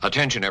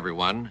Attention,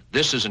 everyone.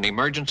 This is an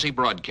emergency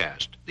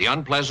broadcast. The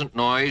unpleasant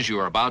noise you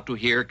are about to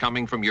hear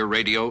coming from your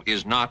radio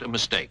is not a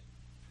mistake.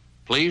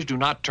 Please do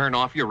not turn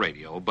off your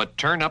radio, but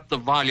turn up the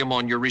volume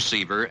on your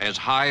receiver as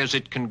high as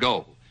it can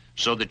go,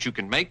 so that you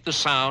can make the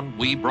sound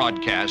we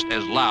broadcast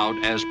as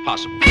loud as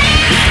possible. The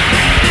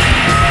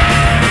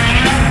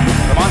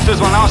monsters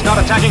will now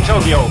start attacking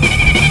Tokyo.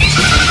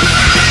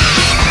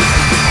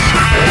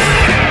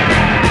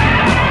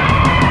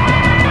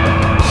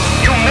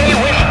 You may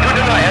wish to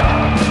deny it,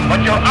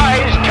 but your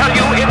eyes tell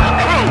you it's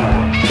true.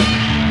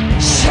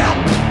 Shout.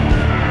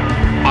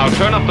 I'll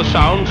turn up the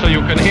sound so you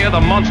can hear the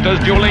monsters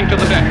dueling to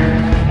the death.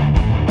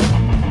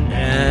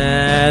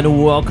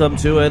 And welcome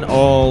to an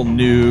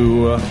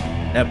all-new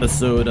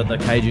episode of the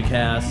Kaiju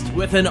Cast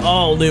with an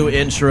all-new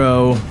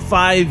intro,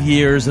 5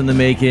 years in the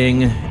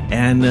making,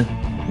 and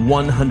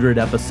 100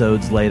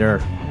 episodes later.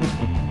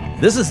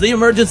 This is the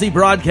emergency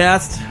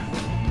broadcast.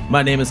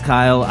 My name is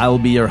Kyle. I will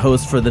be your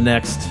host for the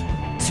next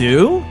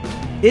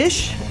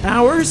 2-ish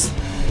hours,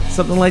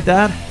 something like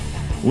that.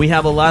 We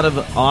have a lot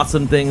of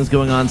awesome things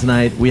going on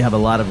tonight. We have a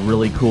lot of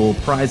really cool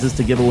prizes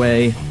to give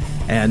away,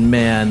 and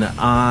man,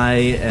 I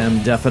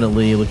am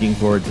definitely looking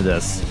forward to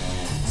this.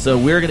 So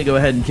we're going to go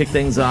ahead and kick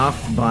things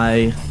off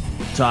by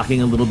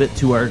talking a little bit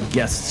to our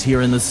guests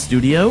here in the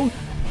studio.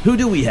 Who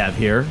do we have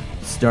here?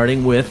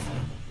 Starting with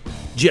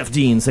Jeff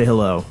Dean. Say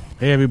hello.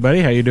 Hey,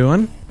 everybody. How you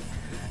doing?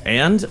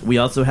 And we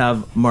also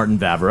have Martin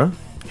Vavra.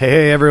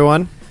 Hey,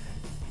 everyone.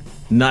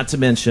 Not to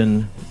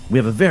mention, we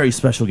have a very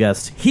special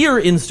guest here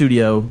in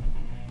studio,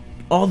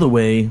 all the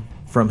way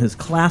from his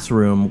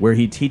classroom where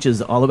he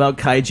teaches all about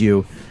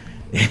kaiju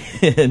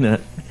in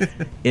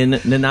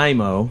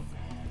Nanaimo.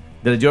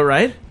 Did I do it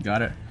right?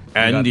 Got it.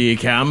 Andy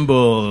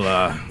Campbell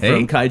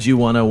from Kaiju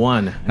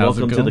 101.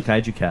 Welcome to the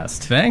Kaiju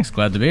Cast. Thanks.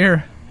 Glad to be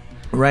here.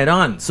 Right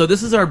on. So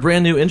this is our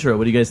brand new intro.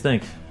 What do you guys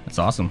think? That's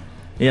awesome.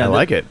 Yeah, I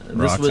like it. This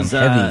Rocks was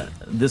and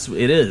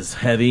heavy. It is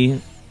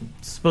heavy.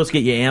 It's supposed to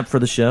get you amped for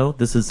the show.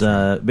 This is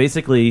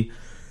basically.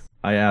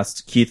 I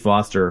asked Keith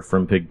Foster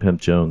from Big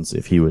Pimp Jones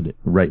if he would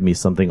write me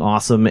something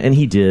awesome, and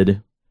he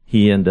did.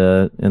 He and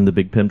the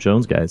Big Pimp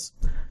Jones guys.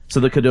 So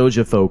the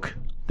Kadoja folk,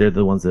 they're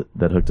the ones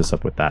that hooked us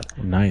up with that.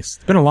 Nice.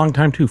 It's been a long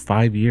time, too.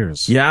 5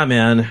 years. Yeah,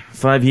 man.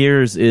 5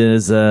 years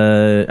is,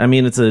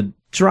 it's a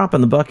drop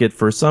in the bucket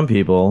for some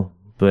people,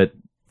 but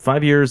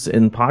 5 years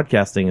in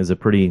podcasting is a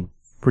pretty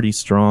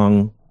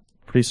strong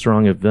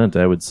event,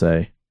 I would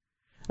say.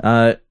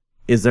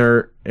 Is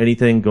there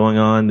anything going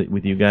on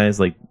with you guys,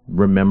 like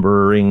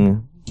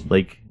remembering,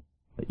 like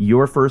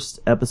your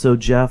first episode,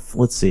 Jeff?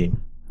 Let's see.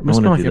 It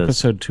must have been like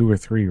episode 2 or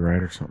 3,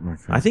 right, or something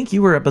like that. I think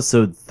you were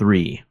episode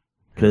 3,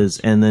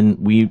 and then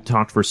we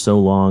talked for so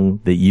long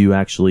that you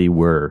actually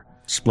were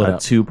split a up.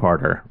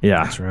 2-parter.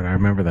 Yeah, that's right. I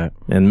remember that.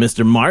 And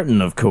Mr. Martin,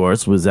 of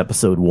course, was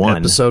episode 1.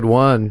 Episode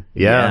 1.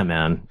 Yeah. Yeah,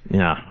 man.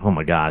 Yeah. Oh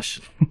my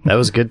gosh. That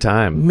was a good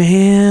time.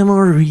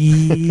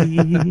 Memories.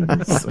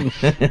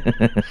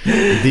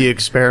 The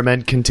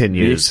experiment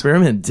continues. The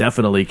experiment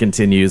definitely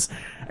continues.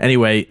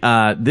 Anyway,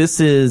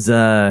 this is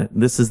the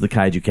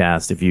Kaiju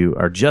Cast. If you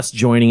are just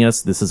joining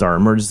us, this is our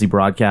emergency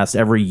broadcast.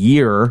 Every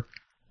year,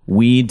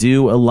 we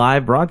do a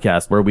live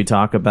broadcast where we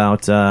talk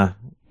about,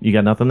 you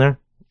got nothing there?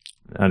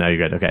 Oh, no,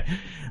 you're good. Okay.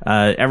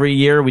 Every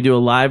year we do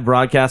a live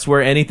broadcast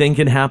where anything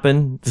can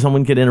happen.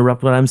 Someone could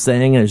interrupt what I'm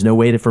saying. There's no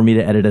way for me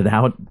to edit it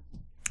out.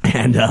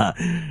 And,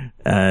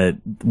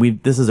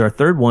 this is our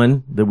third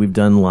one that we've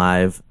done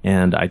live,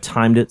 and I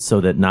timed it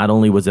so that not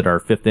only was it our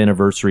 5th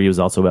anniversary, it was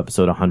also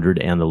episode 100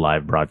 and the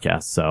live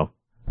broadcast. So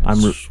I'm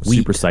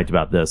super psyched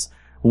about this.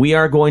 We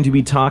are going to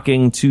be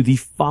talking to the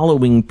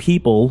following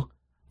people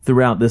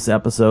throughout this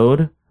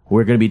episode.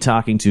 We're going to be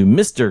talking to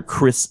Mr.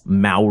 Chris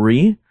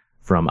Mowry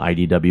from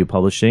IDW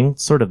Publishing,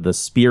 sort of the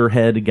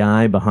spearhead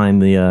guy behind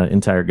the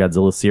entire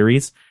Godzilla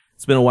series.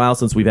 It's been a while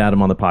since we've had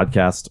him on the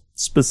podcast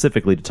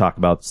specifically to talk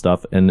about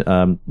stuff,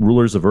 and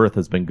Rulers of Earth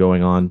has been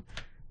going on.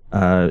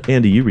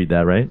 Andy, you read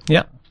that, right?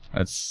 Yeah.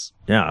 That's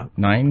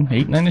 9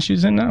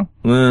 issues in now?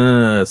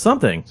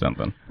 Something.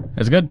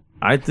 It's good.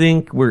 I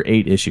think we're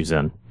 8 issues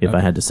in, if I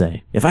had to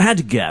say. If I had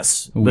to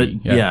guess.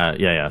 But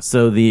yeah.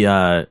 So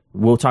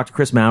we'll talk to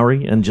Chris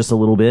Mowry in just a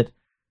little bit.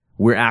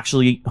 We're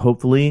actually,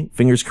 hopefully,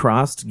 fingers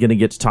crossed, going to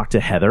get to talk to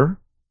Heather,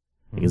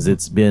 because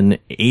it's been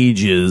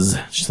ages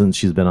since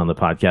she's been on the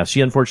podcast.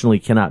 She unfortunately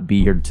cannot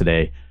be here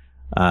today.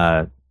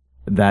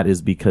 That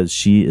is because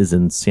she is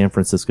in San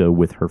Francisco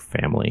with her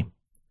family.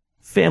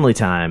 Family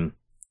time.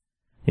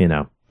 You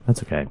know,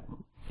 that's okay.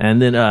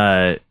 And then,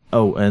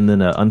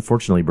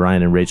 unfortunately,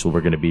 Brian and Rachel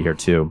were going to be here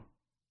too,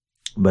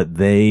 but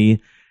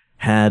they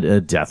had a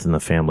death in the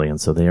family,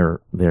 and so they're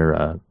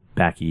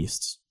back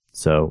east.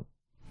 So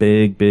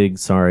big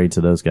sorry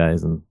to those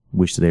guys, and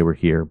wish they were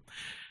here.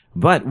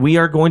 But we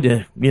are going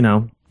to,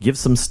 give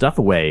some stuff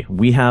away.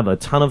 We have a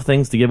ton of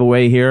things to give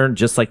away here,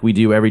 just like we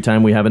do every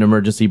time we have an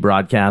emergency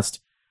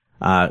broadcast.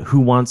 Who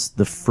wants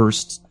the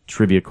first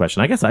trivia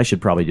question? I guess I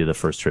should probably do the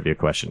first trivia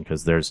question,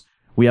 because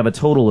we have a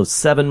total of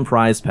 7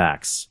 prize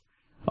packs,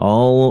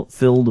 all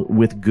filled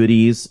with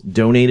goodies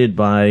donated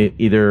by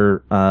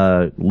either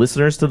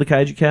listeners to the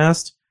Kaiju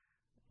Cast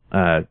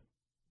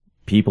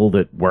people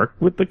that work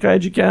with the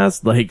Kaiju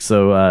Cast. Like,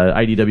 so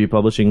IDW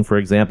Publishing, for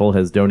example,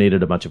 has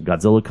donated a bunch of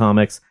Godzilla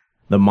comics.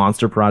 The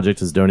Monster Project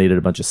has donated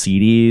a bunch of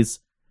CDs.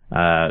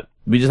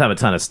 We just have a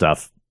ton of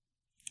stuff.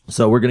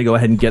 So we're going to go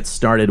ahead and get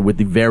started with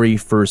the very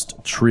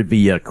first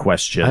trivia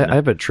question. I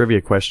have a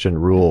trivia question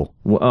rule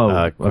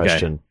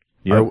question.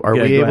 Okay. Are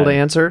we able to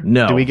answer?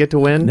 No. Do we get to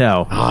win?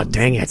 No. Oh,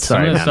 dang it. Some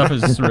Sorry, of this man.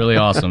 stuff is really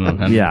awesome.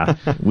 And Yeah,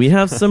 we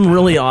have some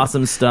really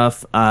awesome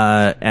stuff.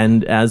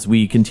 And as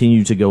we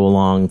continue to go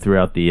along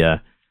throughout the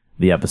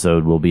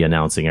episode, we'll be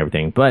announcing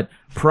everything. But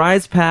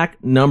prize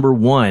pack number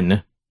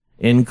 1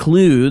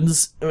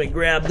 includes, let me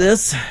grab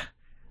this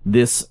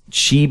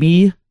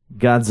Chibi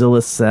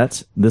Godzilla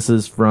set. This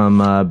is from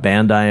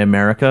Bandai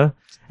America.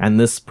 And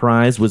this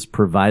prize was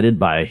provided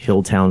by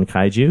Hilltown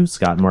Kaiju,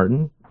 Scott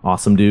Martin.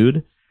 Awesome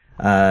dude.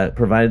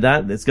 Provided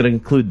that. It's going to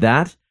include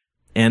that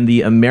and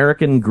the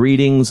American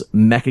Greetings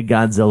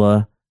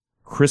Mechagodzilla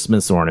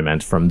Christmas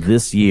ornament from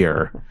this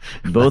year.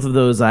 Both of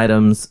those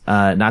items,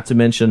 not to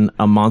mention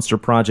a Monster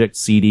Project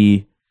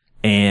CD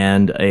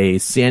and a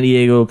San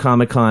Diego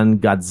Comic-Con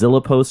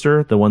Godzilla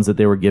poster, the ones that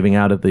they were giving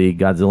out at the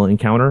Godzilla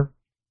Encounter,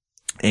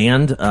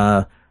 and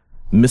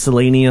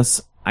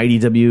miscellaneous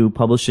IDW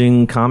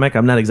Publishing comic.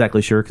 I'm not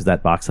exactly sure because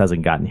that box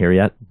hasn't gotten here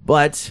yet,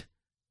 but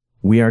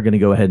we are going to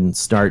go ahead and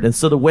start. And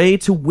so the way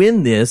to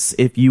win this,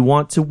 if you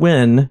want to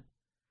win,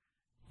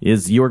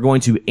 is you're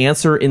going to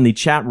answer in the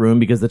chat room,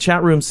 because the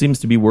chat room seems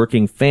to be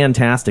working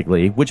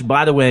fantastically, which,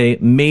 by the way,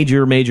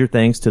 major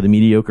thanks to the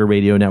Mediocre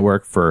Radio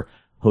Network for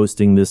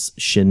hosting this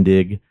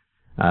shindig.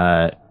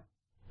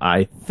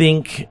 I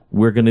think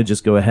we're going to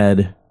just go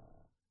ahead.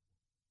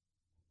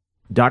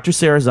 Dr.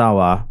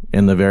 Serizawa,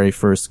 in the very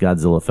first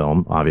Godzilla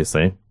film,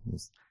 obviously,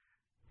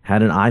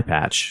 had an eye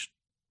patch.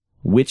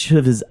 Which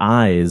of his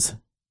eyes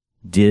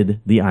did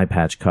the eye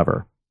patch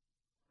cover?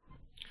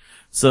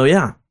 So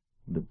yeah,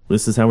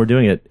 this is how we're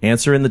doing it.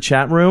 Answer in the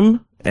chat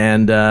room.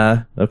 And,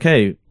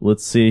 okay,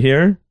 let's see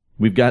here.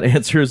 We've got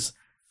answers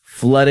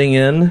flooding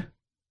in.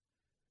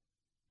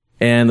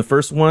 And the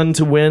first one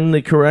to win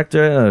the correct,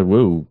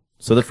 whoa.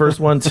 So the first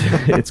one,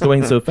 it's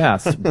going so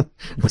fast.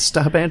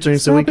 Stop answering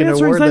so we can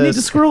award this. I need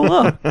to scroll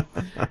up.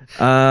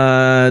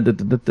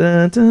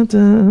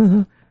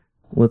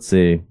 Let's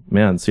see.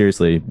 Man,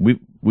 seriously.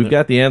 We've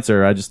got the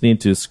answer. I just need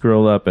to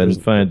scroll up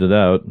and find it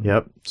out.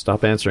 Yep.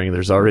 Stop answering.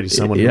 There's already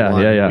someone who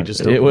won. Yeah. We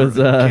just It was,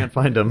 can't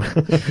find them.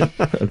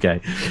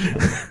 Okay.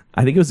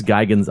 I think it was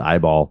Gigan's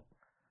eyeball.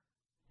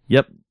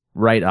 Yep.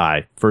 Right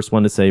eye. First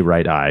one to say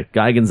right eye.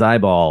 Gigan's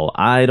eyeball.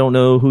 I don't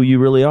know who you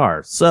really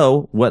are.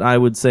 So what I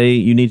would say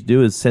you need to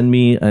do is send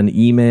me an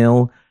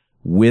email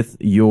with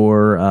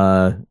your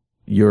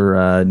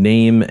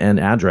name and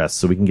address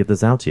so we can get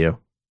this out to you.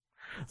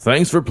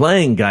 Thanks for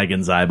playing,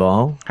 Gigan's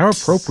eyeball. How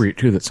appropriate,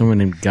 too, that someone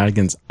named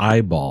Gigan's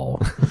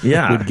eyeball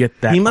would get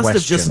that He must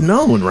have just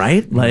known,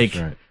 right? Like,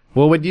 right.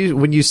 Well, when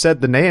you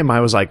said the name, I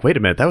was like, wait a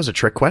minute, that was a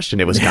trick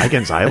question. It was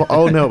Gigan's eyeball.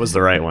 Oh, no, it was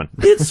the right one.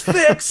 It's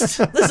fixed.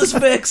 This is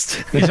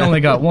fixed. he's only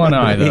got one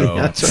eye, though.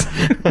 That's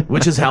right.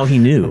 Which is how he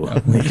knew,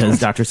 because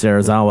Dr.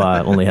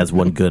 Serizawa only has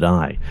one good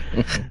eye.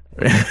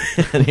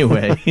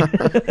 Anyway.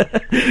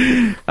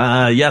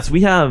 Yes,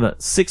 we have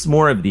 6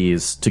 more of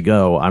these to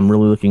go. I'm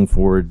really looking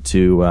forward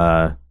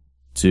to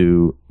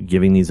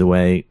giving these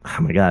away. Oh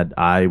my God.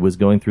 I was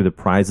going through the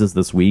prizes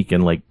this week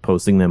and like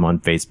posting them on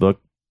Facebook.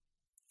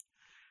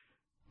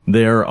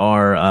 There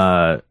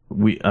are,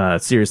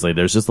 seriously,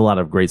 there's just a lot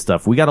of great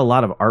stuff. We got a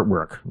lot of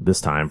artwork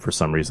this time for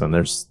some reason.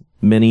 There's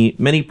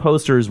many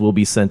posters will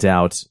be sent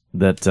out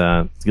that, it's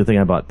a good thing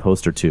I bought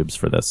poster tubes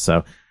for this.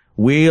 So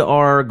we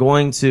are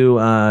going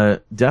to,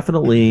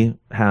 definitely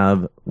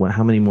have,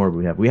 how many more do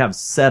we have? We have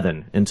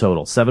 7 in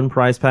total, 7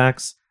 prize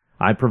packs.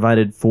 I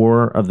provided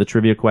 4 of the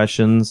trivia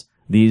questions.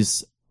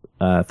 These,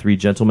 3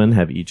 gentlemen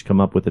have each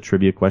come up with a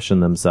trivia question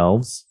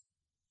themselves.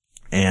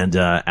 And,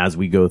 as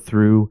we go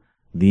through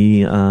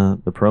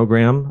the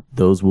program,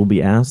 those will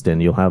be asked,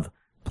 and you'll have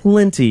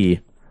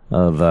plenty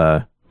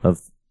of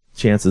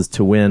chances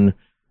to win.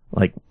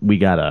 Like, we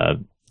got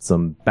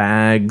some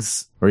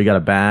bags, or you got a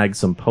bag,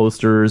 some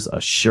posters,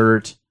 a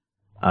shirt.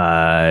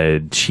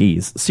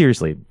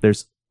 Seriously,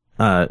 there's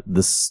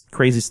this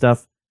crazy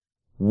stuff.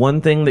 One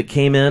thing that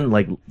came in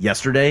like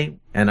yesterday,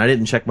 and I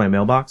didn't check my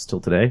mailbox till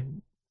today.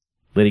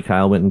 Lady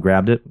Kyle went and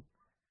grabbed it.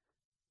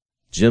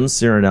 Jim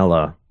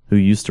Cirinella, who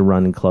used to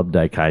run Club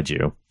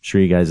Daikaiju. Sure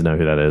you guys know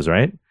who that is,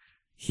 right?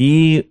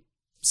 He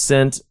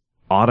sent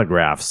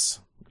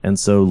autographs. And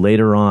so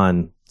later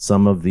on,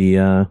 some of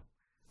the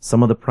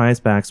prize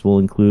packs will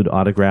include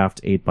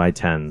autographed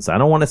 8x10s. I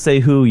don't want to say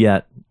who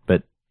yet,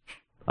 but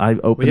I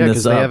opened this up.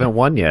 because they haven't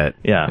won yet.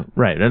 Yeah,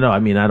 right. No, I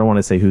mean, I don't want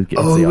to say who gets the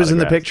autograph. Who was in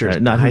the picture?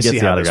 Right? Not who I gets see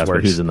the how this autograph, but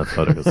works. who's in the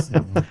photos.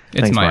 Yeah.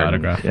 It's Thanks, my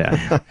Martin. autograph.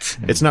 Yeah.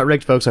 It's not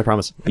rigged, folks, I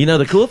promise. You know,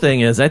 the cool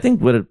thing is, I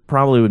think what it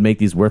probably would make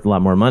these worth a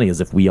lot more money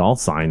is if we all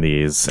sign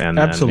these. And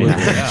Absolutely.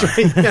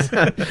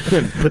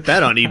 Put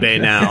that on eBay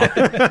now.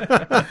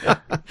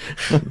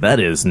 That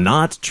is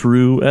not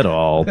true at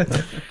all.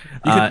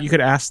 You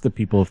could ask the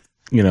people,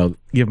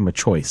 give them a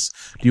choice.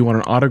 Do you want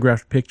an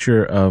autographed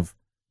picture of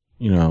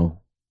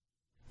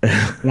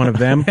one of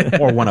them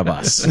or one of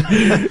us.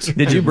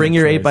 Did you bring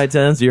your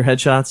 8x10s, your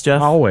headshots,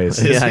 Jeff?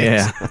 Always.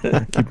 Yeah.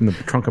 Keep in the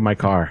trunk of my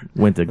car.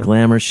 Went to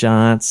glamour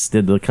shots.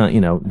 Did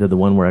the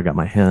one where I got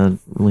my head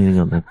leaning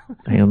on the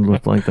hand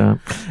looked like that.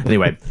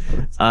 Anyway,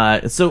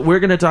 so we're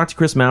going to talk to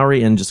Chris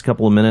Mowry in just a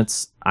couple of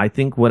minutes. I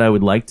think what I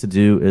would like to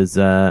do is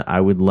I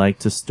would like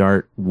to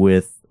start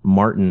with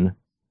Martin.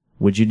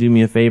 Would you do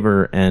me a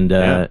favor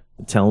and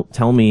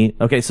tell me?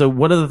 Okay, so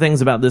one of the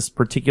things about this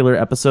particular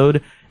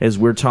episode is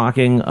we're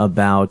talking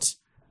about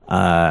it's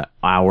the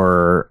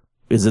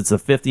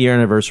 50th year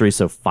anniversary,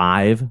 so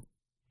 5,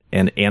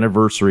 and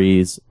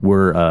anniversaries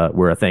were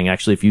a thing.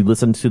 Actually, if you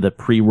listen to the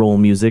pre-roll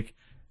music,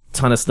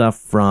 ton of stuff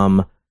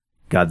from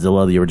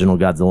Godzilla, the original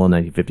Godzilla,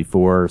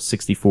 1954,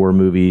 64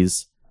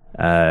 movies,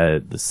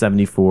 the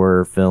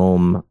 74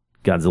 film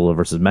Godzilla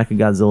versus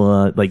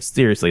Mechagodzilla. Like,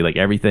 seriously, like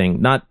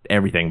everything, not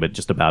everything, but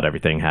just about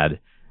everything had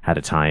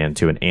a tie-in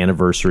to an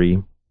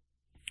anniversary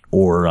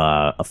or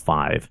a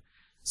 5.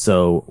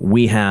 So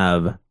we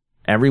have,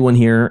 everyone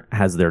here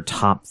has their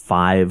top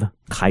 5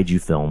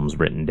 kaiju films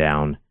written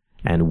down,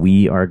 and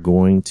we are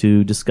going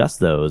to discuss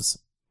those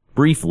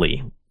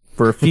briefly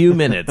for a few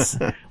minutes,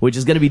 which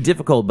is going to be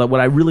difficult. But what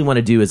I really want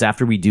to do is,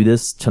 after we do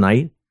this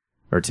tonight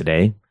or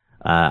today,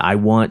 I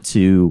want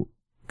to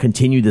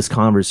continue this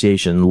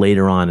conversation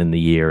later on in the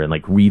year and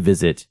like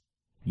revisit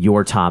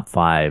your top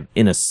 5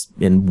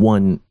 in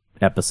one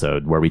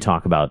episode where we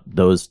talk about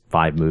those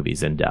 5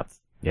 movies in depth.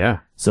 Yeah.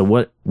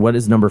 So what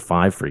is number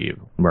 5 for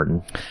you,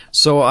 Martin?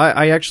 So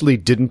I actually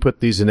didn't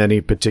put these in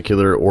any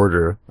particular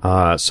order.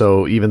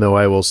 So even though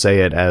I will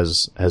say it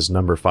as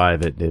number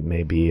 5, it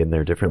may be in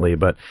there differently.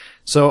 But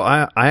so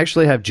I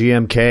actually have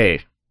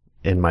GMK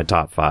in my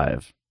top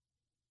 5.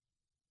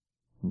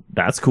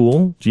 That's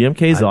cool.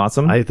 GMK is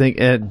awesome. I think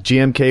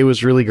GMK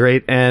was really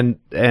great. And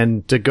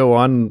to go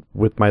on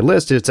with my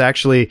list, it's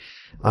actually,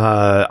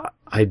 I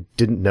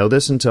didn't know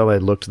this until I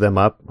looked them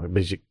up.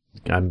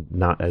 I'm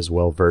not as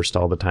well versed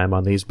all the time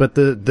on these, but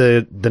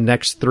the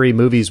next 3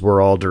 movies were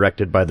all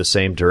directed by the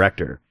same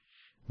director,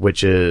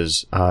 which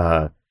is,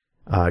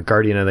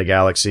 Guardian of the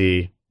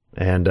Galaxy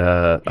and,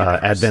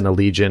 Advent of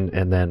Legion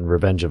and then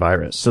Revenge of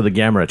Iris. So the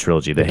Gamera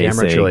trilogy, the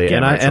Gamera trilogy.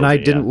 And I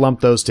didn't lump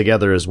those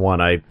together as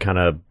one. I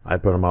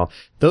put them all.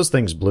 Those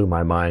things blew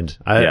my mind.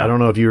 I don't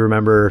know if you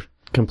remember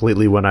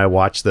completely when I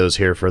watched those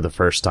here for the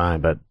first time,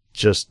 but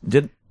just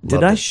Did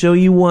I show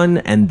you one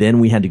and then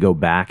we had to go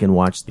back and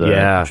watch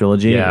the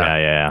trilogy?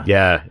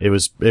 Yeah. It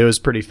was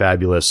pretty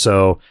fabulous.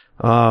 So,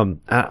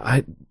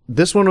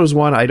 this one was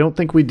one, I don't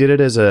think we did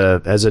it as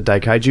a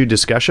Daikaiju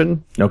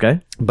discussion. Okay.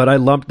 But I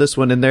lumped this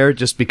one in there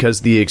just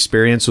because the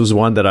experience was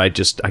one that I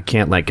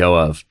can't let go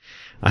of.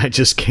 I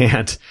just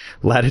can't.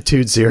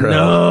 Latitude Zero.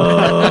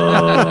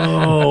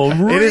 No,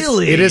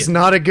 really? It is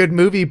not a good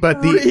movie,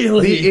 but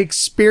the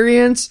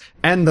experience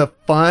and the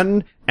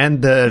fun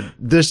and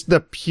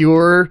the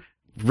pure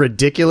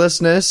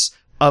ridiculousness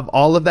of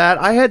all of that.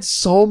 I had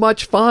so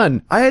much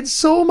fun. I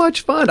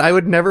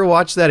would never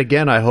watch that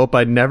again. I hope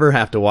I'd never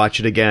have to watch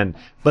it again.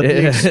 But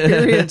the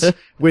experience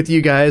with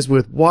you guys,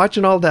 with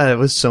watching all that, it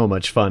was so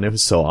much fun. It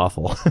was so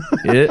awful.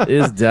 It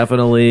is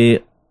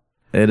definitely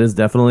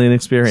an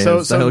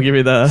experience. So I'll give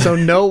you that. So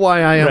know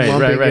why I am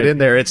lumping it in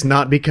there. It's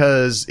not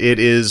because it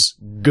is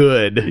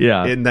good.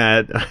 Yeah. In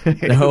that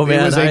it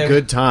was a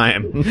good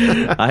time.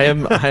 I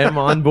am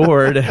on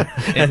board.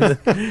 And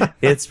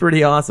it's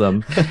pretty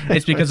awesome.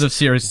 It's because of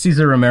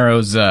Cesar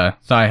Romero's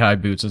thigh-high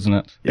boots, isn't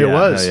it? It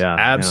was. Yeah.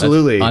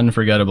 Absolutely. That's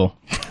unforgettable.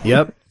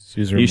 Yep.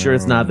 You sure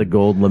it's not the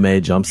gold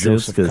lame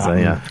jumpsuits? Because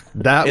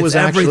that was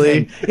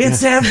actually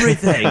it's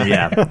everything.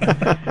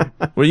 Yeah.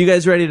 Were you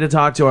guys ready to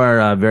talk to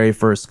our very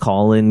first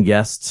call-in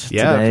guest today?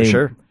 Yeah, for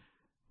sure.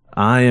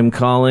 I am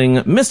calling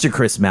Mr.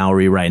 Chris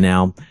Mowry right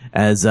now.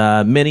 As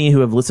many who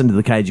have listened to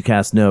the Kaiju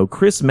Cast know,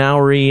 Chris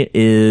Mowry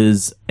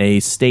is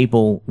a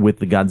staple with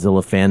the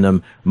Godzilla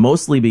fandom,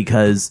 mostly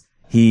because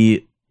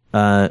he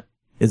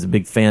is a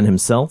big fan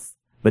himself,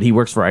 but he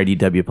works for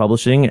IDW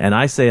Publishing, and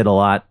I say it a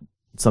lot.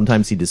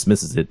 Sometimes he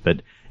dismisses it,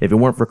 but if it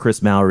weren't for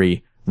Chris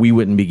Mowry, we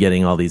wouldn't be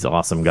getting all these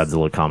awesome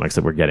Godzilla comics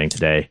that we're getting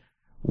today.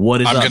 What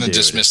is up, I'm going to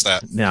dismiss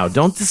that. Now,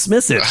 don't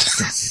dismiss it.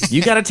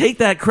 You got to take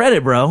that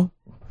credit, bro.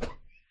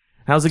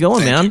 How's it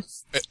going, man?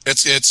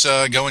 It's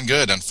going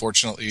good.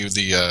 Unfortunately,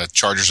 the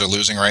Chargers are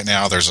losing right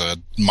now. There's a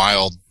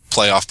mild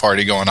playoff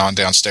party going on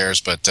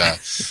downstairs, but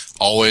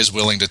always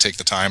willing to take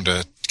the time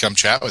to come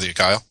chat with you,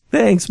 Kyle.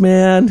 Thanks,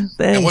 man.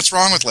 Thanks. And what's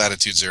wrong with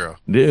Latitude Zero?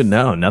 Dude,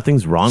 no,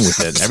 nothing's wrong with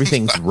it.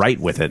 Everything's right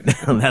with it.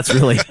 That's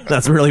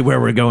really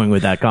where we're going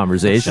with that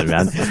conversation,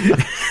 man.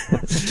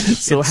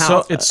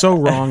 It's so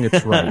wrong,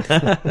 it's right.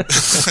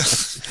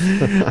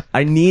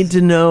 I need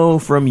to know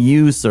from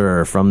you,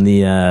 sir, from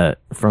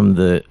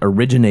the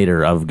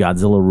originator of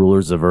Godzilla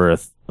Rulers of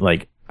Earth,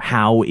 like,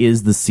 how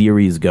is the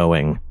series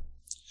going?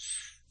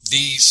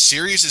 The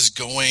series is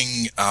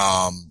going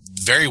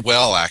very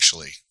well,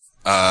 actually.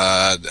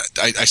 I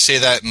say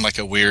that in like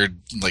a weird,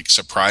 like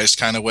surprised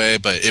kind of way,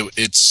 but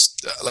it's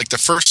like the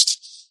first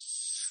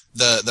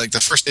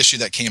issue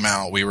that came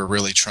out, we were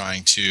really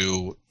trying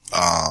to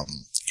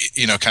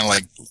kind of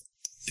like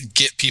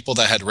get people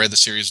that had read the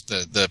series,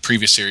 the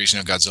previous series,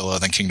 Godzilla,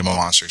 then Kingdom of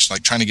Monsters,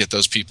 like trying to get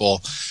those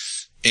people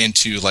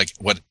into like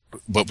what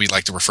we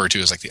like to refer to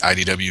as like the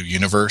IDW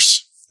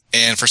universe.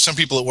 And for some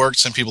people it worked,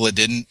 some people it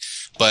didn't.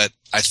 But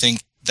I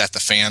think that the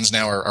fans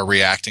now are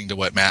reacting to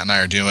what Matt and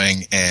I are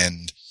doing,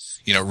 and,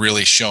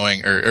 really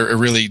showing or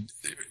really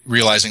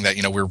realizing that,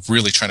 we're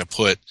really trying to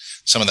put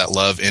some of that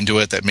love into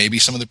it that maybe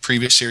some of the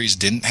previous series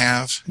didn't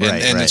have.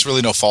 And it's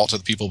really no fault to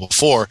the people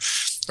before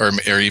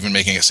or even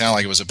making it sound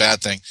like it was a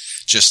bad thing.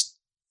 Just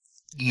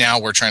now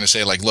we're trying to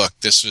say like, look,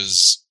 this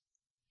was,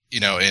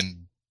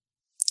 and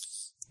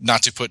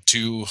not to put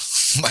too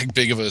like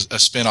big of a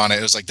spin on it.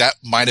 It was like, that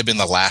might have been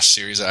the last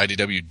series that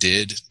IDW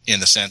did, in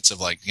the sense of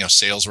like,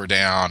 sales were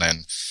down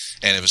and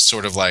it was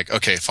sort of like,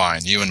 okay,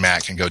 fine, you and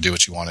Matt can go do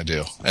what you want to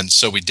do. And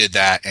so we did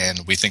that,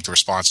 and we think the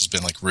response has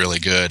been like really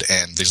good.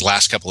 And these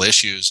last couple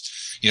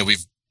issues,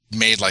 we've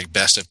made like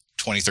best of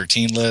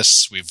 2013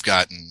 lists. We've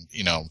gotten,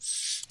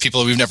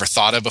 people we've never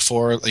thought of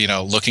before,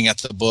 looking at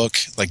the book,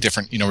 like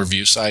different,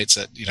 review sites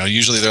that,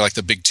 usually they're like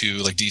the big two,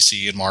 like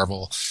DC and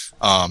Marvel,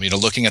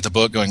 looking at the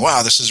book going,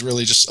 wow, this is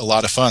really just a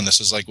lot of fun.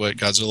 This is like what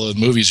Godzilla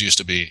movies used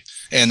to be.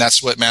 And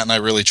that's what Matt and I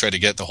really tried to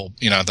get the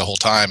whole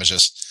time, is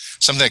just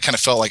something that kind of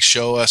felt like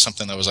Showa,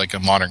 something that was like a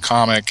modern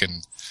comic.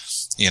 And,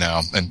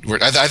 I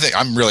think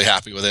I'm really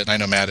happy with it. And I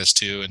know Matt is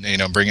too.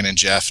 And, bringing in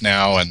Jeff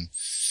now, and,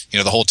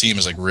 the whole team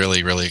is like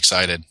really, really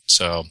excited.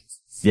 So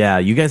yeah,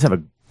 you guys have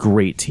a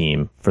great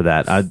team for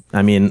that.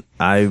 I mean,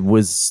 I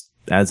was,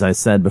 as I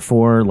said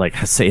before, like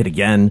I say it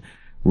again,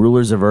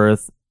 Rulers of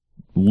Earth,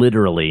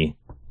 literally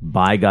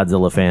by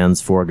Godzilla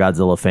fans, for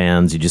Godzilla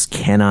fans. You just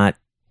can't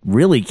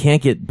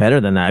get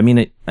better than that. I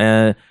mean,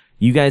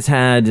 you guys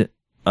had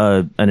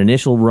an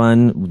initial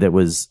run that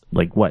was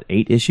like, what,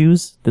 8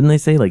 issues? Didn't they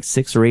say like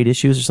 6 or 8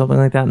 issues or something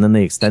like that? And then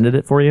they extended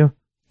it for you?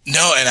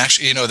 No, and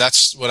actually,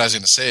 that's what I was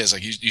going to say, is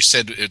like you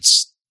said,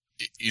 it's,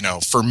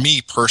 for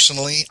me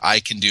personally, I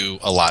can do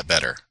a lot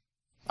better.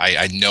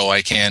 I know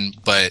I can,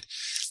 but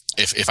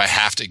if I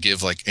have to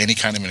give like any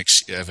kind of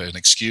an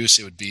excuse,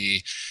 it would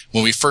be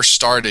when we first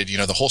started,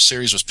 the whole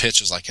series was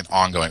pitched as like an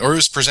ongoing, or it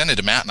was presented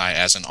to Matt and I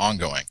as an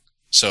ongoing.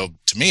 So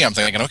to me, I'm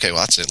thinking, okay,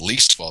 well, that's at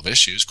least 12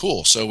 issues.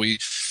 Cool. So we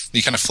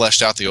kind of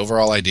fleshed out the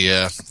overall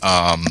idea,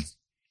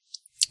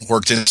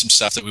 worked in some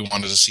stuff that we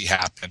wanted to see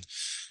happen.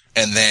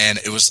 And then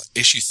it was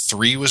issue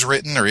 3 was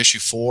written, or issue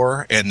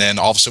 4. And then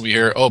all of a sudden we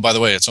hear, oh, by the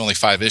way, it's only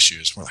 5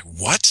 issues. We're like,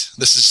 what?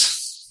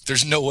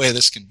 There's no way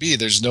this can be.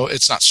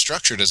 It's not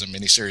structured as a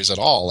miniseries at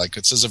all. Like,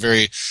 this is a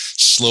very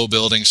slow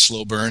building,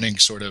 slow burning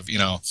sort of,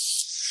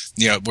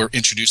 we're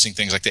introducing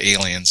things like the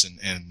aliens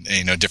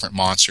and different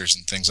monsters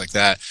and things like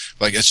that.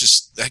 Like, it's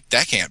just,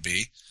 that can't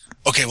be.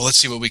 Okay, well, let's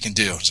see what we can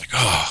do. It's like,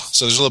 oh,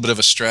 so there's a little bit of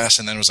a stress.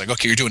 And then it was like,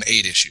 okay, you're doing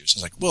 8 issues. I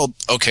was like, well,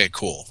 okay,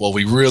 cool. Well,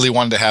 we really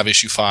wanted to have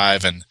issue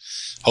 5, and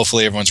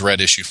hopefully everyone's read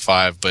issue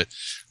 5, but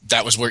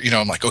that was where,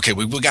 I'm like, okay,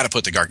 we got to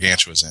put the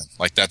Gargantuas in.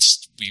 Like,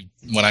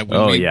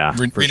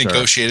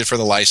 renegotiated for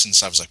the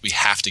license, I was like, we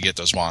have to get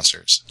those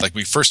monsters. Like,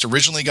 we first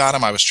originally got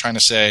them, I was trying to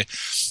say,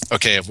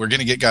 okay, if we're going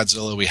to get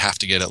Godzilla, we have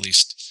to get at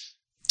least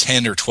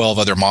 10 or 12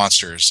 other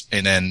monsters.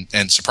 And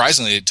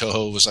surprisingly,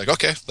 Toho was like,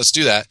 okay, let's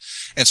do that.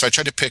 And so I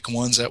tried to pick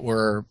ones that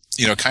were,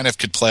 kind of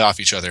could play off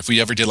each other. If we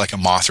ever did like a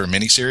Mothra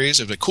miniseries,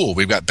 it'd be cool.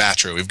 We've got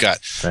Batra, we've got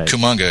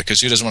Kumonga,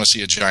 because who doesn't want to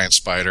see a giant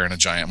spider and a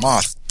giant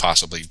moth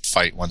possibly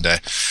fight one day?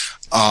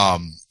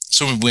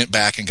 So we went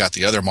back and got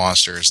the other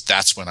monsters.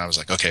 That's when I was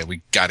like, okay,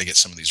 we got to get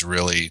some of these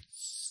really,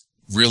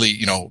 really,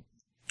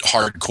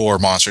 hardcore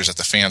monsters that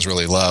the fans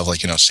really love,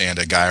 like,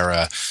 Sanda,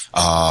 Gyra,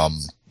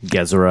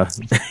 Gezora,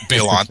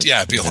 Biollante.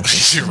 Yeah,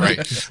 Biollante. You're right.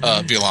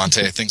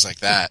 Biollante, things like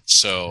that.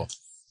 So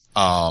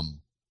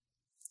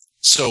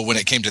when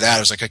it came to that, I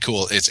was like, okay,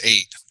 cool, it's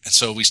 8. And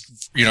so we,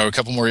 a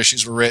couple more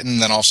issues were written.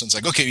 Then all of a sudden it's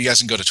like, okay, you guys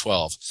can go to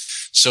 12.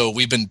 So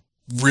we've been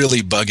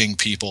really bugging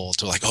people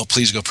to like, oh,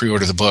 please go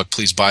pre-order the book.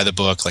 Please buy the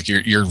book. Like,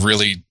 you're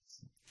really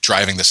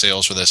driving the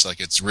sales for this. Like,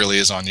 it really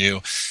is on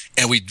you.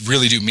 And we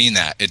really do mean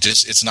that.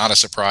 It's not a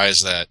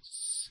surprise that,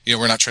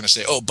 we're not trying to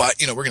say, oh, but,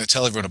 we're going to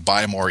tell everyone to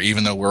buy more,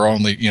 even though we're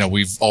only,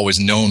 we've always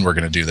known we're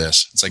going to do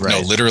this. It's like, no,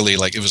 literally,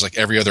 like, it was like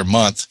every other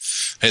month,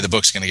 hey, the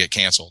book's going to get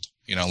canceled,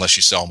 unless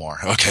you sell more.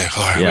 Okay,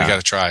 well, we got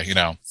to try,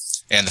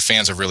 and the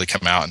fans have really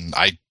come out, and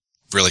I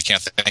really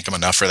can't thank them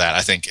enough for that.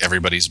 I think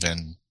everybody's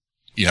been,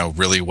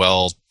 really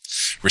well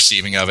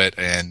receiving of it.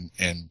 And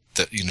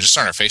just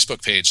on our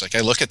Facebook page, like,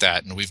 I look at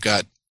that and we've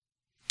got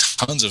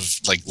tons of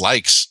like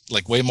likes,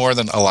 like way more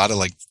than a lot of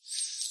like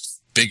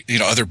big,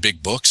 other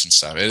big books and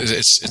stuff.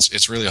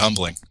 It's really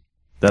humbling.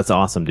 That's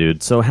awesome,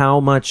 dude. So how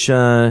much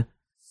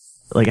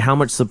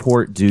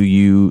support do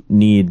you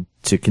need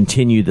to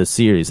continue the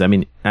series? I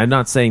mean, I'm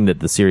not saying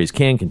that the series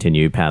can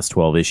continue past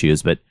 12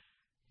 issues, but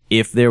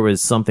if there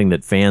was something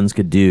that fans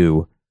could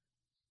do,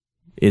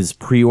 is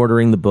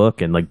pre-ordering the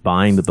book and like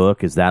buying the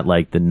book, is that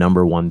like the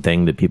number one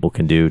thing that people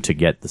can do to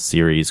get the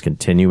series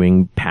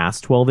continuing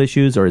past 12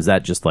 issues? Or is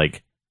that just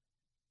like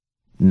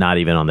not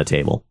even on the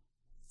table?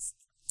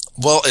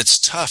 Well, it's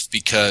tough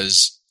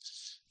because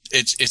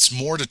it's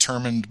more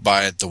determined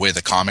by the way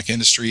the comic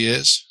industry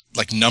is.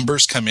 Like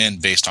numbers come in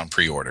based on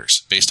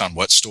pre-orders, based on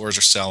what stores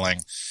are selling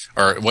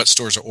or what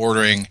stores are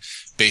ordering,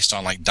 based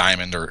on like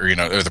Diamond or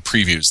the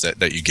previews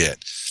that you get.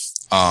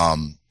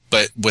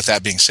 But with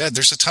that being said,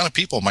 there's a ton of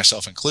people,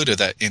 myself included,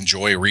 that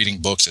enjoy reading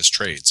books as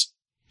trades,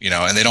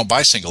 and they don't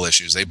buy single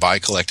issues. They buy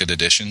collected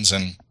editions,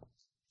 and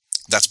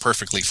that's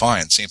perfectly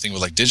fine. Same thing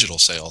with like digital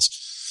sales.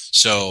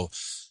 So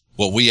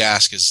what we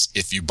ask is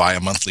if you buy a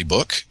monthly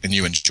book and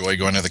you enjoy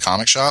going to the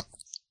comic shop,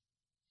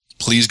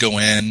 please go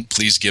in,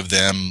 please give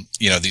them,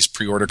 these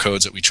pre-order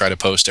codes that we try to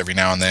post every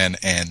now and then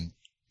and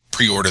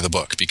pre-order the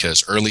book,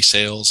 because early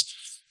sales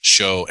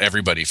show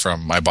everybody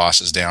from my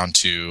bosses down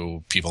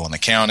to people in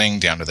accounting,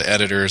 down to the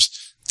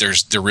editors. There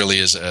really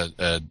is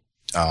a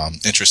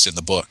interest in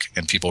the book,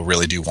 and people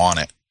really do want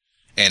it.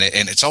 And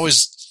it's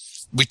always,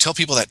 we tell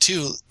people that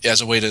too,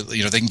 as a way to,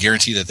 they can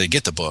guarantee that they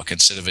get the book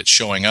instead of it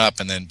showing up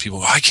and then people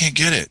go, I can't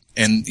get it.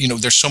 And,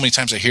 there's so many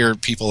times I hear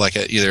people like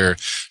at either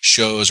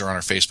shows or on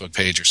our Facebook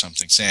page or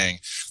something saying,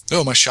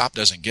 oh, my shop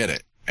doesn't get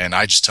it. And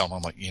I just tell them,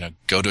 I'm like,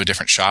 go to a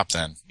different shop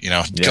then,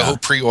 go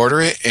pre-order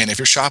it. And if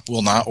your shop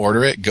will not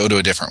order it, go to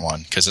a different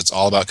one, because it's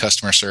all about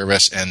customer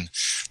service. And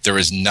there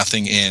is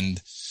nothing in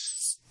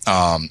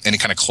any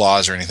kind of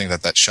clause or anything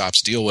that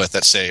shops deal with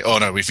that say, oh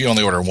no, if you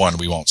only order one,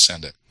 we won't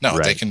send it. No,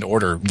 They can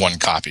order one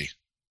copy.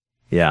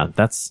 Yeah,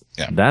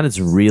 that is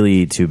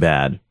really too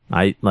bad.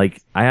 I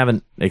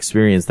haven't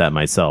experienced that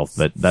myself,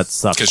 but that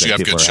sucks. Because you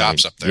have good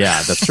shops up there.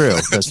 Yeah, that's true.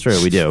 That's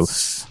true. We do.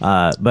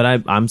 But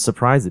I'm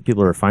surprised that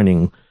people are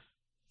finding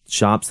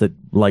shops that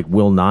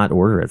will not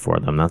order it for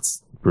them.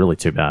 That's really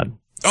too bad.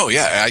 Oh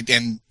yeah.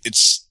 And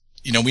it's,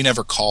 we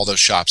never call those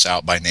shops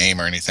out by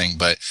name or anything,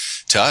 but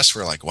to us,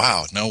 we're like,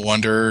 wow, no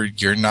wonder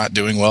you're not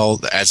doing well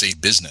as a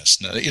business.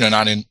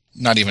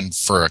 Not even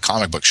for a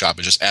comic book shop,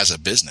 but just as a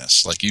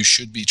business. Like, you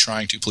should be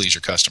trying to please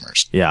your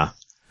customers. Yeah.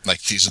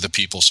 Like, these are the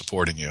people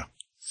supporting you.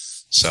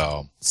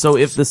 So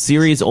if the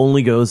series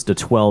only goes to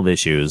 12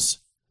 issues,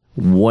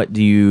 what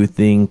do you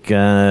think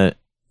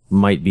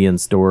might be in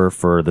store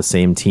for the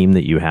same team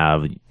that you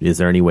have? Is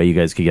there any way you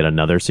guys could get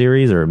another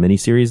series or a mini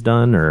series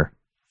done, or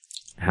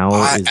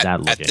how is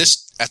that looking?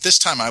 At this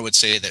time, I would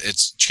say that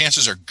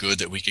chances are good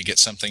that we could get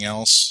something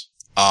else.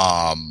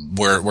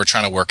 We're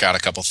trying to work out a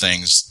couple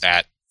things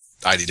at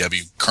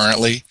IDW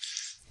currently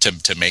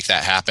to make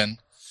that happen.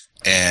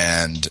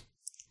 And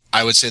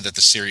I would say that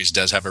the series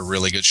does have a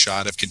really good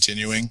shot of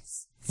continuing.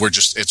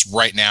 It's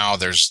right now,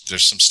 there's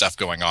some stuff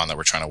going on that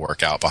we're trying to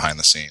work out behind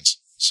the scenes.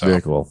 So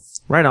very cool.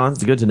 Right on.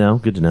 It's good to know.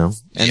 Good to know.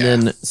 And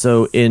then,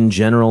 so in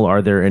general,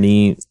 are there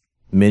any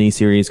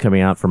miniseries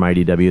coming out from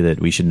IDW that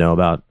we should know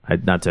about?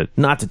 Not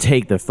to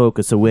take the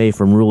focus away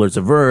from Rulers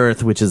of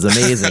Earth, which is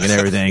amazing and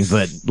everything,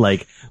 but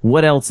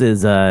what else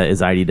is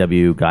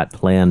IDW got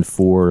planned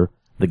for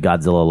the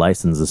Godzilla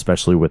license,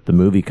 especially with the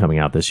movie coming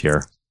out this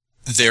year?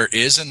 There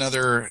is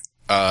another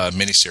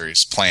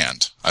miniseries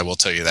planned. I will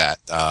tell you that.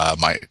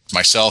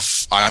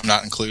 Myself, I'm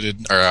not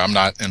included, or I'm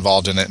not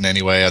involved in it in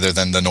any way other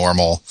than the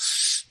normal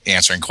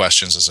answering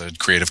questions as a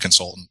creative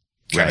consultant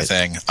kind of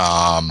thing.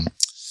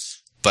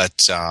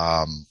 But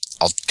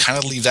I'll kind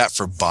of leave that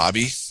for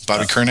Bobby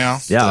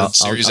Curnow, the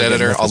series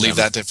editor. I'll leave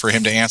that for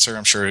him to answer.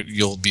 I'm sure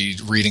you'll be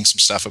reading some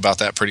stuff about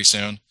that pretty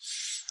soon.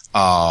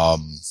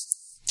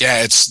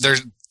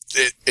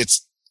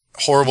 It's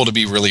horrible to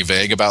be really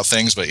vague about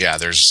things, but yeah,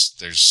 there's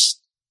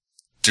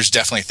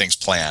definitely things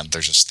planned.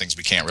 There's just things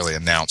we can't really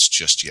announce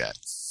just yet.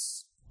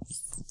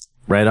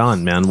 Right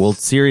on, man. Well,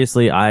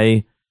 seriously,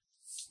 I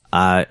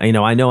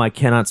know I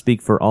cannot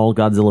speak for all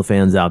Godzilla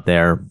fans out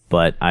there,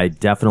 but I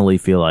definitely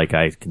feel like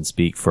I can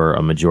speak for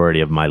a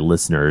majority of my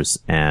listeners,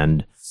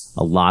 and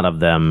a lot of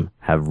them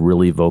have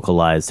really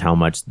vocalized how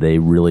much they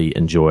really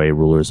enjoy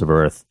Rulers of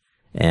Earth.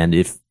 And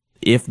if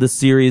the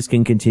series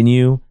can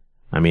continue,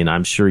 I mean,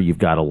 I'm sure you've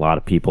got a lot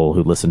of people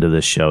who listen to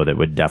this show that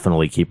would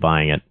definitely keep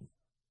buying it.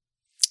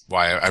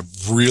 Why, I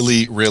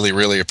really, really,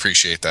 really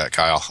appreciate that,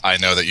 Kyle. I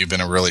know that you've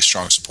been a really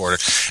strong supporter.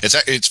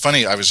 It's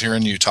funny. I was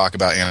hearing you talk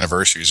about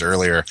anniversaries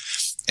earlier,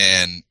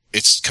 and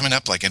it's coming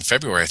up in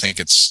February. I think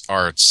it's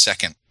our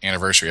second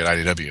anniversary at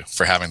IDW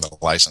for having the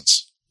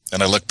license.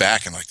 And I look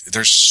back and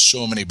there's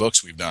so many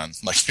books we've done.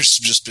 There's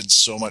just been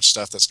so much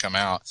stuff that's come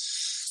out.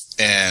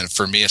 And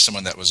for me, as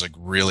someone that was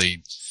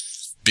really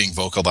being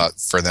vocal about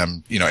for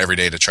them, every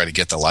day to try to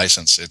get the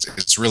license,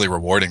 it's really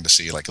rewarding to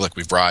see look,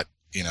 we've brought,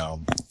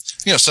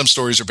 some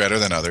stories are better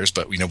than others,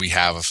 but we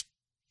have,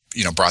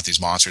 brought these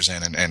monsters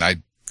in, and I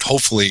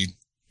hopefully,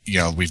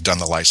 we've done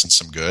the license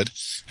some good,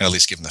 and at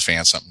least given the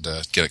fans something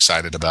to get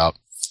excited about.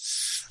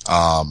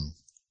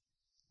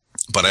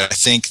 But I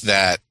think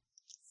that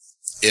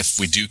if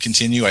we do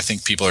continue, I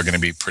think people are going to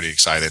be pretty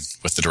excited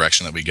with the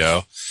direction that we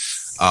go.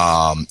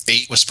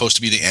 8 was supposed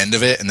to be the end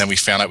of it, and then we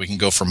found out we can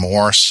go for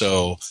more.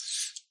 So,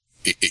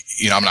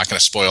 I'm not going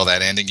to spoil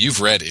that ending.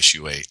 You've read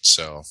issue 8,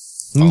 so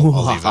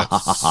I'll leave it.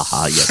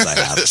 Yes, I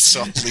have. So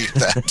I'll leave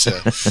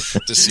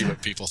that to see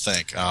what people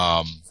think.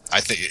 I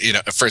think,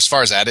 for as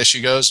far as that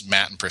issue goes,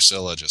 Matt and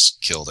Priscilla just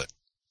killed it.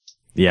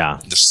 Yeah.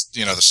 The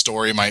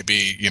story might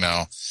be,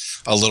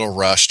 a little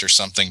rushed or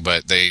something,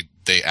 but they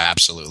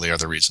absolutely are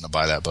the reason to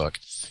buy that book.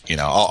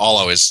 I'll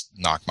always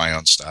knock my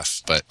own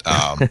stuff, but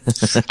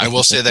I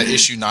will say that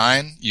issue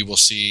 9, you will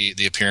see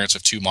the appearance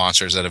of 2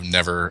 monsters that have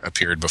never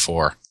appeared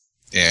before.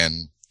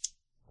 And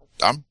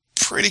I'm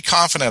pretty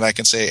confident I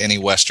can say any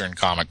Western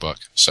comic book.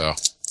 So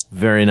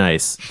very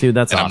nice, dude.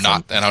 That's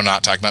awesome. I'm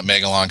not talking about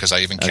Megalon because I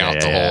even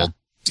count the whole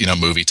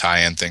movie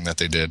tie-in thing that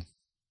they did.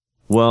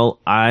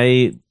 Well,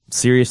 I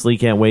seriously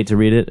can't wait to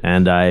read it,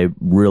 and I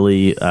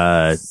really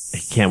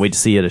can't wait to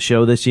see it at a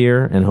show this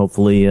year, and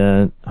hopefully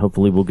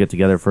we'll get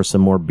together for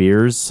some more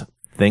beers.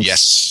 Thank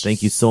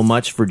you so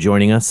much for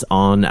joining us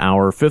on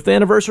our 5th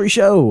anniversary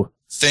show.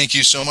 Thank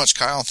you so much,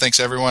 Kyle. Thanks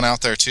everyone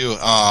out there too.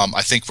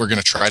 I think we're going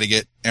to try to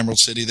get Emerald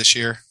City this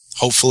year.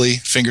 Hopefully,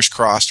 fingers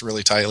crossed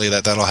really tightly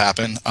that'll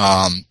happen.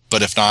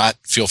 But if not,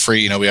 feel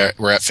free.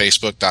 We're at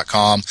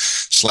facebook.com/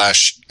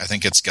 I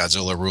think it's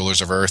Godzilla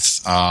Rulers of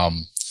Earth.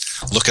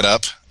 Look it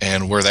up,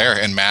 and we're there.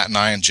 And Matt and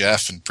I and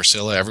Jeff and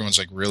Priscilla, everyone's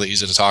like really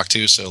easy to talk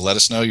to. So let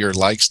us know your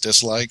likes,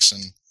 dislikes,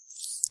 and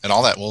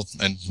all that.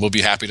 We'll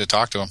be happy to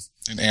talk to them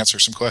and answer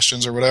some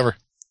questions or whatever.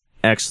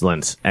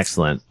 Excellent.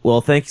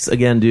 Well, thanks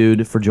again,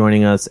 dude, for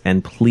joining us.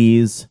 And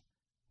please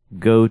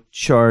go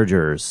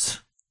Chargers.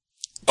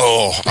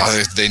 Oh,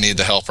 they need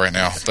the help right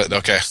now. But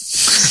okay,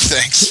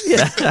 thanks.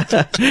 Yeah.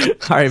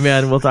 All right,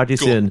 man. We'll talk to you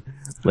soon.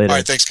 Later. All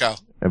right, thanks, Kyle.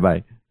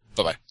 Bye.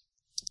 Bye.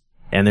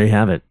 And there you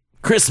have it.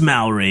 Chris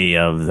Mallory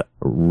of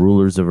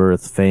Rulers of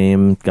Earth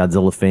fame,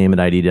 Godzilla fame at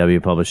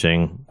IDW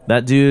Publishing.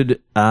 That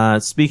dude,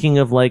 speaking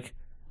of like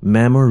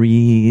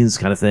memories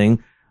kind of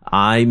thing,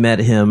 I met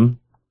him.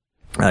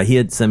 He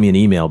had sent me an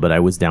email, but I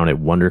was down at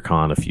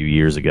WonderCon a few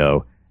years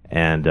ago,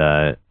 and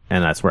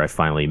that's where I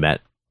finally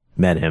met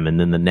him. And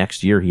then the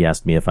next year he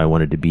asked me if I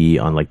wanted to be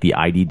on like the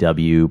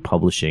IDW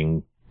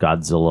Publishing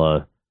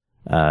Godzilla,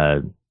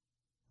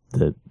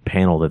 the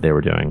panel that they were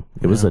doing.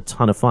 It was a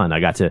ton of fun. I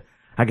got to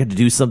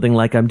do something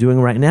like I'm doing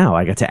right now.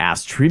 I got to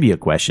ask trivia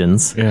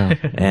questions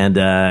and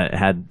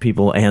had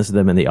people answer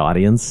them in the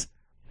audience.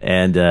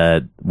 And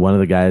one of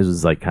the guys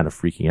was like kind of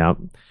freaking out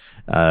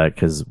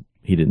because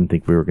he didn't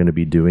think we were going to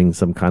be doing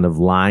some kind of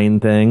line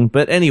thing.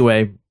 But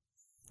anyway,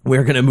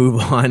 we're going to move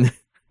on.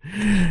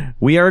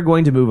 We are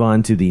going to move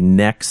on to the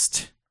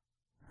next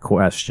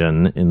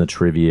question in the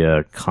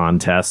trivia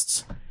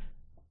contest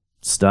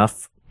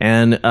stuff.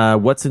 And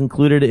what's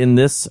included in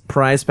this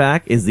prize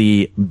pack is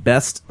the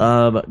Best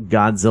of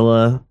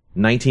Godzilla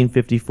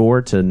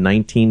 1954 to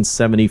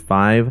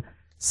 1975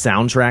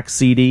 soundtrack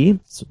CD.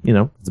 So,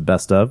 it's the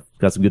best of.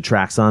 Got some good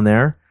tracks on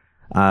there.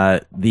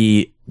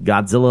 The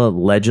Godzilla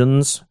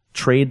Legends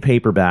trade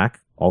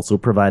paperback, also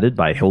provided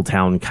by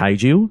Hilltown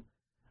Kaiju.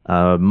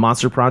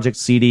 Monster Project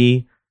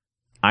CD,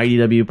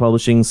 IDW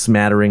Publishing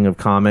smattering of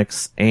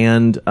comics,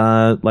 and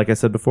like I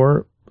said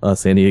before,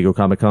 San Diego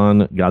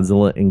Comic-Con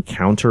Godzilla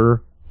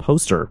Encounter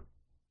poster.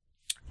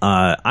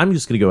 I'm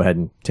just going to go ahead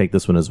and take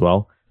this one as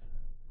well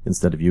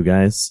instead of you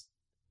guys.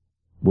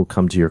 We'll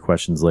come to your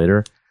questions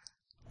later.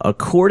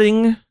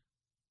 According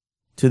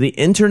to the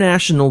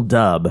international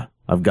dub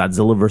of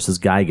Godzilla vs.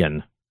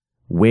 Gigan,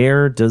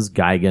 where does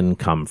Gigan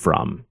come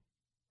from?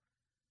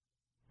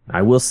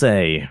 I will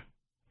say,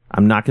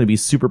 I'm not going to be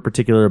super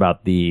particular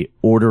about the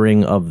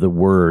ordering of the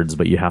words,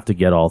 but you have to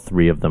get all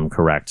 3 of them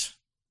correct.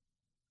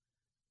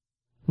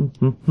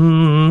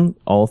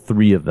 All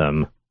 3 of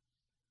them.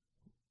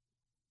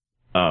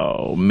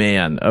 Oh,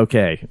 man.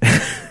 Okay.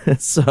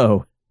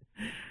 So,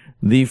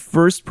 the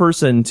first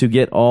person to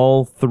get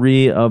all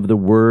 3 of the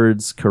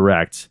words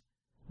correct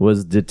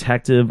was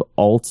Detective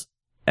Alt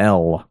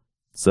L.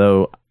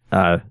 So,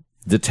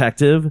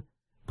 Detective,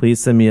 please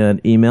send me an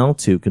email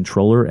to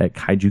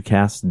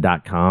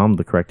controller@kaijucast.com.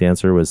 The correct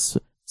answer was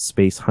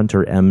Space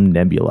Hunter M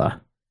Nebula.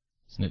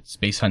 Isn't it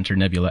Space Hunter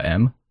Nebula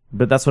M?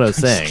 But that's what I was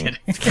saying.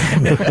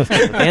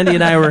 Andy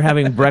and I were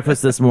having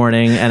breakfast this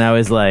morning, and I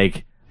was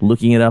like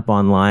looking it up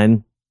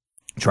online,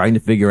 trying to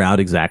figure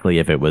out exactly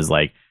if it was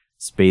like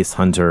Space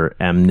Hunter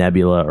M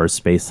Nebula or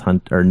Space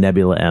Hunter or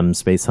Nebula M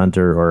Space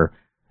Hunter or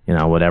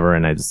whatever.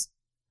 And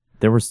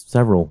there were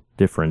several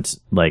different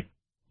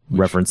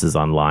references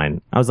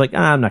online. I was like,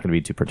 I'm not going to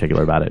be too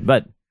particular about it.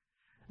 But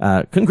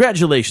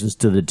congratulations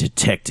to the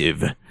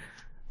detective.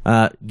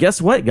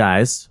 Guess what,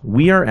 guys?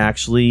 We are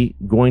actually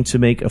going to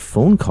make a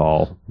phone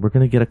call. We're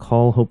going to get a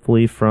call,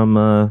 hopefully,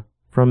 from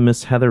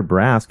Miss Heather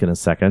Brask in a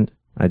second.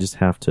 I just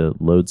have to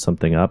load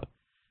something up.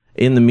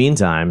 In the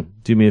meantime,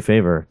 do me a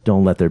favor.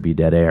 Don't let there be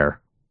dead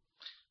air.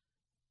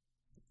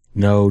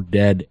 No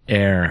dead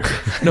air.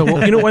 No,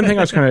 well, one thing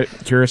I was kind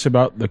of curious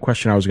about, the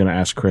question I was going to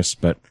ask Chris,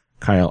 but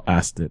Kyle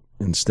asked it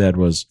instead,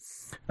 was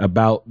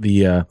about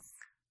the,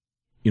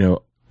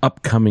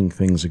 upcoming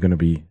things are going to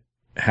be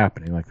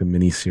happening, like the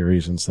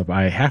miniseries and stuff.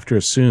 I have to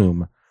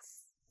assume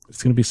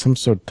it's going to be some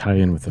sort of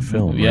tie-in with the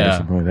film, right? Or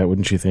something like that,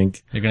 wouldn't you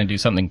think? They're going to do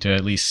something to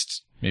at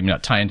least, maybe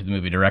not tie into the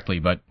movie directly,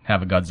 but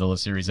have a Godzilla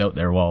series out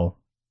there while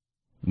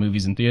the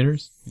movie's in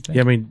theaters. Yeah,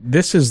 I mean,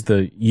 this is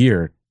the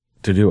year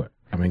to do it.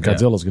 I mean,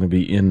 Godzilla's going to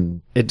be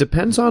in. It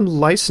depends on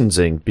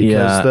licensing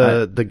because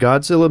the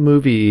Godzilla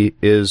movie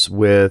is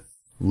with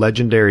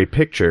Legendary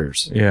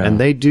Pictures, and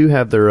they do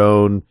have their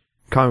own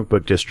comic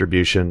book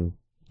distribution.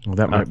 Well,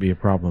 that might be a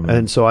problem.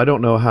 And so I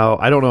don't know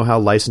how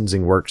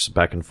licensing works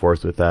back and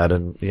forth with that.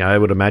 And I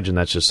would imagine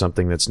that's just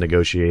something that's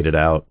negotiated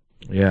out.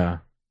 Yeah.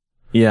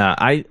 Yeah,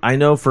 I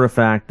know for a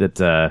fact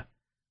that,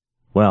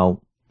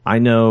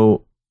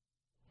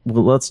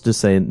 let's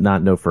just say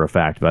not know for a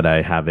fact, but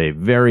I have a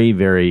very,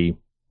 very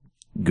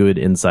good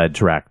inside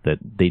track that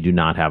they do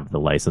not have the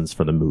license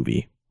for the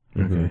movie.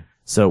 Okay.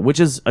 So, which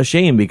is a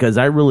shame because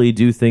I really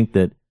do think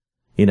that,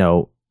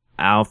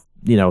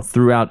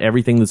 throughout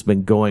everything that's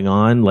been going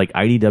on, like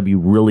IDW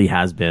really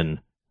has been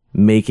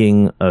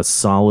making a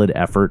solid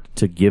effort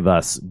to give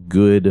us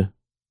good,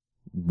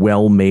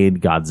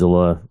 well-made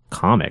Godzilla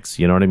comics.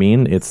 You know what I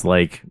mean? It's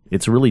like,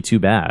 it's really too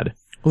bad.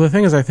 Well, the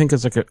thing is, I think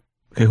it's like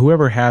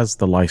whoever has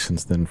the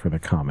license then for the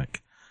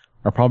comic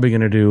are probably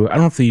going to do, I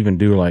don't know if they even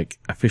do like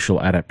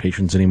official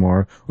adaptations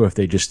anymore, or if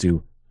they just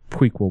do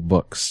prequel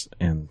books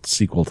and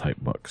sequel type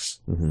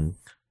books. Mm-hmm.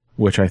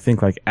 Which I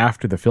think like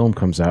after the film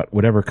comes out,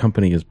 whatever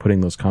company is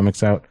putting those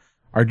comics out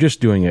are just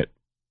doing it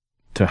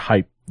to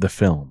hype the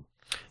film.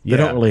 They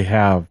don't really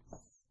have,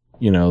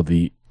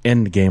 the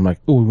end game like,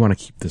 oh, we want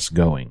to keep this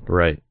going.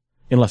 Right.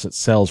 Unless it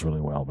sells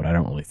really well, but I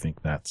don't really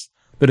think they're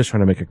just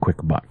trying to make a quick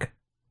buck,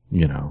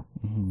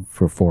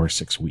 for 4 or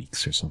 6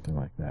 weeks or something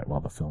like that while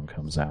the film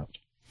comes out.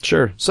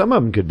 Sure. Some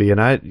of them could be. And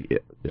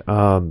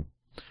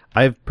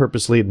I've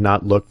purposely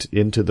not looked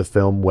into the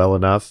film well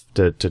enough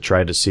to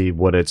try to see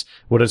what its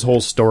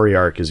whole story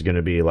arc is going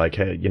to be like.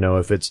 Hey,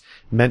 if it's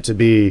meant to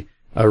be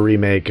a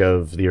remake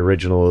of the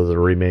original or the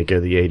remake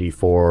of the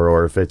 84,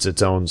 or if it's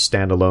its own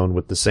standalone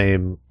with the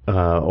same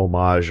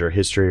homage or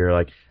history, or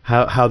like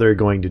how they're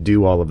going to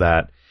do all of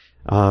that.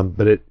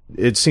 But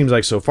it seems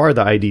like so far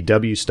the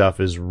IDW stuff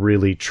is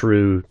really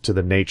true to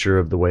the nature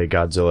of the way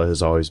Godzilla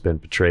has always been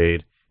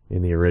portrayed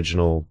in the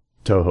original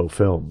Toho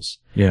films.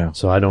 Yeah.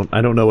 So I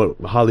don't know what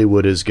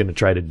Hollywood is going to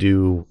try to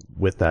do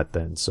with that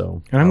then.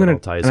 So I'm going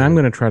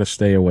to try to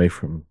stay away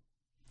from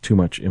too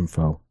much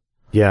info.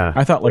 Yeah.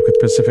 I thought like with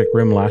Pacific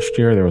Rim last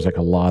year, there was like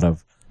a lot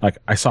of like,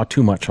 I saw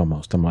too much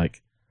almost. I'm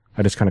like,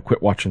 I just kind of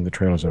quit watching the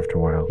trailers after a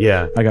while.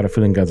 Yeah. I got a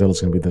feeling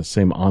Godzilla's going to be the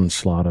same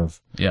onslaught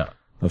of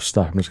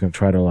stuff. I'm just going to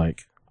try to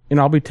like,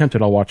 I'll be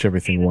tempted. I'll watch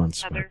everything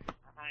once. But.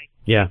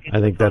 Yeah, I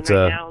think that's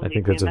a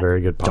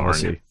very good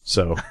policy.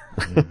 So,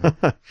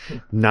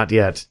 not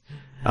yet.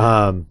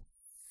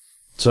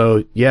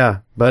 So yeah,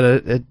 but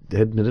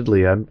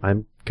admittedly,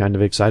 I'm kind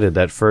of excited.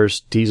 That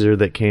first teaser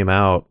that came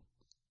out,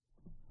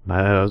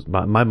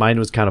 my mind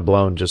was kind of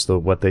blown just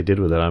what they did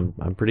with it.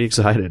 I'm pretty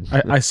excited.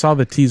 I saw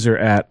the teaser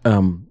at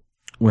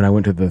when I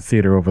went to the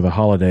theater over the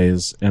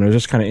holidays, and it was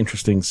just kind of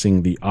interesting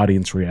seeing the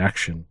audience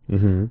reaction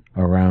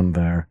around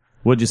there.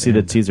 What'd you see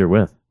the teaser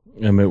with?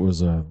 It was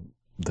the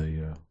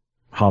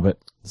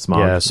Hobbit. Smog.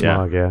 Yeah,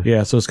 Smog, yeah.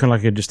 Yeah, so it's kind of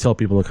like I just tell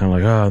people kind of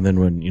like, oh, and then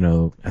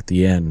when, at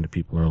the end,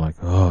 people are like,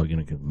 oh,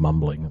 get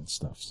mumbling and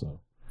stuff,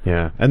 so.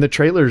 Yeah, and the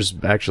trailer's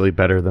actually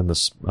better than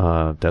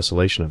the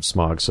Desolation of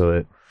Smog,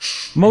 so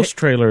most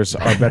trailers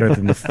are better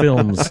than the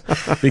films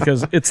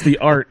because it's the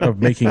art of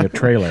making a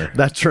trailer.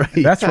 That's right.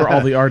 That's where all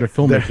the art of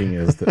filmmaking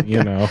is,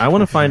 I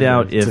want to find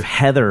out if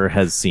Heather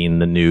has seen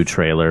the new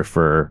trailer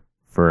for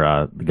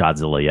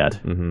Godzilla yet.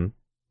 Mm-hmm.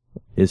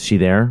 Is she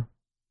there?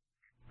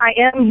 I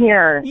am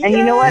here. Yay! And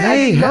you know what?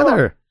 Hey,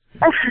 Heather.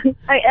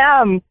 I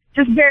am.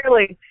 Just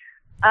barely.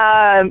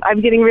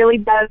 I'm getting really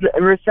bad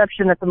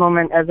reception at the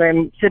moment as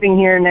I'm sitting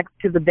here next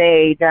to the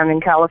bay down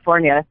in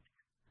California,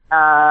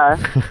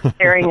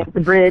 staring at the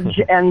bridge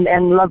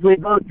and lovely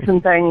boats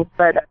and things.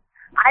 But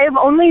I have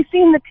only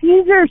seen the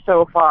teaser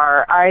so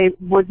far. I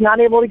was not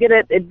able to get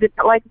it. It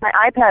didn't like my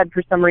iPad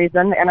for some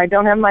reason, and I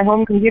don't have my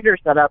home computer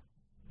set up.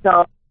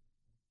 So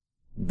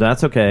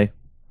that's okay.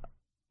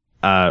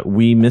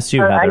 We miss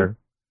you, Heather.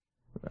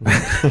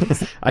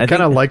 I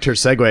kind of liked her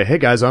segue. Hey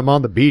guys, I'm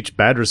on the beach.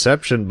 Bad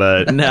reception,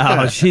 but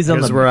no, she's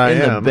on where I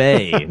am. The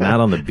bay, not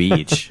on the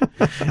beach.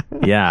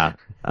 Yeah,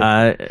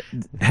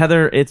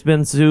 Heather, it's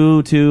been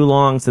too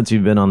long since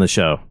you've been on the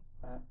show,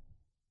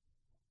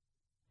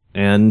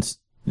 and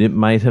it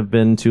might have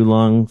been too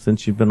long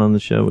since you've been on the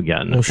show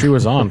again. Well, she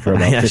was on for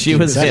about 15 she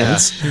was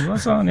seconds. She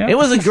was on. Yeah, it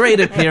was a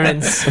great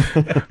appearance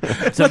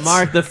to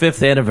mark the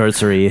 5th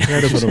anniversary.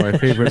 That is one of my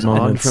favorite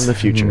moments from the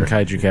future in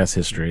Kaiju Cast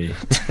history.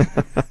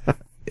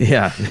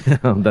 Yeah,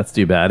 that's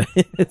too bad.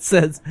 It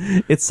says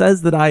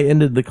that I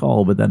ended the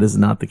call, but that is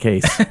not the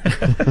case.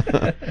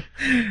 What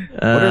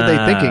are they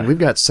thinking? We've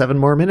got 7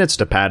 more minutes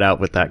to pad out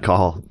with that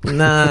call.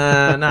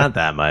 Nah, not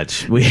that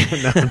much. We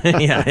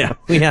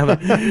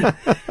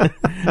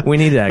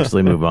need to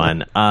actually move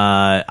on.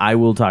 I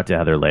will talk to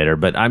Heather later,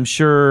 but I'm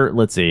sure.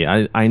 Let's see.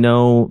 I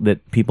know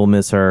that people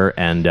miss her,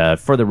 and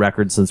for the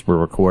record, since we're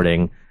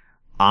recording,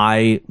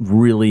 I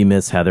really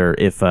miss Heather.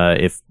 If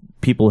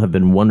people have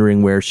been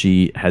wondering where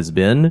she has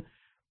been,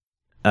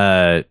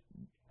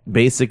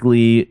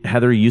 basically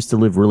Heather used to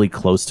live really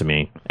close to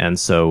me, and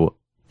so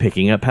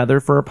picking up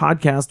Heather for a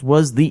podcast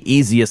was the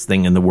easiest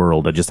thing in the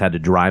world. I just had to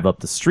drive up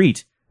the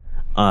street.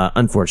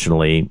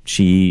 Unfortunately,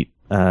 she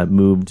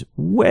moved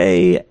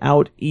way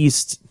out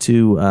east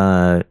to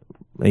I'm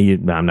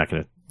not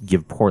going to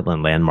give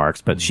Portland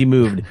landmarks, but she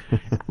moved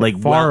like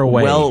far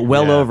away,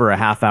 well over a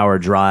half-hour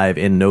drive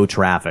in no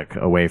traffic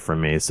away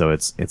from me. So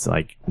it's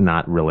like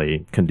not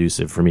really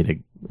conducive for me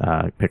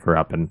to pick her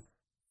up, and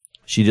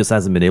she just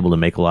hasn't been able to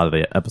make a lot of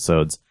the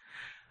episodes.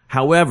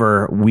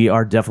 However, we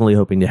are definitely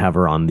hoping to have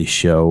her on the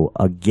show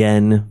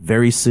again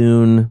very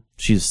soon.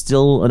 She's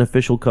still an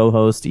official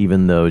co-host,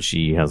 even though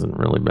she hasn't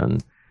really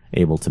been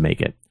able to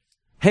make it.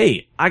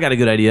 Hey, I got a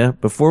good idea.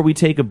 Before we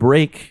take a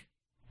break,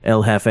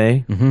 El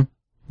Jefe,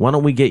 why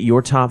don't we get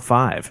your top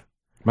 5?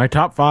 My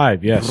top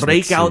 5, yes.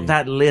 Break out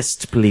that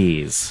list,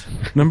 please.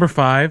 Number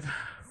 5,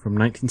 from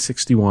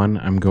 1961,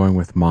 I'm going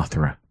with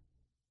Mothra.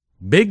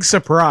 Big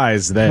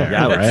surprise there,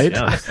 right?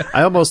 Yes.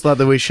 I almost thought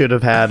that we should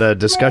have had a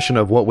discussion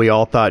of what we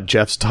all thought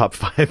Jeff's top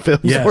 5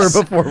 films were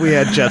before we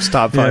had Jeff's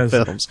top 5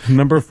 films.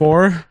 Number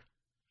 4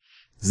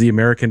 is the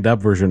American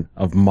dub version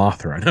of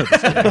Mothra.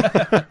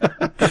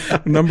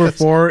 No, Number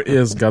 4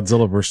 is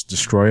Godzilla vs.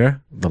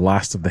 Destroyer, the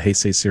last of the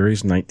Heisei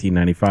series,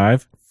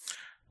 1995.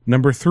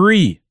 Number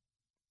 3,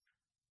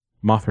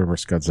 Mothra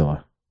vs.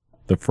 Godzilla,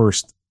 the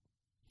first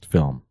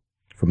film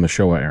from the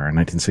Showa era,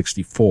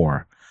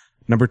 1964.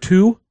 Number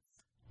 2,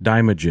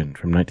 Daimajin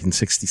from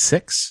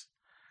 1966.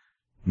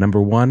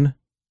 Number 1,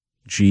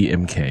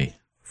 GMK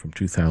from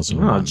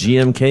 2001. Oh,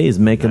 GMK is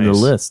making the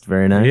list.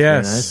 Very nice.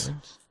 Yes. Very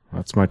nice.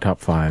 That's my top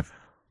 5.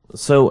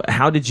 So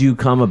how did you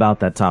come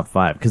about that top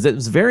 5? Because it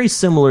was very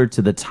similar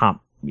to the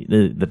top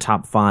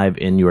 5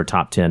 in your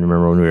top 10.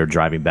 Remember when we were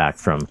driving back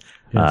from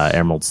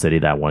Emerald City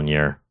that one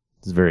year?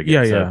 It was very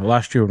good. Yeah.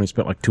 Last year when we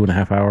spent like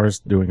 2.5 hours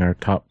doing our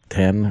top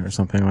 10 or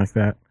something like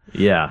that.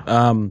 Yeah.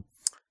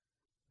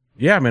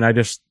 Yeah,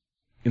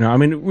 I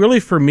mean, really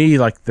for me,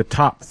 like the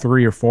top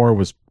 3 or 4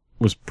 was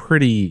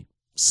pretty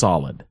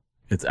solid.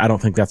 I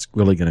don't think that's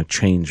really going to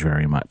change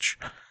very much.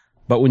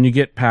 But when you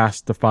get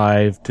past the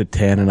 5 to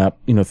 10 and up,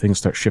 things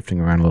start shifting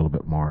around a little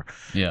bit more.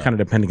 Yeah. Kind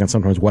of depending on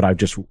sometimes what I've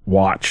just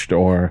watched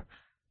or,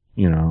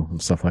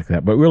 and stuff like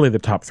that. But really the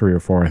top 3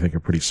 or 4 I think are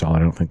pretty solid. I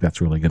don't think that's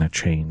really going to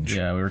change.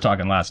 Yeah, we were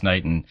talking last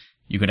night and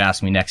you could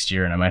ask me next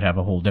year and I might have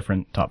a whole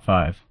different top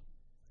 5.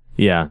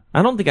 Yeah.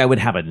 I don't think I would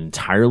have an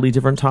entirely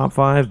different top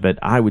 5, but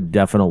I would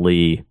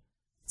definitely,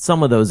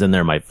 some of those in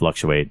there might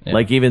fluctuate. Yeah.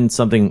 Like even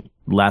something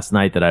last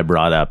night that I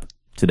brought up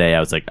today, I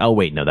was like, oh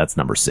wait, no, that's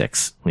number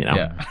 6,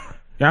 Yeah.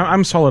 Yeah,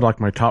 I'm solid. Like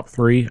my top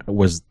 3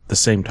 was the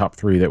same top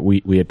 3 that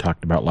we had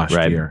talked about last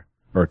year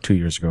or 2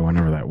 years ago,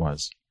 whenever that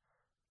was.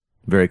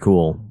 Very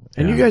cool.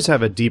 And you guys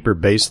have a deeper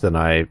base than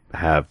I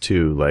have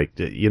too. Like,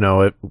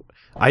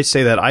 I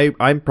say that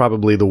I'm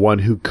probably the one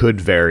who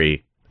could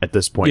vary at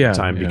this point in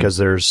time because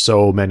there's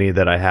so many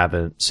that I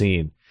haven't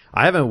seen.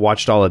 I haven't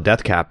watched all of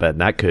Death Kappa,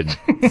 and that could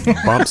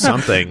bump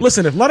something.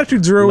 Listen, if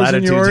Latitude Zero is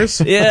in yours,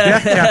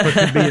 Death Kappa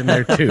could be in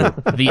there too.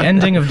 The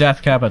ending of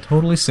Death Kappa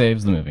totally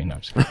saves the movie. No,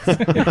 I'm just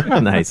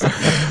kidding. Nice.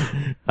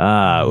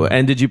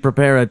 And did you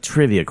prepare a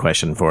trivia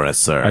question for us,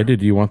 sir? I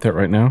did. Do you want that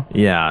right now?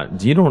 Yeah.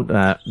 Do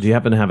you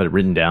happen to have it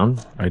written down?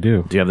 I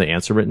do. Do you have the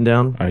answer written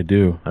down? I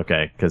do.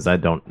 Okay, because I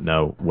don't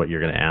know what you're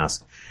going to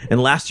ask.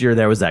 And last year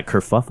there was that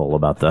kerfuffle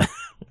about the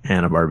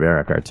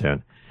Hanna-Barbera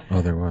cartoon.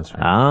 Oh, there was.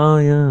 Right? Oh,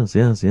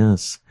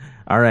 yes.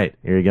 All right,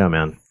 here you go,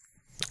 man.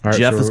 All right,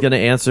 Jeff is going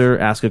to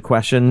ask a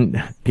question.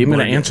 People I'm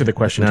going to answer the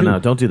question. No,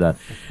 don't do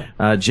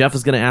that. Jeff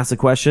is going to ask a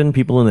question.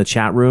 People in the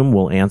chat room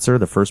will answer.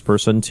 The first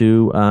person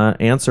to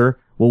answer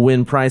will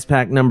win prize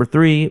pack number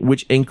 3,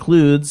 which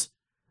includes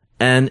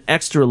an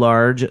extra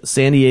large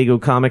San Diego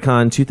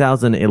Comic-Con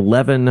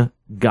 2011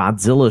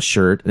 Godzilla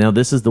shirt. Now,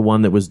 this is the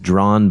one that was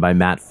drawn by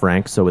Matt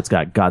Frank, so it's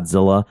got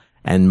Godzilla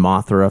and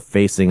Mothra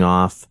facing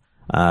off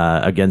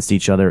against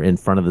each other in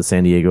front of the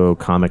San Diego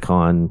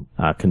Comic-Con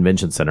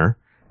Convention Center.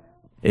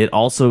 It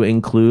also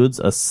includes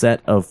a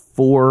set of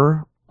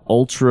 4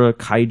 Ultra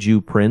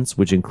Kaiju prints,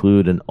 which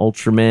include an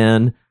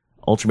Ultraman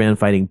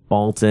fighting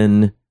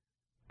Baltan,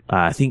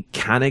 I think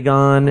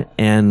Kanagon,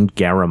 and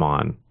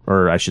Garamon.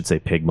 Or I should say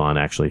Pigmon,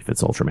 actually, if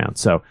it's Ultraman.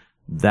 So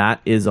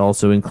that is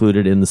also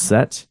included in the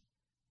set.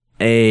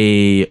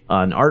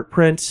 An art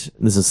print.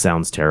 This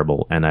sounds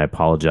terrible, and I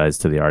apologize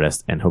to the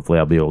artist, and hopefully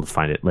I'll be able to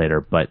find it later,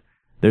 but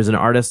there's an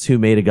artist who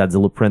made a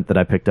Godzilla print that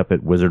I picked up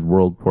at Wizard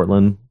World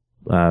Portland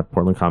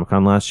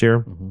Comic-Con last year.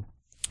 Mm-hmm.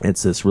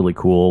 It's this really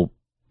cool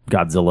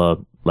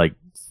Godzilla, like,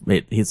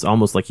 it's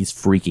almost like he's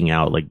freaking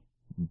out, like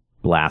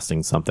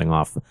blasting something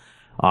off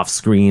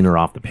screen or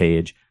off the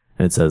page.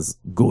 And it says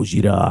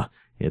Gojira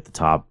at the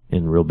top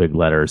in real big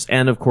letters.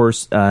 And of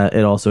course,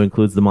 it also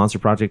includes the Monster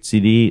Project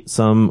CD,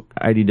 some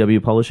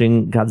IDW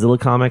publishing Godzilla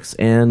comics,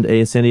 and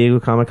a San Diego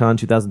Comic-Con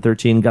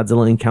 2013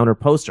 Godzilla Encounter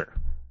poster.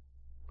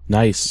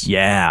 Nice.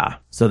 Yeah.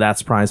 So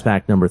that's prize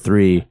pack number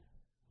 3.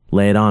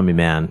 Lay it on me,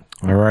 man.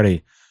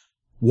 Alrighty.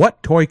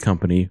 What toy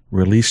company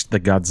released the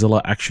Godzilla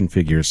action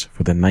figures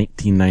for the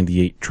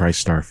 1998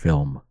 TriStar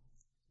film?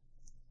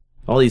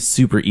 All these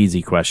super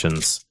easy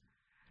questions.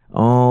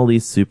 All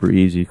these super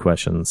easy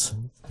questions.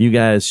 You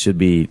guys should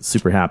be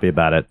super happy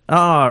about it.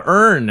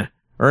 Ern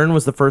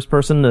was the first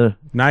person to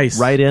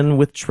write in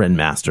with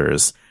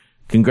Trendmasters.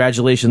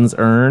 Congratulations,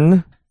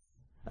 Ern.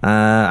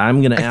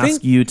 I'm going to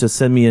ask you to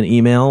send me an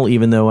email,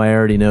 even though I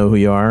already know who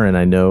you are, and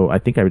I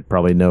think I would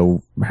probably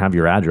have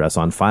your address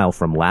on file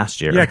from last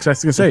year. Yeah, because I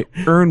was going to say,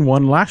 Ern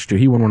won last year.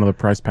 He won one of the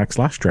prize packs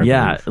last year.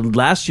 Yeah,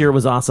 last year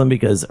was awesome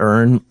because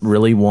Ern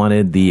really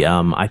wanted the,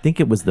 I think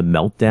it was the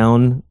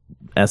Meltdown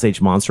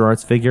SH Monster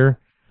Arts figure.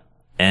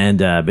 And,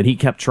 but he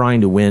kept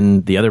trying to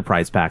win the other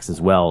prize packs as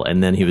well.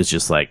 And then he was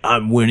just like,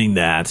 I'm winning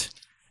that.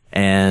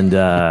 And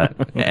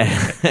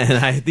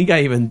I think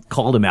I even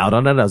called him out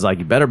on it. I was like,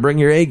 you better bring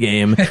your A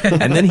game.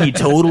 And then he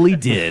totally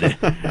did.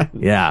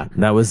 Yeah,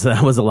 that was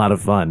a lot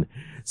of fun.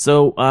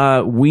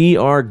 So, we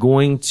are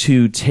going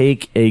to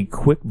take a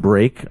quick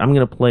break. I'm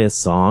going to play a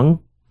song.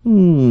 I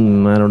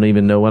don't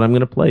even know what I'm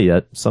going to play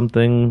yet.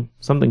 Something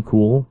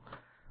cool.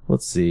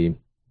 Let's see.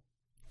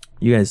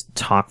 You guys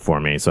talk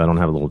for me so I don't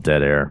have a little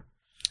dead air.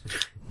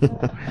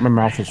 My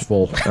mouth is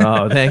full.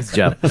 Oh, thanks,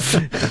 Jeff.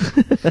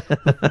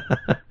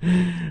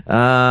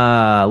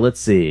 Let's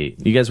see.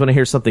 You guys want to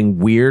hear something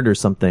weird or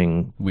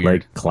something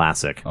like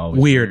classic?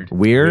 Weird.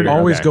 Weird?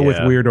 Always go with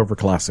weird over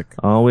classic.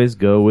 Always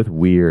go with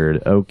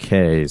weird.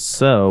 Okay,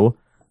 so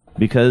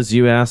because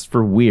you asked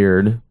for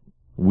weird,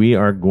 we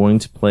are going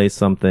to play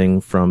something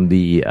from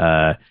the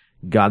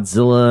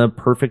Godzilla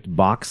Perfect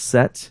Box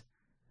Set.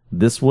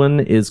 This one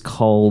is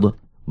called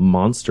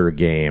Monster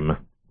Game.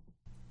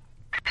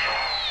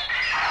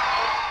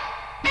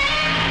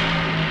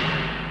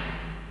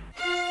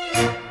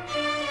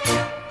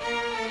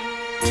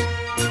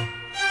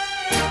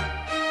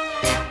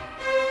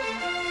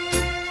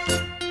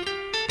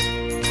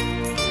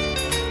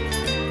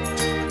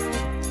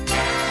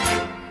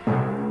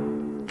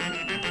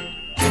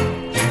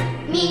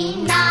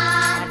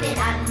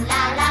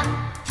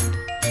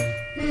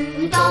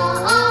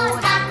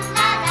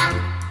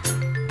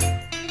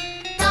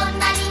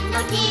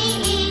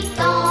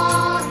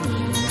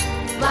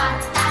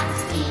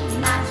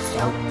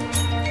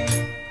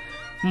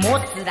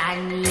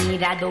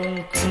ドン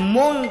ク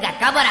モンガ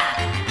カバラ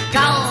ガ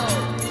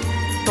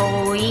オ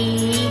と言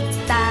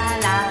った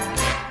ら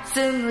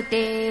すぐ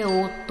手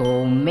を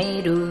止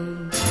め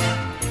る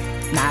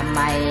名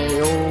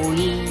前を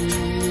言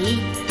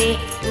って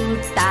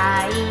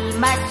歌い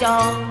ましょう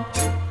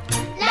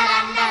ララ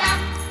ンララン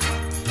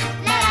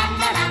ララン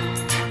ララ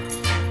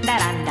ンラ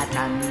ランラ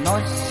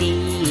楽し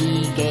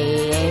いゲ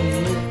ー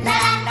ムララ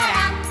ンララ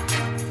ン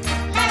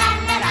ララ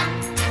ンララン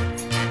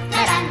ラ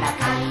ランラ怪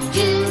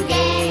獣ゲ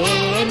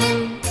ー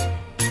ム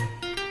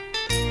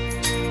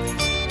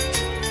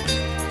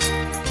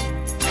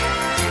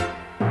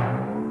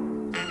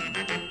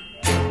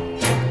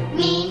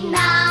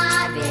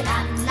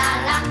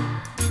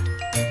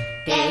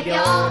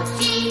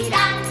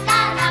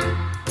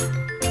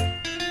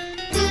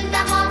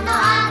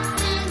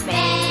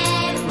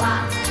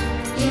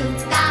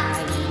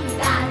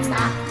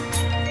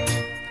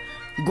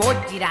ゴ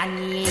ジラ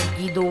に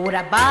ギド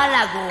ラバ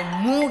ラゴ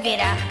ムゲ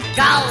ラ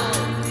ガオ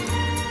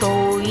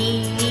と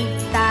言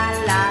った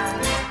ら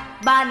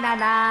バナ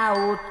ナ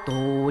を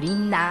取り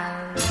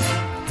な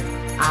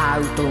ア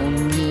ウト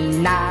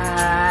に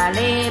な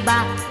れ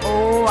ば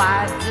お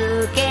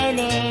預け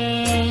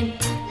ね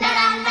ラ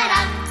ランラ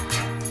ラン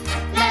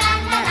ララ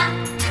ンララ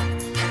ン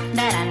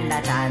ラランラ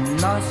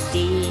楽し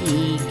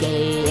いゲ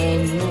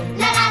ーム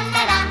ラランラ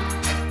ラン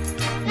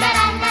ララ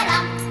ンラ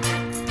ラン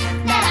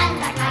ララン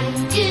ラ怪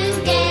獣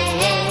ゲ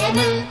ーム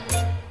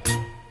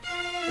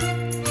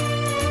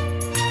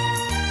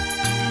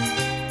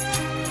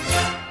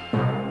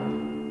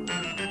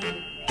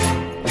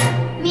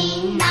み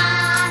んな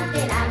で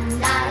ラン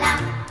ララン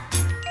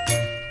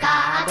カ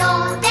ード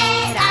で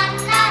ラン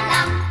ラ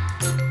ラン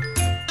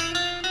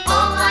お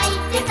相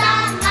手探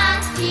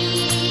し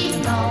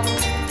の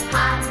始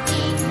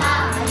ま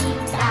り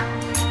だ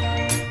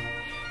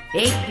エ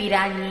ビ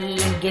ラに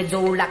ゲゾ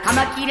ラカ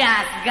マキ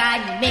ラスガ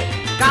ニメ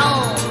ガ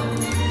オ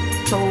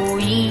と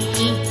言っ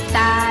た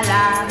ら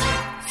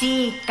し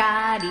っ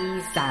かり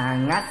探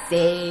せ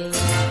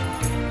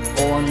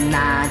同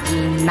じ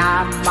名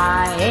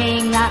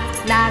前が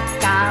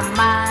仲間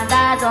だ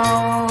ぞ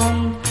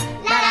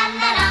ララン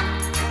ララン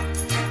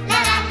ラ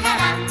ランラ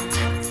ラ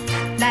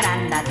ンララ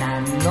ンラ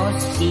楽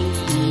しい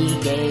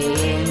ゲー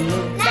ム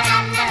ララ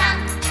ンララン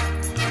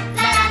ラ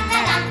ランラ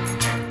ラン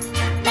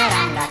ララ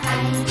ンラ怪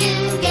獣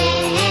ゲ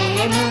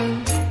ーム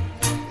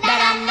ララ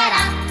ンララ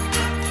ン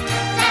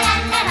ララ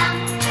ンララン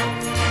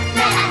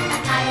ラランラ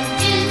怪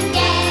獣ゲ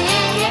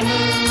ーム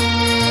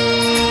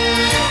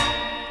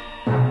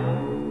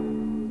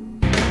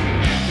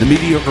The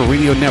Mediocre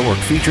Radio Network,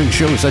 featuring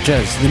shows such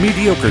as The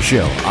Mediocre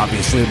Show,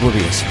 Obviously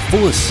Oblivious,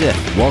 Full of Sith,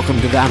 Welcome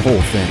to That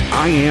Whole Thing,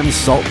 I Am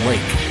Salt Lake,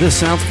 The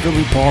South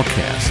Philly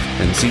Podcast,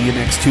 and see you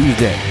next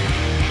Tuesday.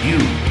 You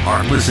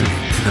are listening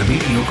to the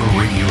Mediocre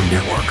Radio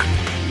Network.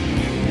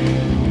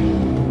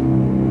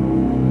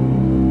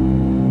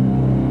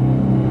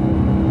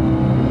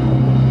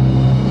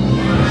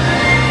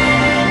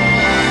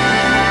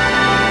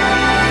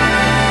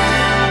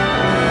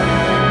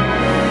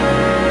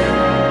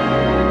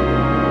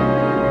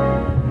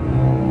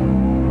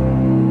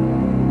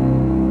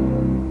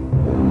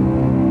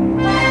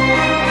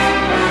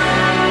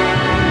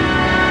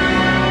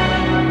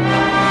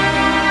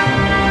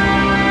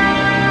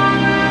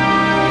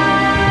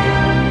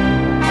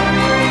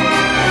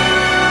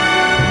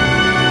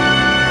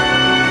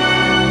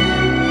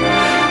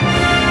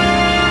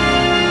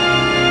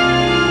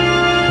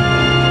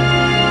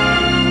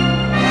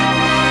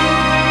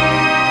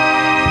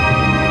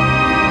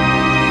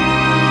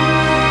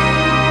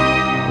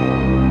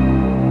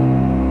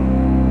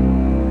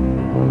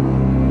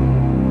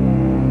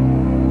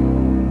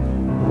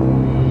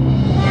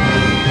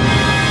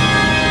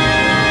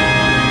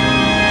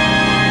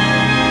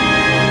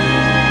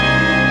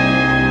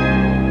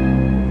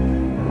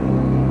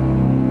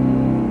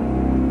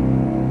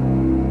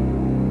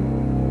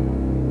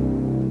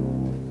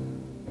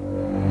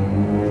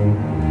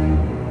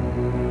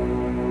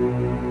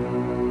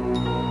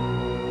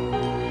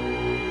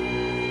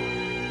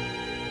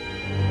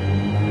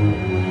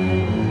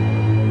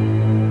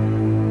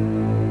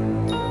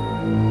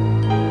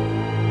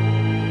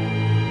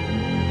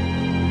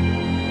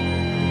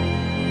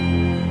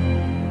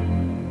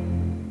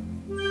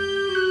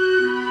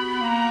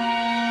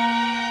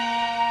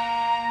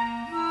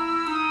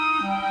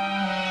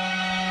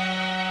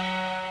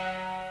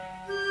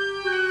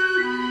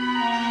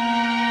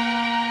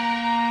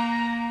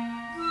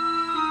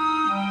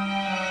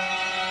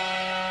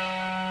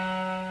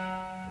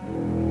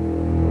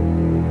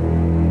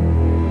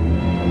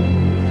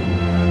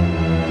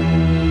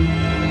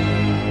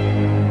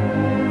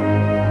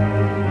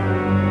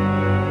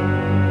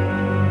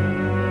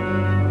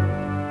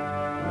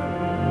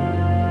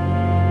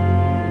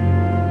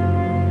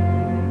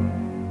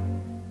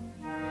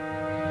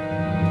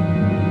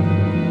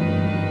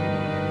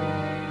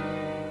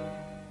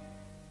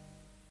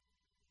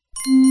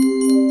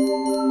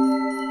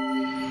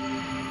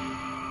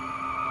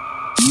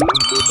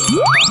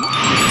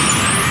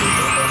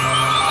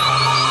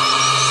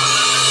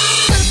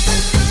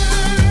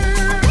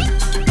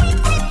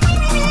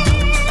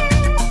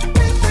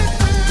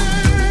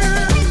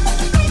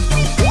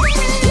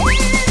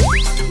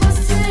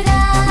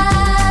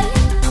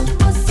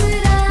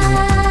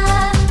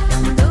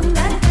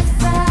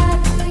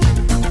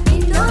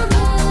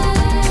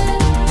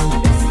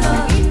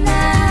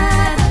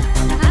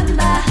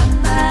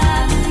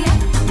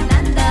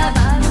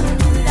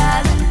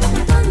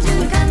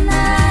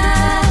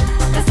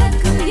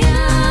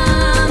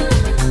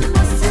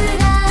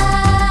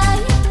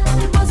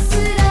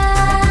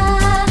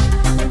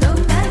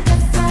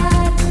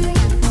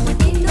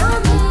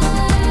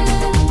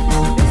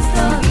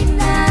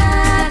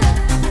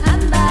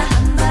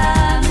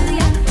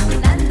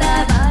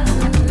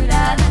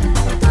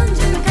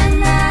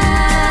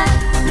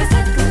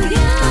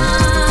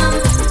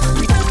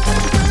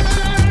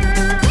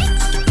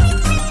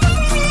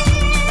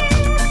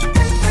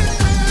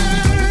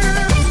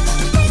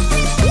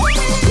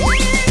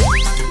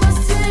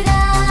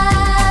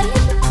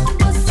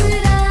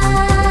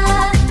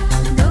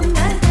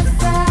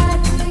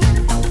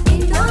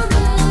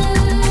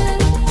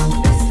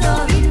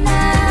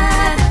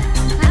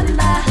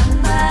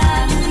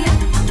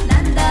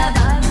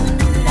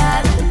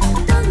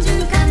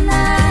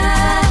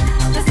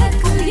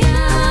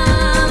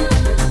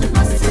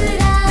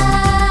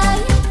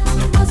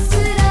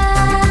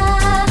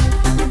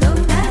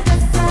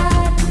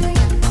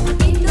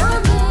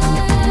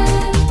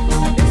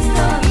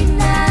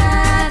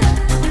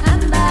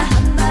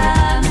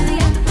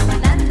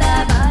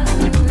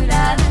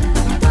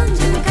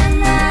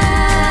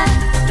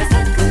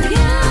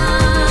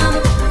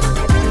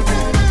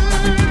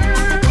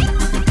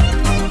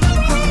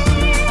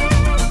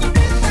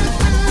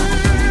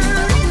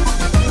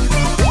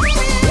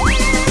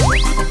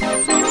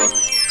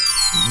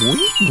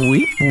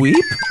 Weep,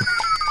 weep.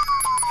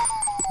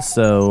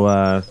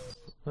 So,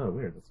 oh,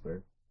 weird. That's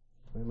weird.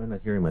 Why am I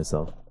not hearing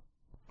myself?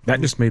 That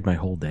just made my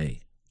whole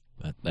day.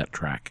 That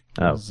track.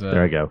 Oh,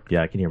 there I go.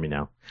 Yeah, I can hear me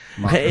now.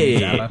 Hey,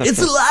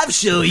 it's a live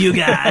show, you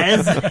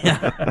guys.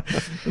 Yeah.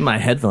 My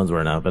headphones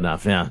weren't up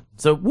enough. Yeah.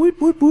 So, whoop,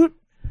 whoop, whoop.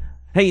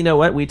 Hey, you know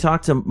what? We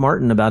talked to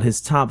Martin about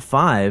his top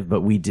 5,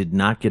 but we did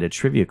not get a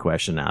trivia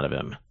question out of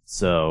him.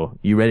 So,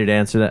 you ready to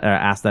answer that?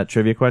 Ask that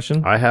trivia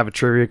question? I have a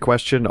trivia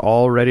question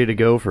all ready to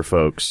go for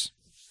folks.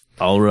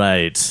 All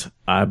right.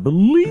 I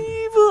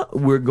believe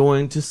we're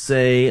going to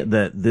say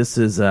that this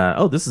is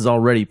this is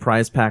already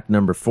prize pack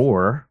number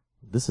 4.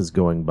 This is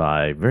going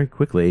by very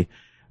quickly.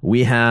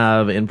 We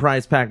have in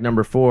prize pack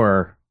number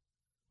 4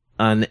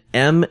 an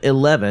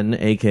M11,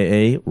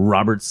 aka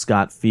Robert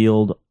Scott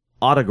Field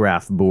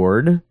autograph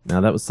board. Now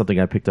that was something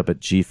I picked up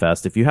at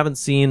G-Fest. If you haven't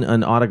seen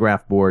an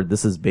autograph board,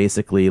 this is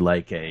basically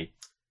like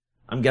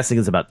I'm guessing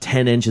it's about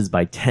 10 inches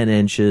by 10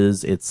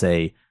 inches. It's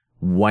a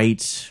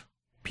white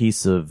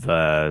piece of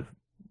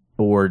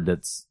board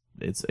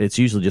it's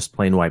usually just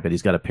plain white, but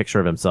he's got a picture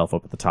of himself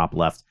up at the top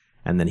left,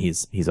 and then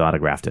he's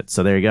autographed it.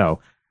 So there you go.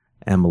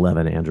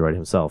 M11 Android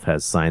himself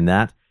has signed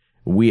that.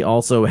 We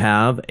also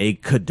have a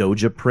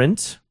Kadoja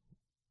print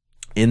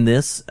in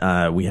this.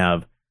 We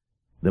have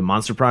the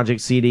Monster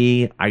Project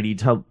CD,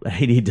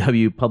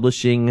 IDW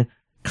Publishing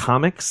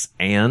Comics,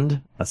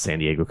 and a San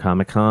Diego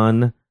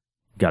Comic-Con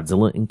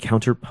Godzilla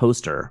Encounter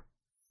poster.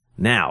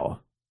 Now,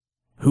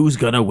 who's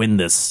gonna win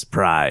this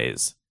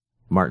prize?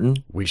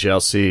 Martin? We shall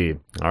see.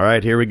 All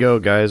right, here we go,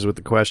 guys, with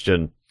the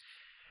question.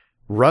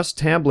 Russ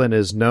Tamblyn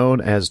is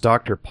known as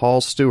Dr. Paul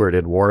Stewart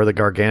in War of the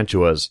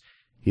Gargantuas.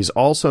 He's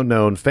also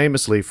known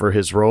famously for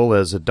his role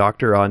as a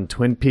doctor on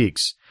Twin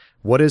Peaks.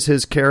 What is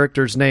his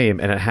character's name?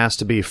 And it has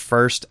to be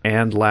first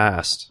and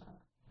last.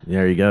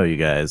 There you go, you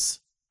guys.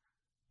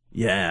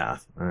 Yeah.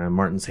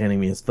 Martin's handing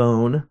me his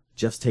phone.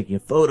 Jeff's taking a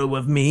photo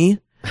of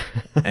me.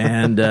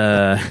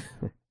 And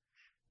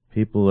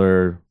people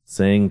are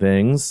saying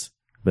things.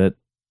 But,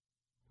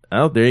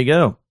 oh, there you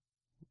go.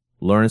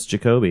 Lawrence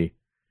Jacoby.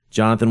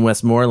 Jonathan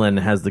Westmoreland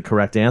has the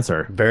correct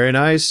answer. Very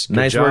nice. Good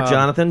nice job. work,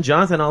 Jonathan.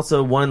 Jonathan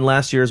also won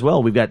last year as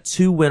well. We've got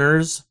 2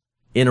 winners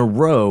in a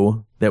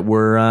row that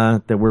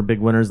were big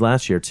winners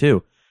last year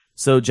too.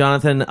 So,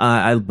 Jonathan,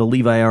 I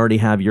believe I already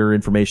have your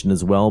information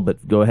as well,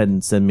 but go ahead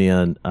and send me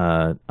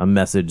a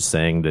message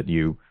saying that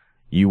you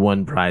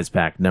won prize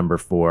pack number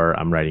 4.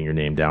 I'm writing your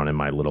name down in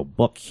my little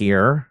book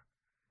here.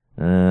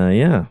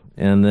 Yeah.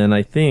 And then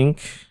I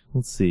think,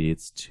 let's see,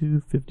 it's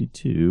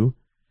 2:52.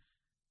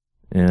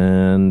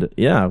 And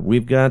yeah,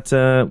 we've got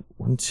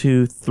 1,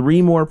 2,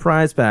 3 more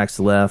prize packs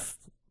left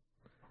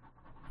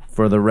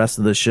for the rest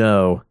of the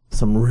show.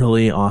 Some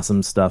really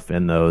awesome stuff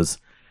in those.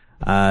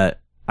 I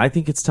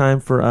think it's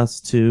time for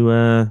us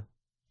to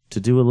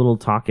do a little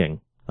talking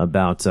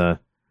about the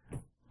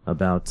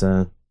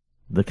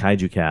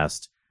Kaiju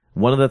Cast.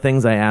 One of the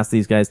things I asked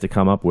these guys to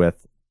come up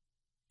with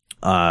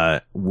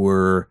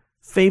were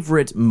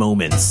favorite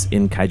moments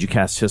in Kaiju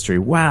Cast history.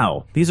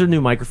 Wow, these are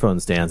new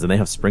microphone stands and they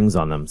have springs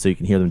on them so you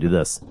can hear them do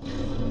this.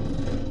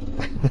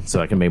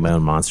 So I can make my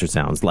own monster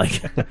sounds.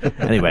 Like,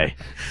 anyway,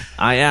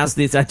 I asked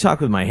these. I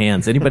talk with my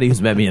hands. Anybody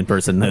who's met me in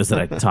person knows that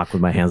I talk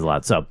with my hands a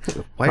lot. So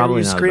why are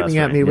you screaming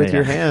at me with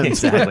your hands?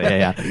 Exactly.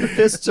 Yeah. Your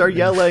fists are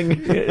yelling.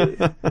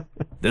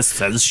 This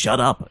says shut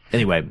up.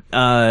 Anyway,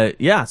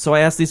 yeah. So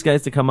I asked these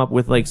guys to come up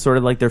with sort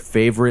of their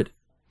favorite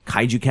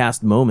Kaiju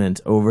Cast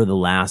moment over the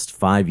last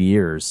 5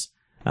 years.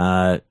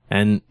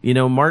 And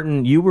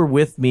Martin, you were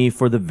with me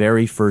for the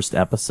very first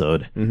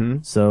episode. Mm-hmm.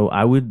 So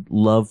I would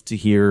love to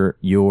hear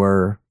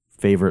your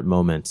favorite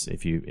moment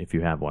if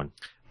you have one.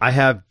 I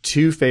have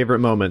 2 favorite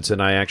moments,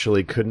 and I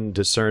actually couldn't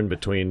discern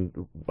between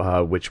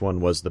which one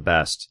was the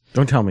best.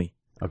 Don't tell me.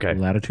 Okay.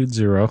 Latitude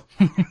 0.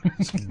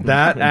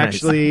 That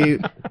actually,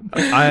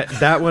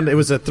 that one, it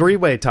was a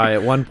 3-way tie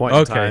at one point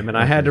in time, and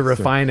I had to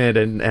refine it,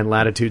 and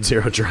Latitude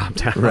 0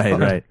 dropped out.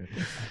 Right.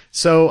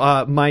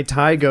 So my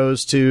tie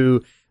goes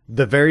to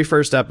the very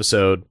first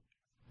episode,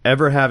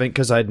 ever having,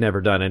 because I'd never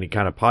done any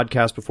kind of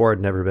podcast before, I'd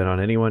never been on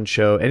anyone's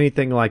show,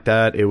 anything like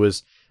that. It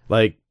was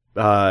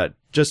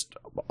just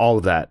all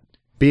of that.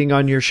 Being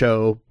on your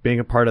show, being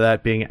a part of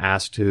that, being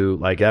asked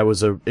to, it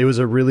was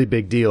a really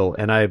big deal.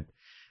 And I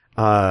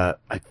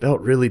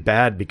felt really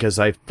bad because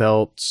I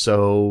felt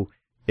so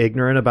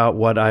ignorant about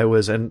what I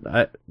was, and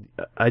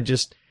I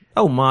just...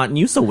 Oh, Martin,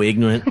 you so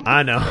ignorant.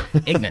 I know.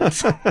 Ignorant.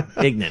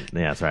 Ignorant.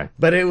 Yeah, that's right.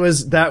 But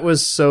that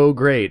was so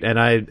great. And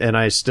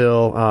I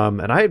still,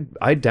 and I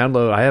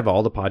download, I have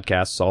all the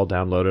podcasts all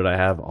downloaded. I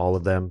have all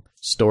of them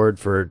stored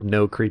for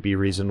no creepy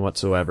reason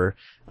whatsoever.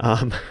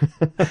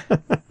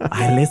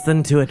 I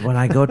listen to it when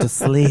I go to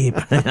sleep.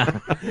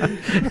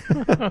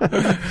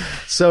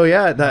 So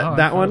yeah,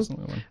 that one.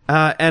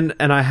 And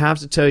I have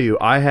to tell you,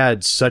 I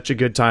had such a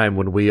good time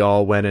when we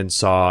all went and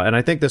saw, and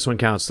I think this one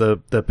counts,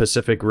 the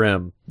Pacific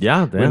Rim.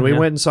 Yeah. When we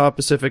went and saw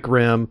Pacific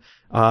Rim,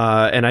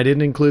 and I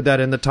didn't include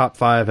that in the top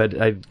 5.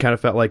 I kind of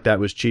felt like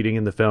that was cheating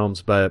in the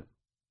films, but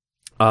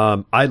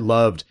I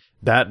loved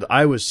that.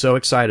 I was so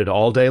excited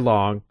all day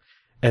long.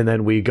 and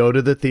then we go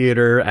to the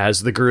theater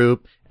as the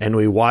group and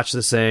we watch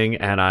this thing,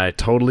 and I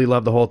totally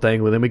love the whole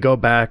thing. Well, then we go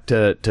back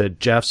to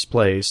Jeff's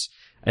place,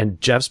 and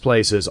Jeff's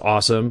place is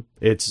awesome.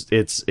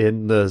 It's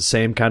in the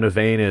same kind of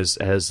vein as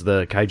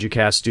the Kaiju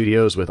Cast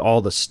Studios with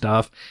all the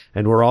stuff,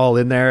 and we're all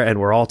in there and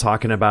we're all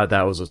talking about it.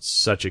 That was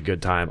such a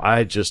good time.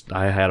 I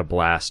had a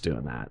blast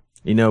doing that.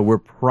 You know, we're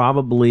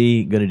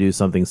probably going to do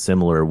something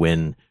similar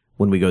when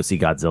we go see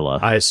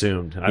Godzilla. I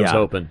assumed. I was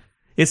hoping.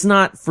 It's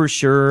not for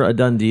sure a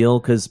done deal,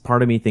 because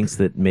part of me thinks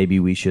that maybe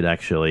we should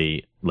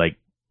actually like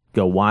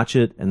go watch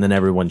it, and then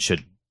everyone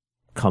should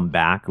come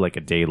back like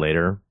a day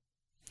later,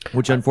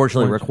 which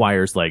unfortunately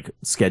requires like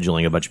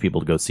scheduling a bunch of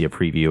people to go see a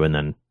preview and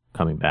then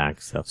coming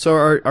back. So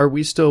are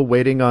we still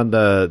waiting on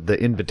the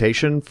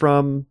invitation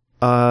from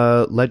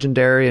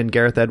Legendary and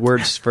Gareth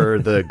Edwards for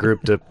the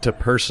group to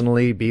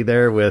personally be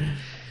there with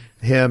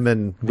him,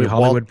 and the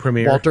Hollywood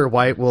premiere? Walter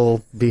White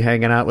will be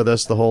hanging out with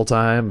us the whole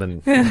time,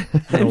 and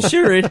I'm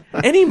sure at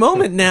any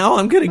moment now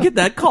I'm going to get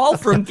that call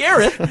from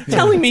Gareth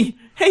telling me,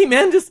 "Hey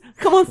man, just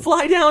come on,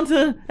 fly down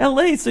to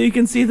LA so you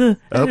can see the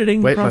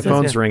editing wait, process." my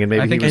phone's ringing.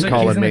 Maybe he was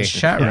calling me.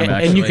 Chat room,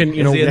 and you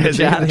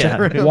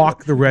can,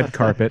 walk the red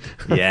carpet.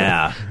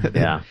 Yeah.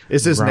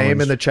 Is his name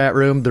in the chat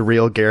room the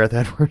real Gareth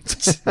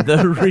Edwards?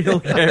 The real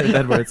Gareth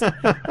Edwards.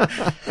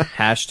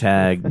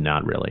 Hashtag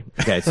not really.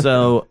 Okay,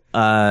 so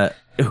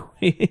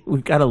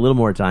we've got a little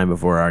more time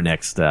before our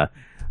next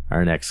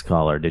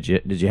caller. Did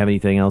you have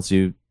anything else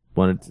you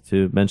wanted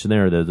to mention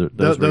there? Or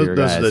those were your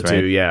guys, are the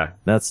right? two. Yeah,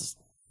 that's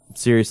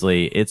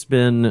seriously. It's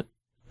been.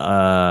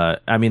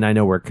 I mean, I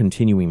know we're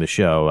continuing the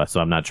show,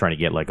 so I'm not trying to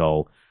get like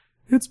all.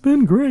 It's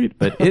been great,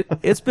 but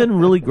it's been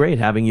really great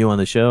having you on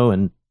the show,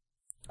 and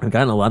I've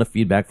gotten a lot of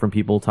feedback from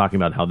people talking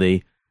about how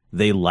they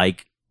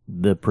like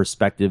the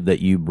perspective that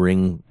you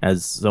bring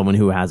as someone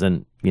who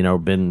hasn't,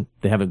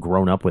 they haven't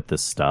grown up with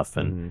this stuff,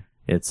 and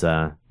it's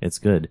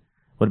good.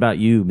 What about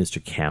you,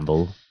 Mr.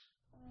 Campbell?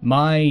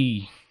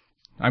 I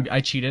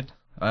cheated.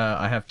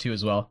 I have two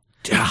as well.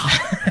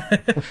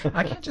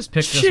 I can't just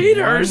pick just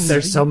Cheaters! one.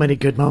 There's so many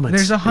good moments.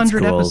 There's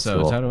 100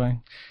 episodes. Cool. How do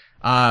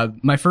I?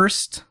 My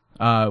first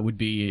would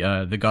be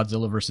the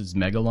Godzilla vs.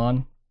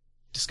 Megalon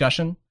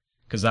discussion,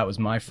 because that was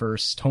my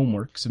first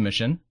homework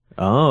submission.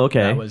 Oh,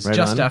 okay. That was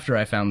just after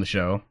I found the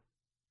show.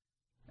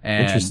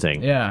 And,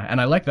 interesting. Yeah,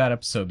 and I like that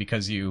episode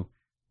because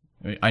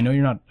I know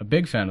you're not a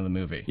big fan of the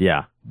movie.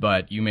 Yeah.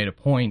 But you made a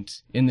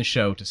point in the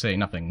show to say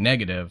nothing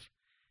negative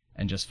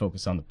and just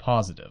focus on the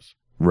positive.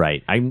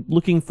 Right. I'm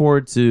looking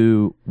forward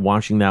to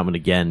watching that one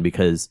again,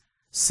 because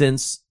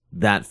since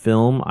that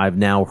film, I've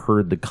now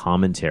heard the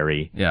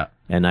commentary. Yeah.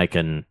 And I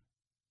can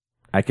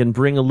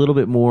bring a little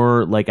bit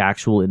more like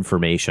actual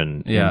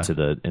information into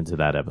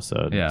that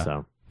episode. Yeah.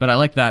 So. But I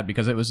like that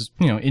because it was,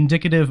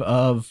 indicative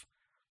of,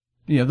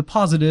 the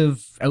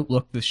positive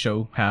outlook this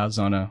show has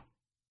on a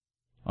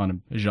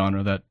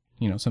genre that,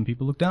 some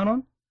people look down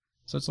on.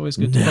 So it's always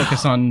good to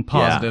focus on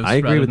positives. Yeah, I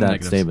agree with that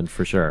negatives. statement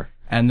for sure.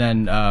 And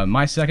then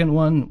my second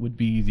one would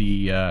be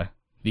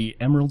the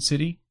Emerald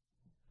City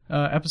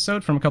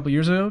episode from a couple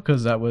years ago,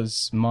 because that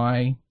was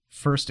my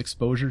first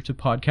exposure to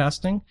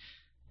podcasting.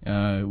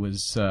 It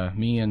was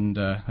me and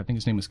I think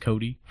his name was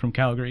Cody from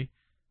Calgary.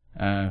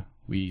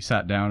 We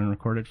sat down and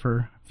recorded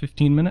for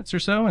 15 minutes or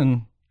so,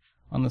 and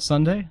on the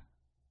Sunday.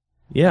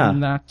 Yeah.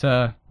 And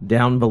that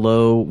down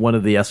below one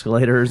of the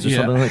escalators or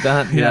something like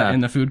that. Yeah, in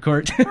the food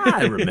court.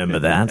 I remember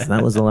that.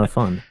 That was a lot of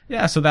fun.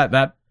 Yeah, so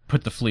that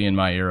put the flea in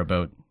my ear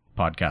about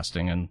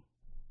podcasting,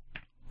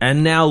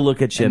 and now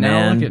look at you,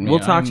 man. Look at me. We'll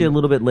talk to you a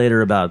little bit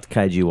later about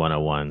Kaiju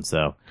 101.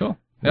 So cool.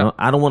 Yep.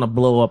 I don't want to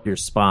blow up your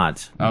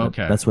spot. Oh,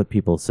 okay. That's what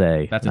people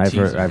say. That's a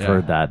teaser, I've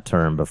heard that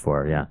term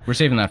before. Yeah. We're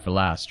saving that for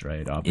last,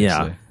 right?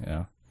 Obviously.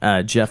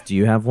 Yeah. Jeff, do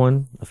you have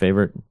a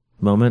favorite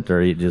moment, or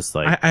are you just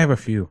like I have a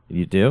few.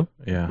 You do?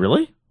 Yeah.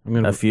 Really?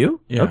 A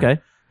few? Yeah. Okay.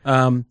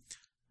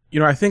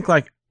 I think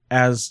like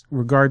as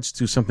regards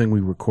to something we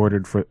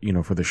recorded for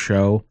the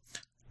show,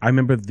 I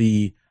remember one of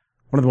the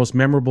most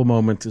memorable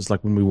moments is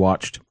like when we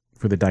watched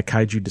for the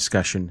Daikaiju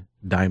discussion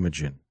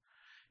Daimajin.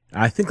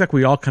 I think like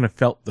we all kind of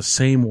felt the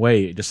same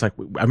way. Just like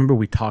I remember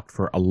we talked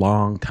for a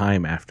long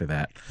time after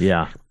that.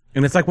 Yeah.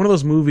 And it's like one of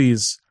those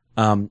movies.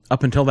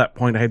 Up until that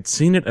point, I had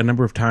seen it a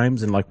number of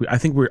times, and like I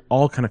think we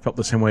all kind of felt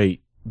the same way.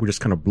 We're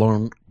just kind of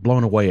blown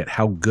away at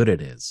how good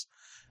it is.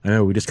 I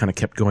know we just kind of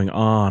kept going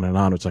on and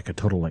on. It was like a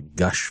total like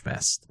gush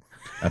fest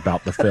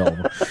about the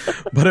film,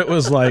 but it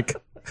was like.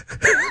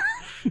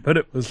 But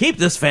it was keep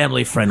this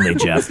family friendly,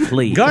 Jeff,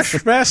 please. Gush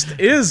Fest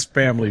is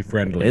family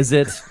friendly. Is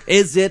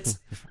it?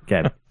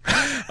 Okay.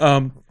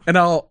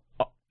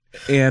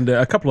 And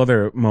a couple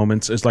other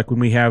moments is like when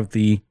we have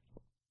the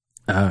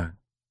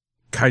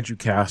Kaiju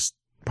Cast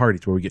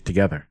parties where we get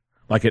together,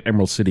 like at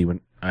Emerald City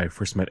when I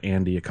first met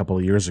Andy a couple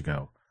of years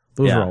ago.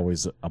 Those are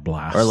always a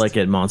blast. Or like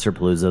at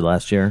Monsterpalooza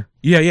last year.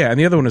 Yeah. And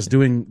the other one is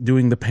doing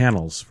the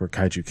panels for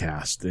Kaiju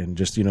Cast and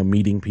just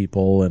meeting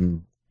people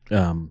and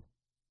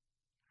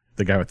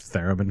the guy with the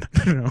theremin.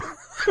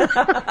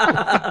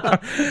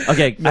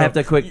 Okay, no.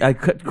 I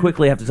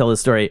quickly have to tell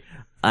this story.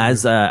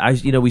 As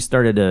we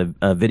started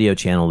a video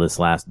channel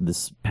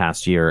this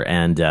past year,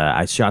 and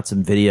I shot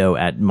some video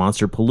at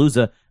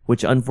Monsterpalooza,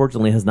 which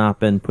unfortunately has not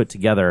been put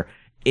together.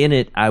 In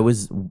it, I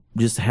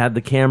had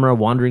the camera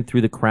wandering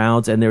through the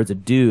crowds, and there was a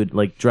dude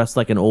dressed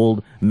like an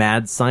old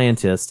mad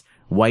scientist,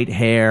 white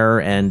hair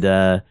and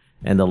a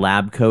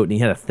lab coat, and he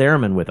had a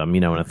theremin with him.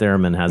 And a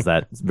theremin has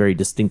that very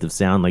distinctive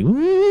sound, like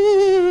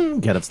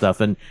kind of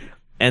stuff. And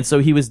so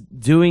he was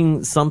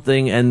doing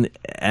something, and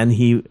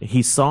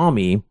he saw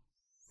me,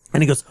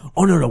 and he goes,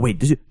 "Oh no, wait,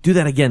 do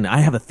that again.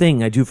 I have a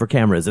thing I do for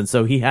cameras." And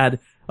so he had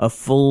a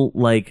full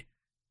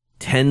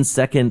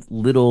 10-second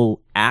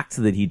little act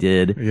that he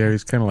did. Yeah,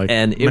 he's kind of like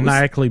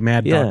maniacally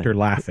mad doctor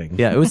laughing.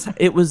 Yeah, it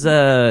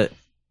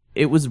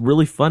was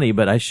really funny,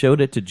 but I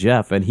showed it to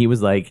Jeff, and he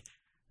was like,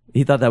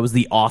 he thought that was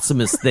the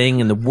awesomest thing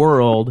in the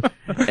world.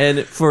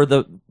 And for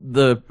the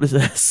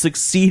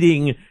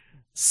succeeding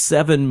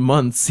 7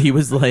 months, he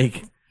was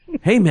like,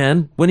 "Hey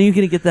man, when are you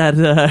gonna get that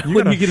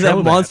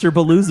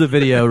Monsterpalooza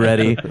video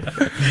ready?"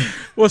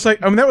 Well, it's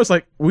that was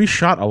we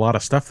shot a lot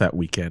of stuff that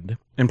weekend,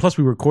 and plus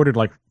we recorded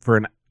for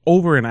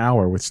over an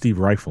hour with Steve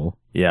Rifle.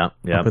 Yeah,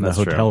 up in the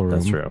hotel room.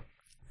 That's true.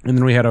 And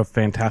then we had a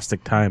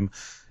fantastic time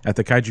at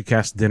the Kaiju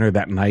Cast dinner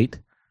that night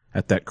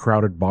at that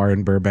crowded bar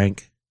in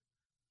Burbank.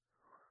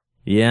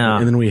 Yeah,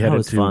 and then we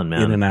headed to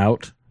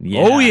In-N-Out.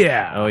 Yeah. Oh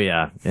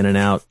yeah,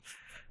 In-N-Out.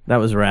 That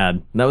was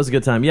rad. That was a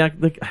good time. Yeah,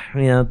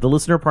 the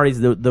listener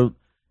parties.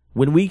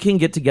 When we can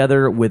get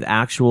together with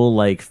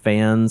actual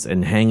fans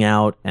and hang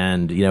out,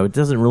 and it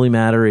doesn't really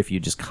matter if you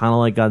just kind of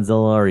like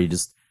Godzilla or you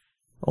just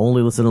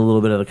only listen to a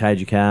little bit of the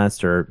Kaiju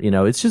Cast, or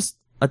it's just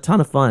a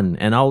ton of fun.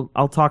 And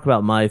I'll talk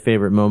about my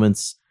favorite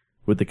moments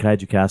with the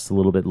Kaiju Cast a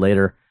little bit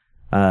later.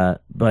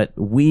 But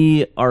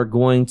we are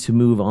going to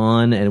move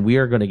on, and we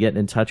are going to get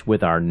in touch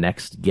with our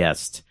next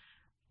guest.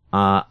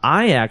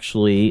 I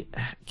actually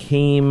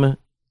came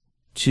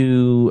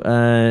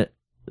to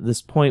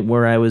this point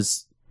where I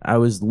was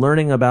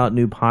learning about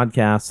new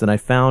podcasts, and I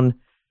found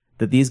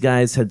that these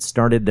guys had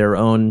started their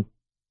own.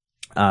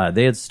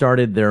 They had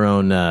started their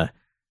own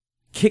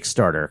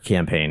Kickstarter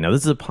campaign. Now,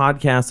 this is a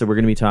podcast that we're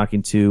going to be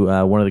talking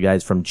to one of the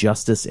guys from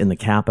Justice in the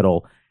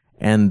Capitol,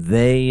 and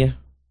they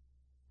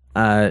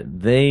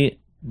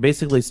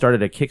basically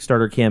started a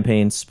Kickstarter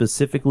campaign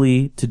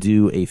specifically to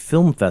do a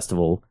film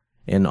festival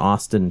in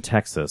Austin,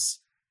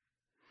 Texas.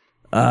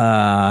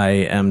 I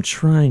am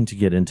trying to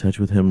get in touch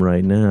with him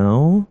right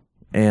now,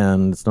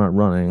 and it's not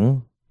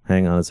running.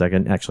 Hang on a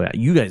second. Actually,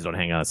 you guys don't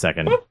hang on a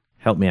second.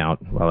 Help me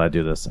out while I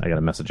do this. I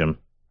gotta message him.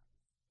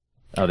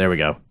 Oh, there we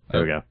go.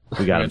 We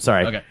got him.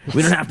 Sorry. Okay.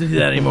 We don't have to do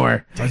that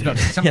anymore. I was about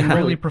to say something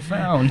really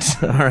profound.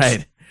 All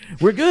right.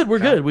 We're good.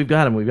 We've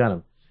got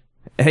him.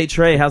 Hey,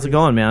 Trey, how's it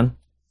going, man?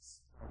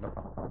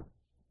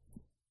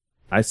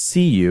 I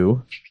see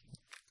you,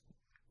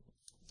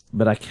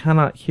 but I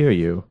cannot hear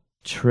you.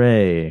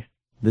 Trey,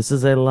 this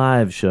is a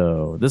live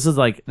show. This is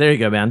there you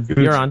go, man.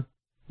 You're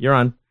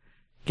on.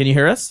 Can you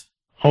hear us?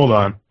 Hold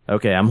on.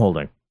 Okay, I'm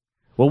holding.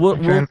 Well,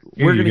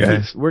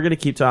 we're gonna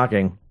keep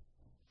talking.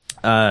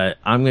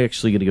 I'm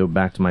actually gonna go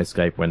back to my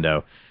Skype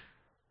window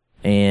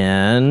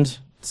and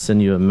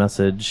send you a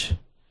message.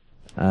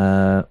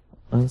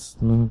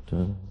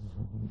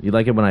 You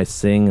like it when I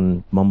sing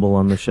and mumble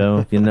on the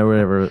show? You never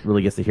ever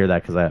really gets to hear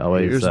that because I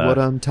always here's what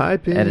I'm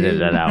typing. Edited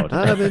it out.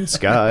 I'm in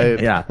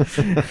Skype. Yeah.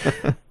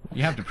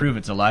 You have to prove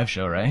it's a live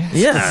show, right?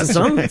 Yeah,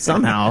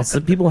 somehow. So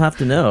people have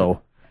to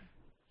know.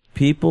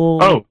 People.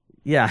 Oh.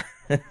 Yeah.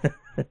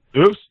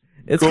 Oops.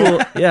 It's cool.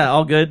 Yeah,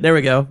 all good. There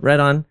we go.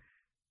 Right on.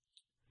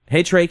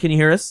 Hey, Trey, can you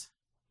hear us?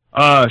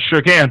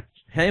 Sure can.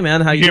 Hey,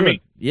 man, how you hear doing?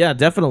 Me? Yeah,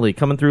 definitely.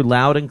 Coming through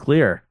loud and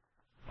clear.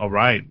 All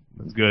right.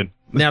 That's good.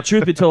 Now,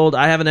 truth be told,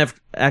 I haven't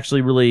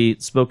actually really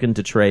spoken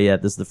to Trey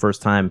yet. This is the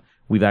first time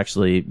we've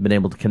actually been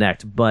able to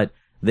connect, but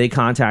they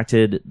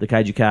contacted the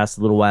Kaiju Cast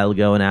a little while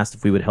ago and asked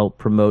if we would help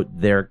promote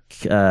their,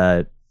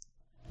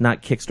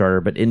 not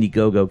Kickstarter, but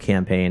Indiegogo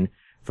campaign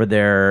for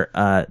their,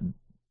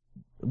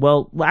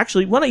 well,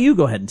 actually, why don't you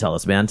go ahead and tell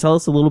us, man? Tell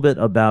us a little bit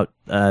about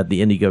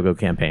the Indiegogo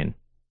campaign.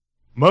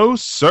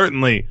 Most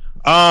certainly.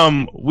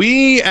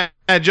 We at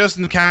Justice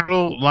in the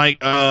Capitol,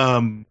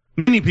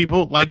 many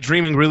people like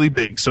dreaming really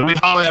big. So we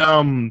call it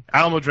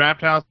Alamo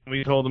Draft House, and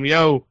we told them,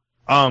 yo,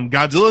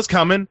 Godzilla's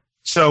coming,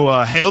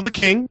 so hail the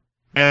king,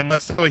 and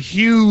let's have a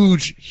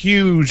huge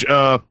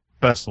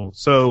festival.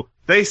 So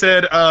they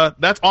said,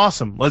 that's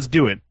awesome, let's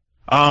do it.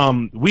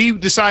 We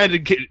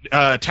decided to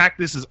attack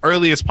this as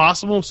early as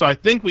possible, so I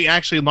think we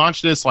actually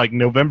launched this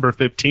November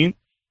 15th.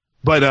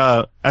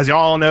 But as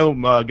y'all know,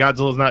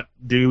 Godzilla's not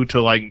due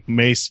till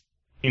May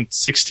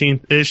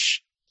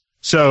 16th-ish.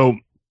 So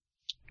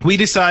we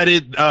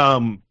decided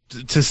to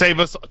save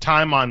us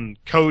time on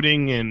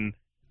coding and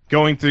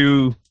going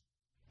through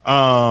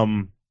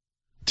to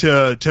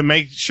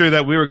make sure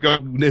that we were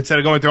instead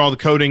of going through all the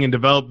coding and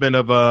development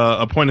of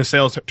a point of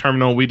sale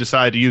terminal, we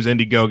decided to use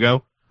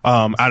Indiegogo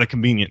out of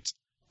convenience.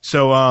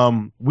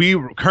 So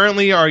we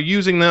currently are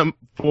using them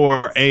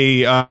for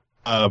a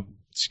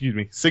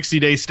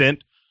 60-day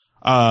stint.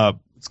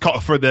 It's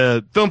called, for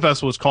the film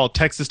festival, it's called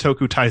Texas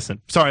Toku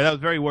Tyson. Sorry, that was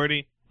very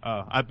wordy.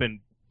 I've been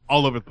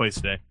all over the place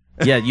today.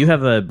 Yeah, you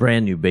have a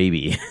brand new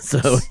baby,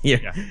 so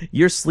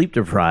you're sleep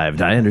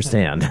deprived. I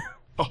understand.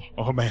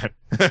 Oh man,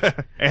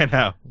 and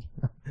how?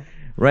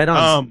 Right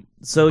on.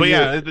 But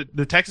yeah,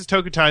 the Texas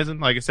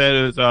Tokutizing, like I said,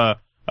 is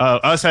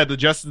us at the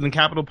Justice in the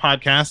Capitol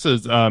podcast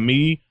is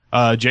me,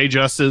 Jay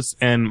Justice,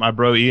 and my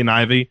bro Ian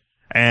Ivy,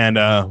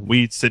 and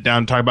we sit down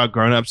and talk about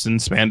grown-ups and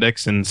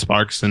spandex and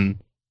sparks and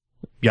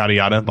yada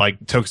yada, like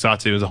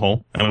Tokusatsu as a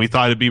whole. And we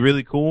thought it'd be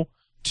really cool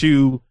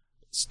to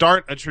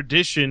start a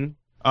tradition,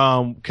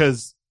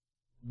 because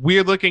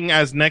we're looking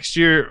as next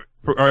year,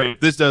 or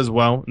if this does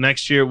well,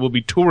 next year we'll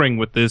be touring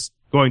with this,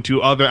 going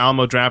to other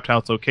Alamo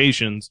Drafthouse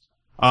locations.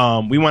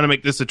 We want to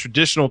make this a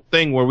traditional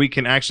thing where we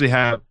can actually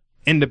have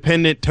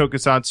independent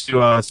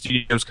Tokusatsu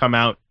studios come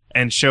out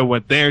and show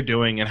what they're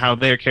doing and how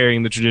they're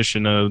carrying the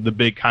tradition of the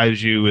big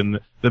kaiju and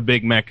the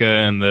big mecha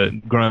and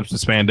the grown-ups and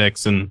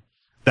spandex and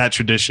that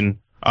tradition.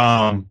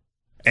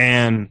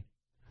 And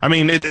I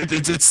mean,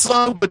 it's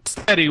slow but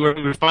steady.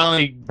 We're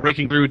finally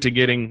breaking through to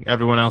getting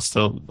everyone else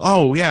to,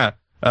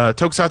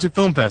 Tokusatsu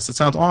Film Fest. It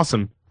sounds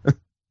awesome.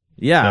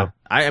 Yeah. So.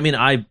 I mean,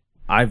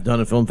 I've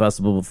done a film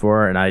festival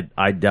before, and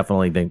I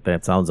definitely think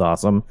that sounds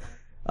awesome.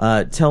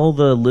 Tell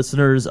the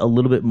listeners a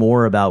little bit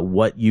more about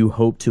what you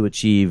hope to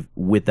achieve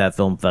with that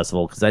film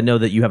festival, because I know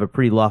that you have a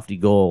pretty lofty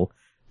goal,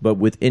 but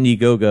with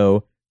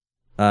Indiegogo,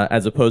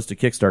 as opposed to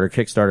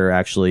Kickstarter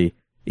actually,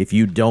 if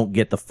you don't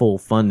get the full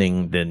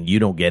funding, then you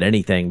don't get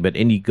anything, but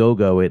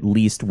Indiegogo at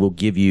least will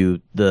give you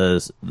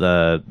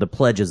the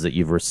pledges that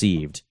you've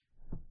received.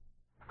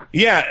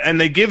 Yeah, and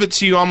they give it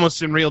to you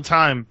almost in real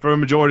time for a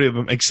majority of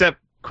them, except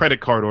credit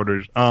card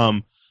orders.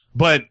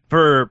 But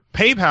for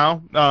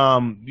PayPal,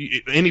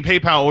 any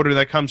PayPal order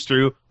that comes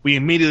through, we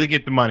immediately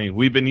get the money.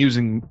 We've been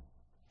using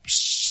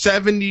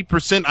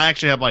 70%. I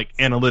actually have like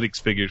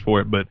analytics figures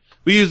for it, but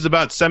we use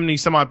about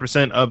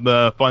 70% of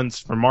the funds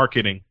for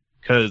marketing.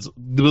 Because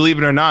believe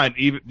it or not,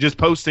 even just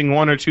posting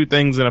one or two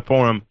things in a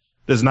forum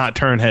does not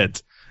turn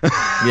heads.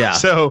 Yeah.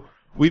 So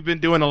we've been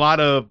doing a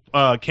lot of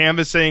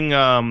canvassing. We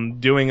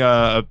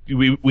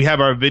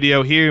have our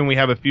video here, and we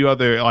have a few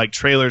other like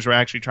trailers we're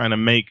actually trying to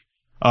make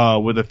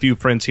with a few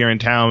friends here in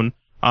town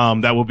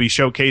that will be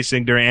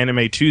showcasing during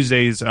Anime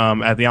Tuesdays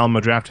at the Alamo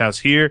Drafthouse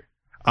here.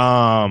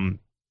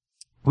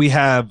 We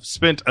have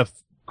spent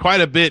quite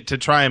a bit to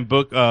try and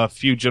book a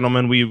few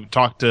gentlemen. We've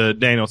talked to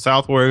Daniel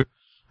Southworth.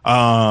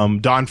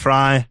 Don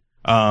Fry,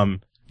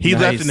 he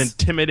left an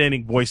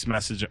intimidating voice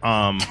message,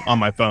 on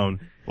my phone,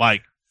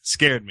 like,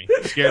 scared me,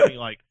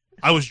 like,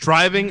 I was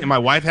driving and my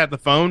wife had the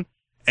phone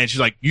and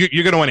she's like,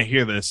 you're gonna want to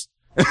hear this.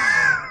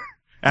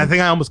 I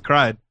think I almost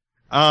cried.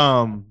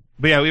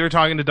 But yeah, we were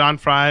talking to Don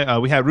Fry.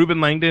 We had Ruben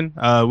Langdon.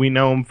 We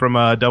know him from,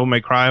 Devil May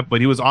Cry, but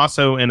he was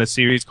also in a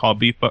series called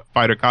Beef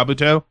Fighter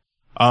Kabuto.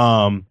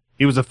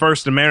 He was the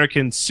first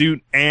American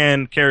suit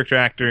and character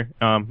actor,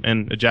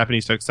 in a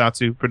Japanese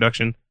tokusatsu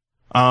production.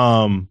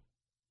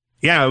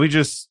 Yeah,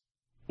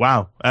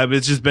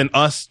 it's just been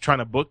us trying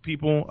to book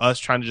people, us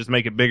trying to just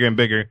make it bigger and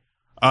bigger.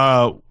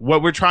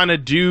 What we're trying to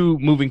do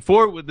moving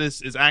forward with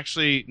this is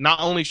actually not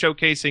only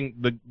showcasing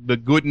the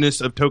goodness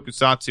of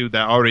tokusatsu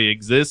that already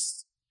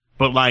exists,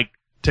 but like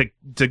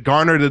to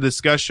garner the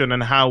discussion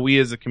on how we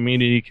as a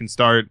community can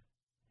start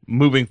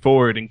moving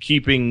forward and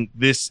keeping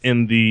this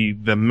in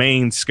the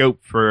main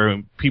scope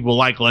for people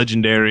like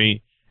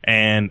Legendary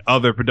and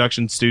other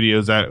production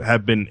studios that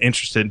have been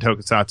interested in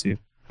tokusatsu.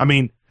 I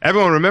mean,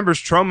 everyone remembers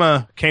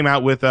Troma came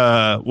out with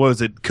what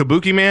was it,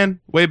 Kabuki Man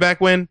way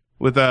back when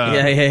with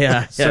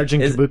yeah.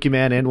 Sergeant Kabuki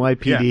Man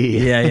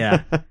NYPD.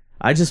 Yeah.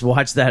 I just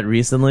watched that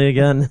recently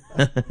again.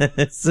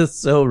 It's just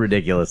so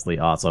ridiculously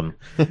awesome.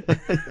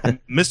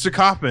 Mr.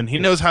 Kaufman, he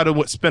knows how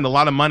to spend a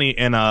lot of money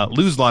and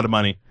lose a lot of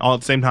money all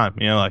at the same time.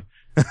 You know, like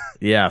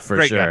yeah, for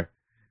Great sure. Guy.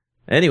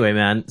 Anyway,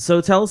 man, so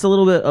tell us a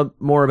little bit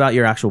more about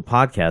your actual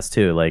podcast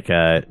too. Like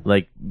I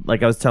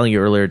was telling you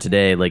earlier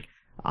today, like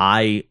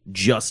I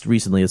just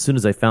recently, as soon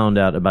as I found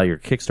out about your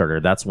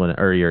Kickstarter,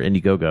 or your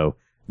Indiegogo,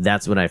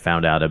 that's when I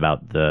found out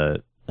about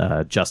the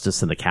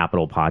Justice in the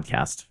Capitol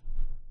podcast.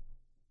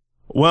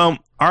 Well,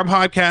 our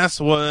podcast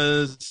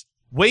was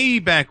way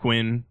back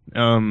when,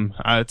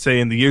 I'd say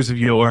in the years of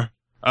yore.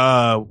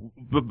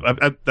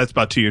 That's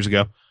about 2 years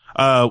ago.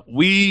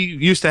 We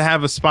used to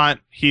have a spot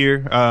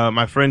here.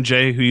 My friend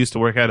Jay, who used to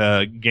work at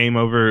a Game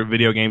Over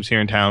video games here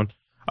in town,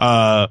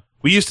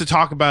 we used to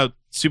talk about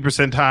Super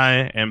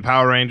Sentai and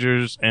Power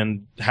Rangers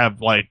and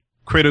have like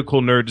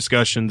critical nerd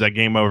discussions at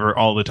Game Over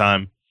all the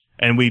time.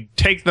 And we'd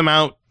take them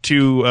out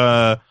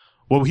to,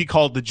 what he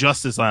called the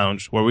Justice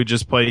Lounge, where we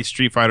just play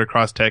Street Fighter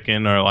Cross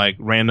Tekken or like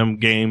random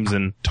games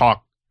and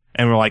talk.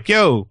 And we're like,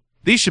 yo,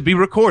 these should be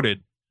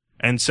recorded.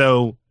 And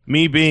so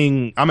me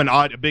being, I'm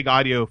a big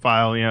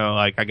audiophile, you know,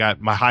 like I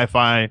got my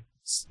hi-fi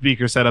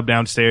speaker set up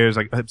downstairs,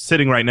 like I'm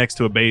sitting right next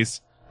to a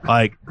bass.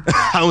 Like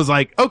I was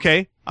like,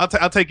 okay, I'll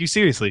take you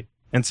seriously.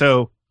 And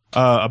so,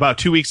 about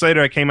 2 weeks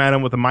later, I came at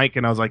him with a mic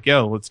and I was like,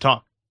 yo, let's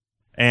talk.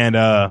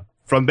 And,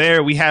 from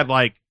there, we had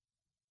like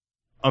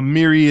a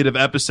myriad of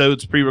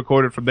episodes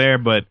pre-recorded from there,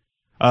 but,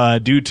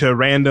 due to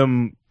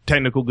random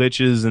technical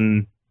glitches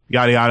and,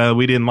 yada yada.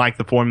 We didn't like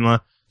the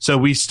formula. So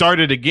we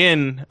started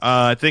again,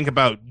 I think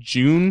about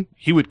June.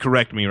 He would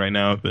correct me right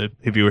now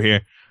if you were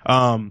here.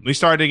 We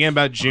started again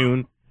about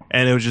June,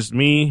 and it was just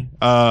me,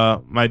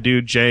 my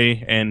dude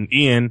Jay, and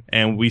Ian,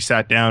 and we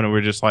sat down and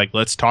we're just like,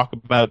 let's talk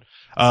about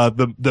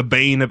the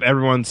bane of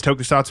everyone's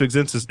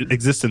tokusatsu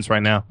existence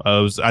right now.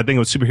 I think it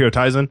was Superhero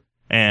Taisen,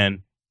 and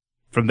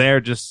from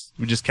there,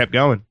 we just kept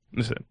going.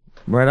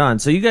 Right on.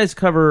 So you guys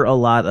cover a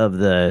lot of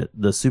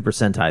the Super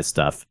Sentai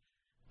stuff.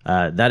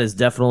 That is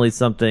definitely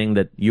something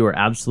that you are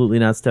absolutely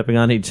not stepping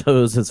on any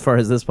toes as far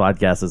as this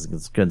podcast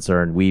is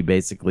concerned. We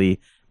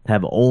basically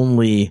have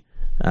only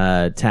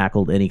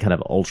tackled any kind of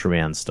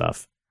Ultraman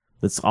stuff.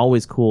 It's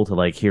always cool to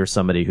like hear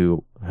somebody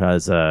who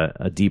has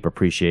a deep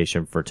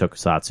appreciation for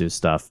tokusatsu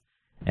stuff,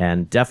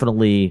 and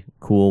definitely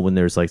cool when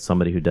there's like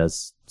somebody who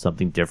does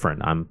something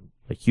different. I'm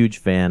a huge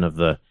fan of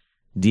the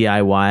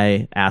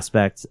DIY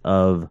aspect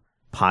of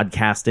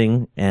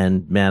podcasting,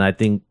 and man, I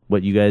think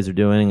what you guys are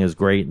doing is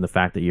great, and the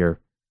fact that you're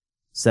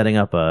setting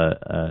up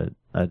a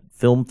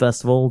film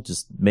festival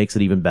just makes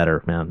it even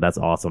better, man. That's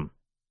awesome.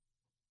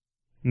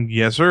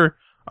 Yes, sir.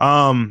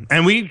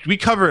 And we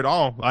cover it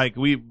all. Like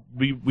we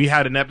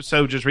had an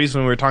episode just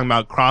recently, we were talking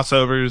about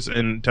crossovers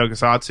in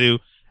tokusatsu,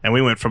 and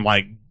we went from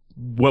like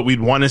what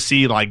we'd want to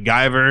see, like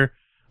Guyver,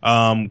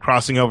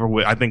 crossing over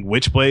with, I think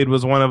Witchblade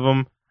was one of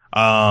them,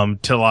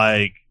 to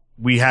like,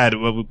 we had,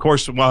 of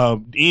course,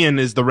 Ian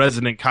is the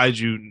resident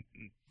kaiju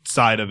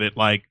side of it.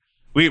 Like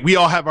we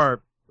all have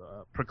our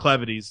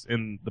proclivities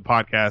in the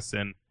podcast,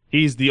 and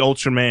he's the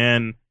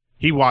Ultraman.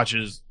 He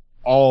watches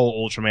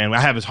all Ultraman.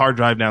 I have his hard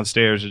drive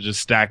downstairs. It's just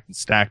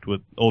stacked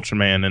with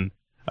Ultraman, and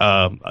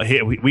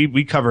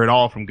we cover it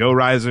all from Go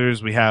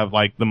Risers. We have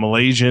like the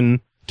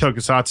Malaysian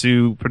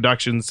tokusatsu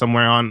production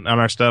somewhere on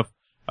our stuff.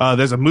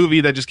 There's a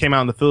movie that just came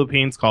out in the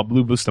Philippines called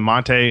Blue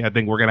Bustamante. I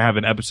think we're gonna have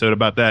an episode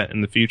about that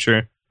in the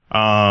future.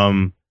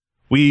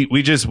 We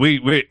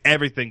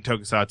everything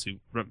tokusatsu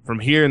from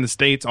here in the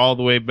States all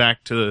the way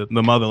back to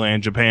the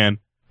motherland, Japan.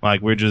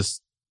 Like, we're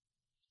just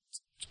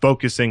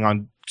focusing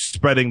on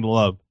spreading the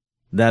love.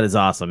 That is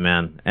awesome,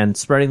 man. And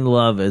spreading the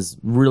love is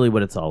really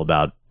what it's all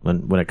about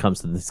when it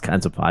comes to these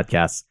kinds of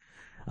podcasts.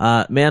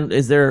 Man,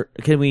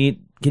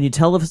 can you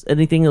tell us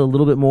anything a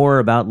little bit more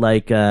about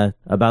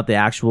about the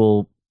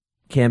actual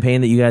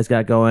campaign that you guys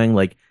got going?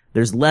 Like,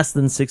 there's less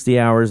than 60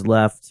 hours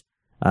left.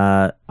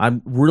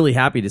 I'm really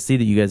happy to see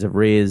that you guys have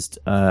raised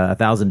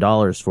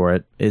 $1,000 for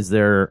it. Is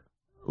there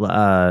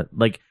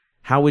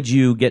how would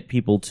you get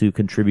people to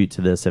contribute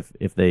to this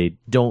if they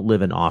don't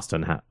live in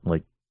Austin?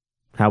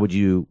 How would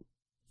you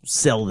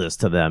sell this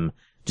to them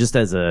just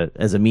as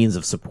a means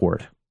of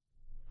support?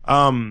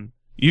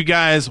 You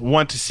guys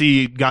want to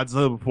see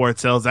Godzilla before it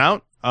sells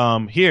out?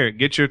 Here,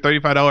 get your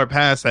 $35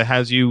 pass that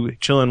has you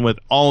chilling with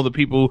all the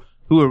people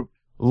who have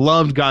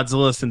loved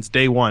Godzilla since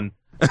day one.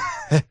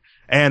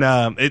 And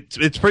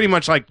it's pretty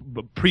much like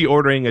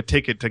pre-ordering a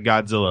ticket to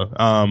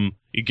Godzilla.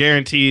 You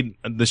guaranteed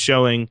the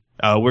showing.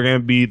 We're gonna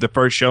be the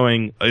first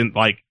showing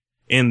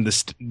in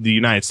the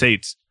United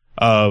States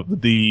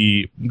of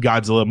the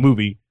Godzilla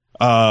movie.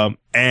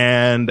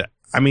 And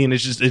I mean,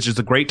 it's just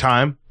a great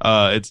time.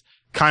 It's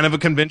kind of a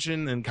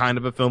convention and kind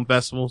of a film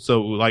festival.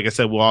 So, like I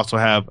said, we'll also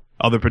have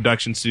other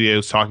production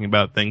studios talking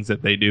about things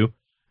that they do.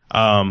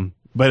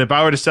 But if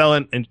I were to sell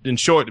it in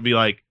short, it'd be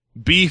like,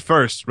 be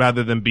first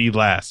rather than be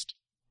last.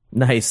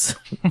 Nice.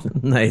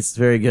 Nice.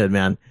 Very good,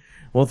 man.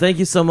 Well, thank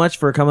you so much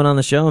for coming on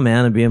the show,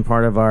 man, and being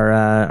part of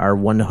our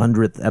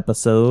 100th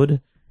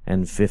episode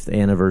and 5th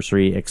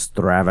anniversary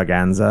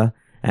extravaganza.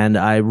 And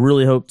I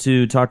really hope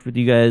to talk with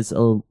you guys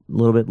a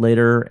little bit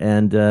later,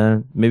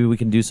 and maybe we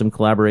can do some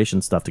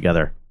collaboration stuff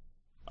together.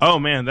 Oh,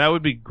 man, that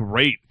would be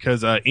great,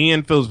 because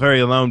Ian feels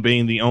very alone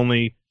being the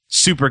only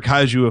super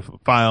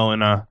kaiju-phile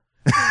in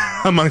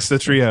amongst the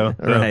trio.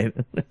 So. Right.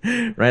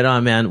 Right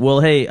on, man. Well,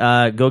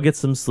 hey, go get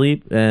some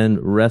sleep and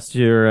rest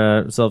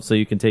yourself so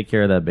you can take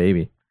care of that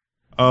baby.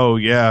 Oh,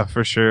 yeah,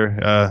 for sure.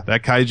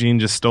 That Kaijin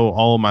just stole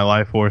all of my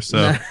life force,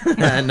 so.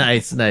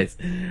 Nice.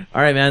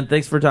 All right, man.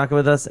 Thanks for talking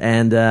with us,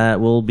 and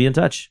we'll be in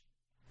touch.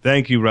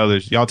 Thank you,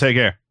 brothers. Y'all take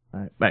care. All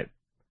right, bye.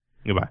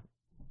 Goodbye.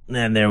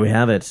 And there we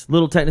have it.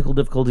 Little technical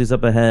difficulties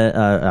up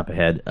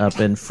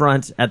in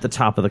front at the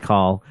top of the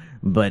call.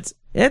 But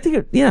I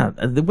think,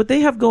 what they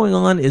have going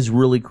on is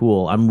really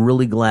cool. I'm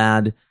really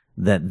glad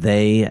that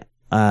they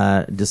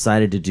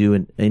decided to do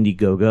an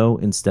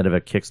Indiegogo instead of a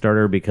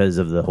Kickstarter, because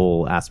of the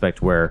whole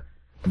aspect where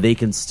they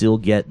can still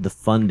get the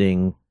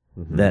funding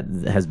that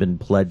has been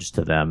pledged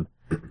to them.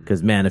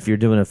 Because, man, if you're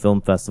doing a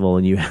film festival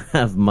and you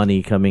have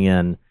money coming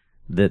in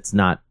that's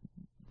not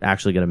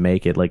actually going to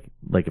make it,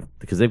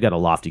 because they've got a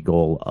lofty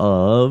goal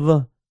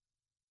of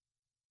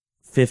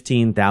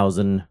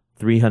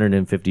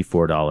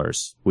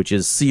 $15,354, which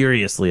is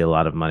seriously a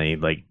lot of money.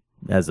 Like,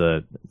 as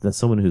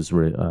someone who's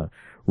run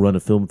a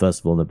film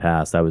festival in the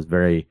past, I was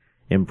very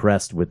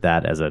impressed with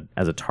that as a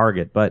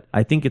target. But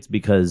I think it's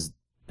because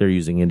they're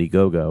using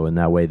Indiegogo, and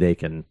that way they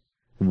can,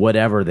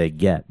 whatever they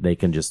get, they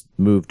can just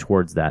move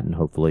towards that, and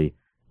hopefully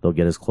they'll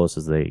get as close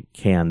as they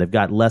can. They've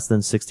got less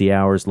than 60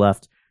 hours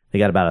left They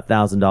got about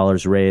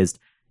 $1,000 raised.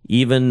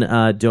 Even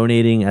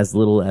donating as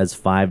little as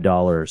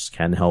 $5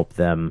 can help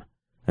them.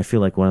 I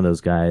feel like one of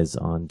those guys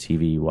on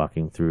TV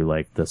walking through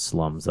like the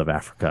slums of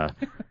Africa.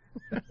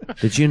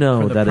 Did you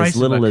know that as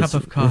little as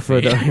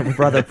for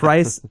the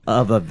price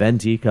of a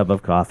venti cup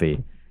of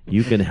coffee,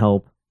 you can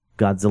help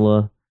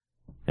Godzilla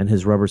and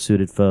his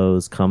rubber-suited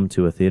foes come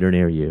to a theater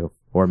near you?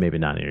 Or maybe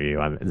not near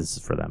you. This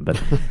is for them.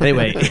 But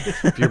anyway.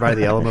 If you're by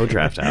the Alamo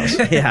Draft House.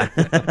 Yeah.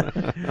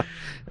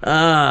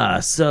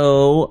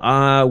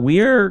 So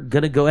we're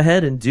going to go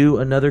ahead and do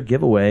another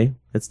giveaway.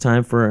 It's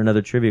time for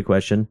another trivia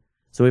question.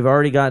 So we've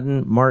already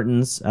gotten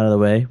Martin's out of the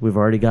way. We've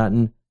already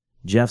gotten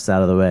Jeff's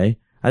out of the way.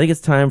 I think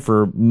it's time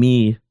for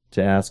me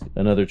to ask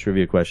another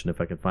trivia question if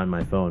I can find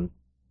my phone.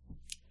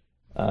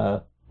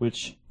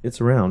 Which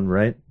it's around,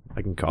 right?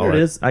 I can call there it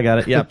is. I got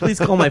it. Yeah, please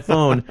call my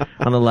phone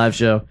on the live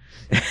show.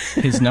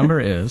 His number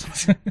is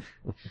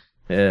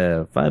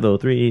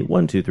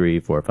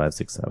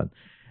 503-123-4567.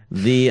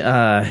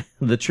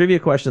 The trivia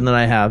question that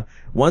I have,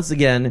 once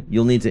again,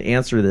 you'll need to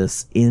answer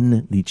this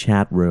in the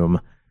chat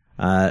room.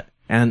 I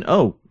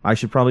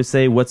should probably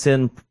say what's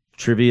in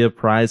trivia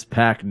prize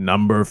pack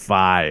number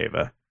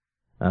 5.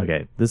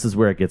 Okay, this is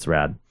where it gets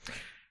rad.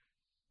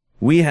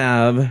 We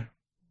have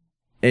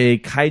a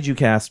Kaiju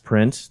Cast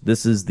print.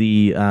 This is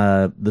the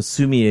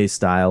Sumie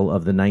style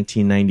of the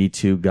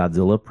 1992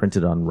 Godzilla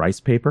printed on rice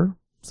paper,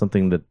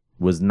 something that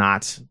was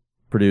not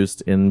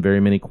produced in very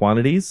many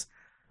quantities.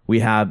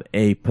 We have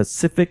a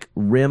Pacific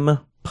Rim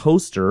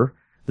poster.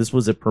 This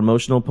was a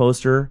promotional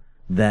poster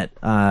that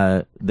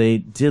they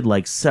did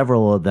like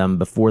several of them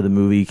before the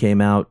movie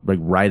came out, like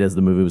right as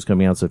the movie was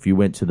coming out. So if you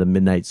went to the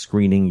midnight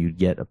screening, you'd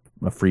get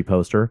a free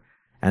poster.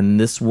 And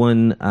this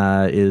one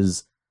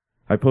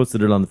I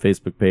posted it on the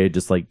Facebook page,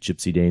 just like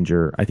Gypsy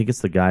Danger. I think it's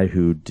the guy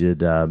who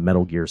did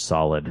Metal Gear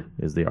Solid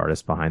is the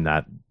artist behind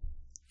that.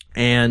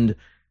 And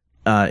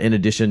in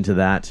addition to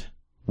that,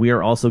 we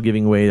are also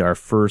giving away our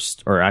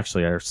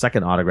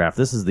second autograph.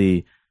 This is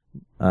the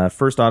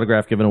first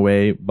autograph given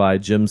away by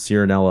Jim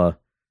Cirinella,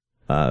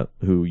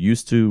 who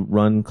used to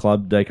run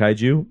Club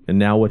Daikaiju. And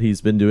now what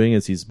he's been doing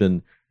is he's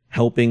been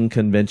helping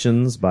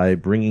conventions by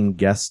bringing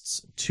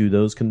guests to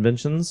those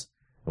conventions.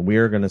 And we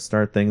are going to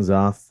start things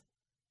off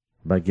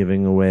by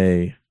giving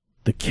away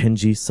the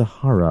Kenji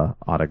Sahara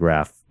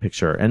autograph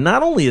picture. And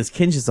not only is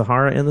Kenji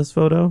Sahara in this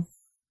photo,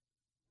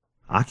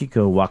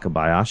 Akiko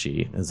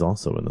Wakabayashi is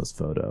also in this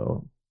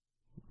photo.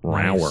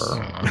 Nice.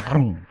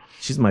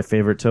 She's my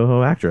favorite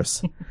Toho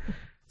actress.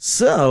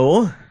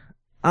 So,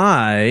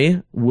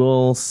 I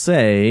will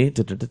say,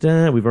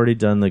 we've already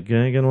done the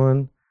Gagan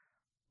one.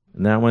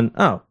 And that one,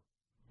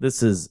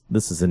 this is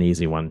an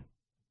easy one.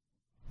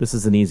 This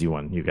is an easy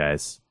one, you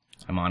guys.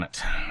 I'm on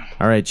it.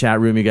 All right, chat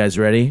room, you guys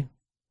ready?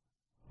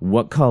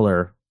 What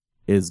color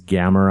is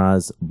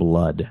Gamera's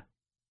blood?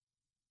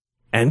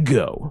 And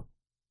go.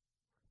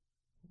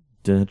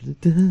 You'd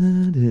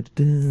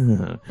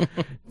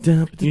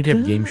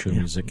have game show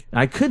music.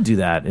 I could do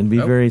that and be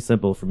very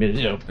simple for me to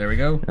do. There we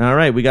go. All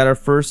right, we got our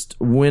first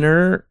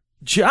winner,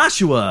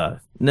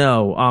 Joshua.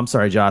 No, I'm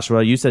sorry,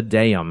 Joshua. You said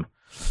damn.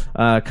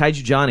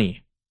 Kaiju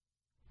Johnny.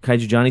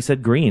 Kaiju Johnny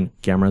said green.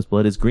 Gamera's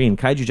blood is green.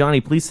 Kaiju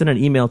Johnny, please send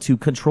an email to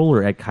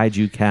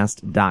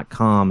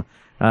controller@kaijucast.com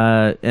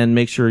and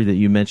make sure that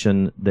you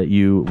mention that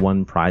you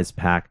won prize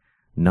pack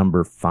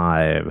number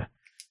 5.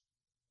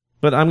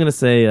 But I'm going to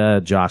say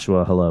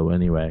Joshua hello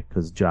anyway,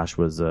 because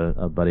Joshua's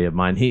a buddy of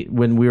mine.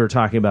 When we were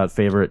talking about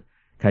favorite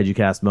Kaiju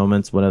Cast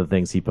moments, one of the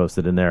things he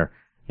posted in there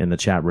in the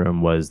chat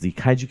room was the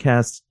Kaiju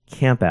Cast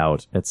camp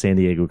out at San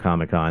Diego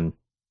Comic-Con,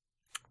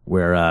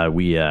 where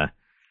we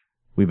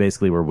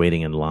basically were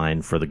waiting in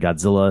line for the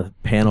Godzilla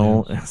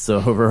panel. So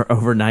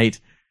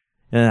overnight,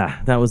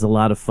 that was a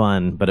lot of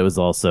fun, but it was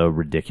also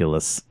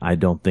ridiculous. I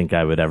don't think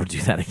I would ever do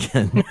that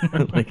again.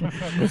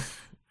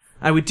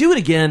 I would do it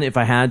again if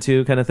I had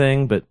to, kind of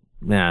thing, but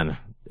man,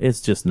 it's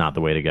just not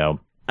the way to go.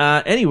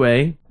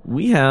 Anyway,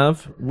 we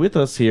have with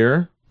us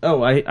here.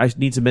 Oh, I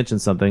need to mention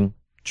something.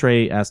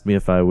 Trey asked me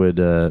if I would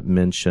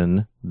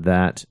mention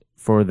that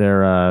for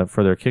their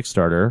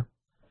Kickstarter.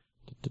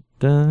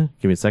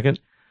 Give me a second.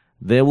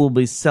 They will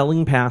be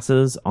selling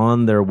passes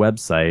on their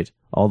website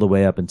all the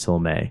way up until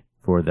May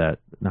for that,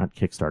 not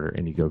Kickstarter,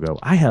 Indiegogo.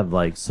 I have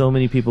like so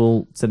many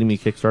people sending me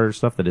Kickstarter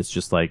stuff that it's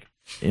just like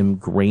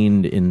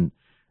ingrained in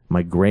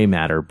my gray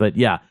matter. But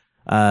yeah,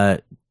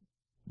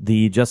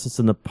 the Justice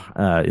in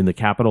the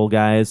Capitol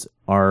guys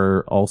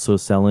are also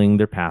selling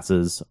their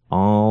passes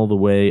all the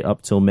way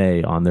up till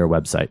May on their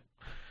website.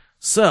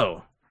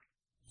 So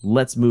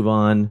let's move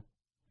on.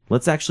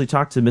 Let's actually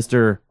talk to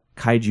Mr.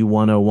 Kaiju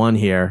 101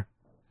 here.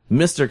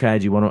 Mr.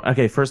 Kaiju 101.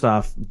 Okay, first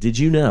off, did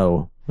you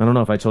know, I don't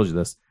know if I told you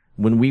this,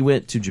 when we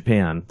went to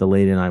Japan, the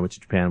lady and I went to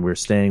Japan, we were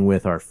staying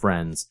with our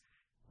friends,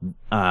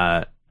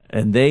 and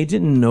they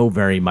didn't know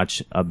very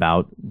much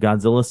about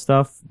Godzilla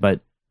stuff,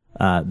 but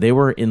they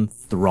were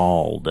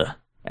enthralled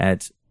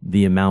at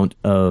the amount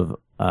of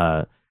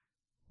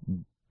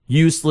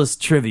useless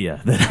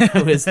trivia that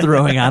I was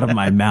throwing out of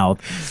my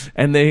mouth.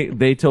 And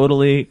they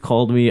totally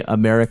called me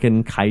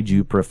American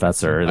Kaiju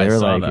Professor. They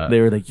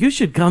were like, you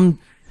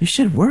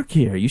should work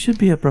here. You should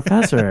be a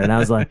professor. And I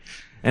was like,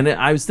 and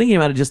I was thinking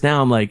about it just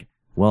now. I'm like,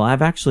 well,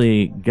 I've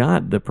actually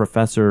got the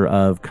professor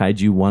of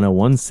Kaiju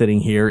 101 sitting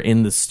here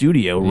in the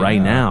studio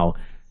right now.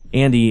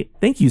 Andy,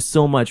 thank you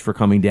so much for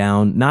coming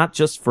down, not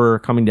just for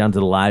coming down to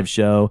the live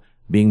show,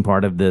 being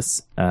part of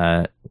this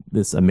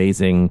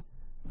amazing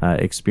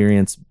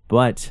experience,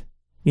 but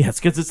yes,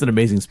 because it's an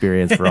amazing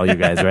experience for all you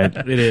guys, right?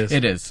 It is.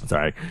 It is.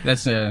 Sorry.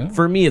 That's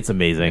for me, it's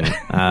amazing.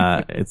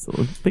 It's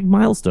a big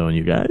milestone,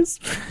 you guys.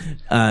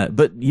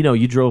 But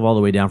you drove all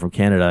the way down from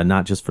Canada,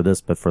 not just for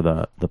this, but for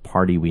the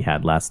party we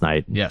had last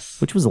night. Yes.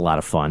 Which was a lot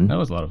of fun. That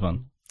was a lot of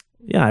fun.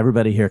 Yeah,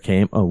 everybody here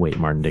came. Oh, wait,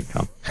 Martin didn't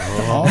come.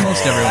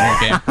 Almost everyone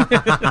here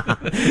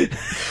came.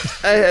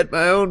 I had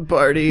my own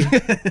party.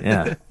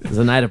 Yeah, it was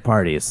a night of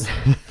parties.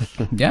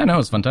 Yeah, no, it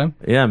was a fun time.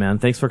 Yeah, man,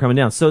 thanks for coming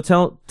down. So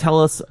tell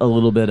us a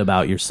little bit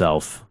about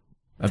yourself.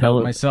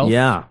 About myself?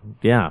 Yeah.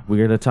 We're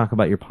going to talk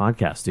about your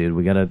podcast, dude.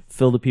 We got to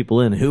fill the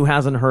people in. Who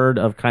hasn't heard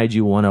of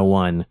Kaiju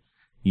 101?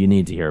 You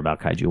need to hear about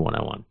Kaiju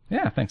 101.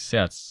 Yeah, thanks.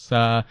 Yeah, it's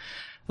a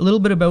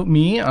little bit about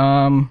me.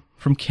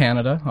 From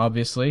Canada,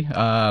 obviously.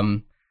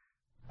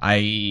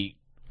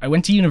 I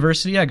went to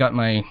university. I got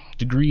my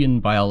degree in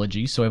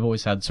biology, so I've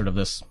always had sort of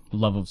this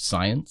love of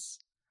science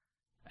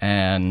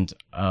and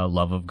a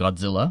love of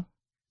Godzilla.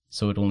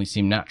 So it only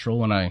seemed natural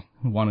when I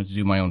wanted to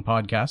do my own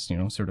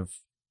podcast, sort of,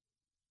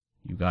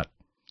 you got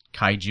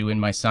kaiju in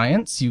my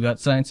science, you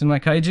got science in my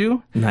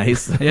kaiju.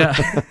 Nice. Yeah.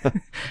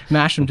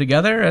 Mash them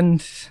together,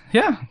 and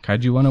yeah,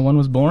 Kaiju 101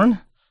 was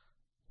born.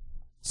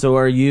 So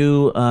are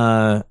you,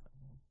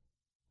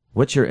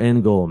 what's your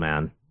end goal,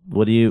 man?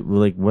 What do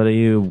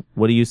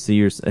you see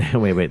yourself?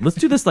 Wait, let's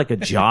do this like a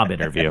job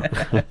interview.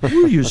 Where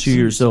do you see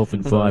yourself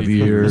in 5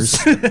 years?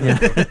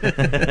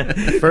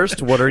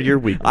 First, what are your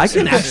weaknesses? I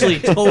can actually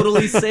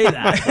totally say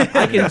that.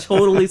 I can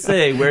totally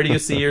say, where do you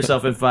see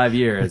yourself in 5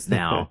 years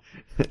now?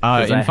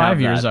 In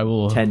 5 years, I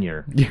will...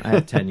 Tenure. I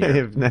have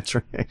tenure. That's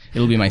right.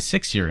 It'll be my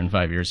 6th year in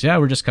 5 years. Yeah,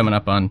 we're just coming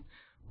up on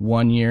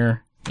 1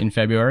 year in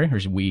February. Or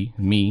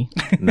me.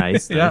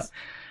 Nice. Yeah.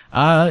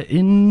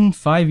 In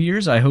 5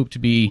 years, I hope to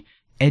be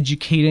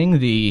educating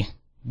the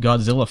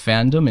Godzilla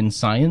fandom in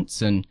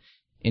science and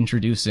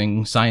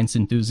introducing science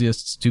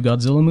enthusiasts to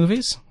Godzilla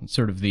movies. It's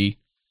sort of the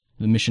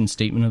mission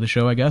statement of the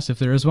show, I guess, if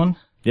there is one.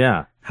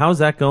 Yeah. How's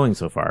that going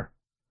so far?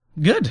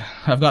 Good.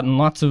 I've gotten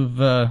lots of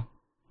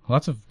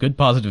good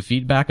positive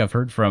feedback. I've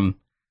heard from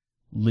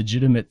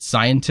legitimate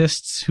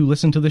scientists who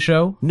listen to the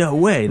show. No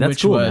way.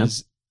 That's cool, man. Which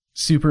was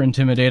super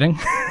intimidating.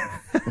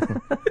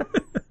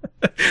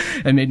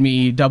 It made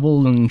me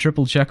double and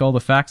triple check all the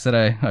facts that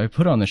I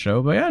put on the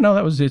show. But yeah, no,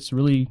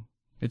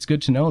 it's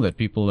good to know that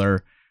people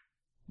are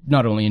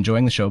not only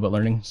enjoying the show, but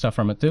learning stuff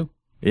from it too.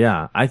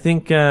 Yeah. I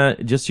think,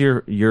 just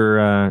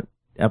your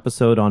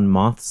episode on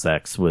moth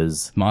sex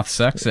was... Moth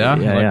sex, yeah.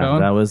 Yeah.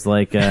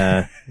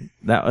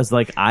 That was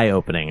like,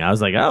 eye-opening. I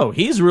was like, oh,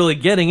 he's really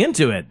getting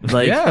into it.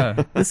 Like,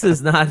 yeah. This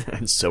is not...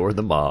 And so are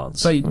the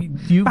moths. So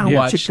you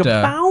watched...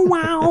 bow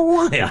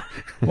wow. Yeah.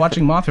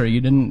 Watching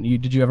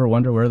Mothra, did you ever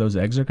wonder where those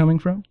eggs are coming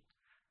from?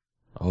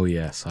 Oh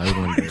yes, I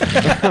wonder.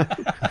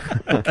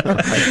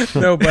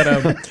 No, but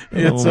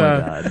it's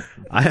God.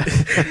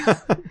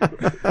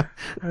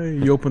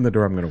 You open the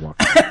door, I'm going to walk.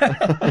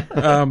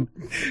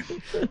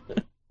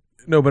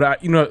 No,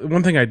 but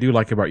one thing I do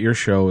like about your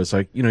show is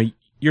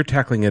you're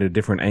tackling it at a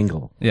different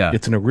angle. Yeah,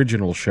 it's an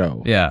original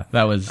show. Yeah,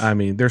 that was. I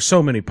mean, there's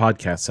so many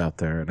podcasts out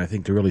there, and I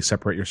think to really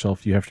separate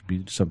yourself, you have to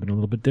be something a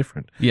little bit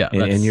different. Yeah,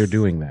 and you're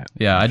doing that.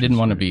 Yeah, I didn't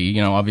want to be,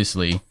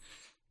 obviously,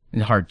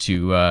 hard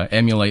to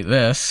emulate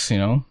this.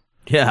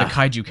 Yeah. The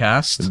Kaiju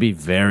Cast. It'd be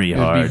very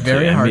hard to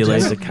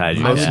emulate the Kaiju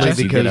Mostly Cast.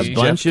 You because get a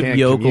bunch Jeff of can't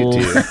yokels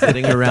commute to.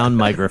 sitting around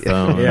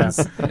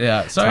microphones.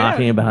 Yeah. So,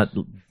 talking about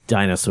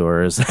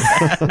dinosaurs.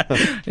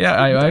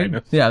 Yeah,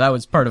 that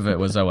was part of it.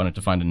 Was I wanted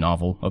to find a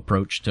novel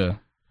approach to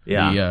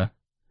the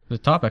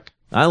topic.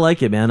 I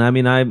like it, man. I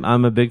mean,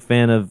 I'm a big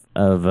fan of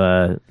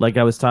like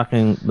I was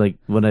talking, like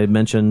when I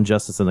mentioned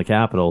Justice in the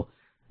Capitol,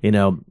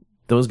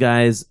 those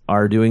guys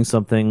are doing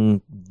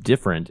something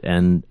different.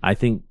 And I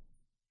think,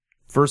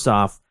 first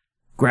off,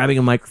 grabbing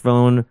a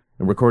microphone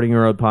and recording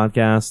your own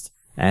podcast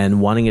and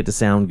wanting it to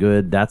sound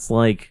good, that's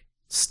like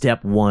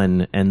step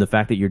one. And the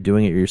fact that you're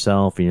doing it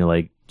yourself and you're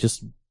like,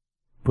 just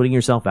putting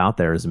yourself out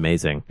there is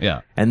amazing.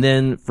 Yeah. And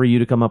then for you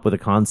to come up with a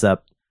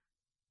concept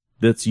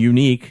that's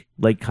unique,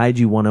 like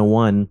Kaiju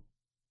 101,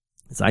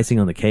 it's icing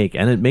on the cake,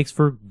 and it makes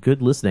for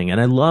good listening. And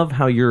I love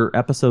how your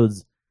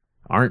episodes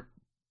aren't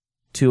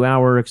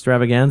 2-hour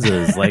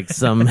extravaganzas like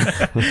some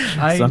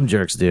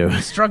jerks do. I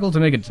struggle to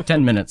make it to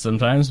 10 minutes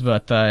sometimes,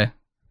 but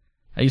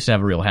I used to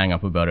have a real hang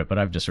up about it, but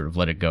I've just sort of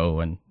let it go.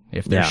 And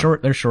if they're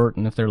short, they're short,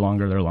 and if they're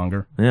longer, they're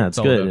longer. Yeah, it's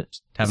all good. about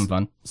having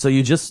fun. So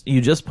you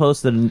just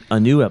posted a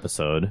new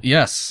episode.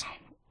 Yes,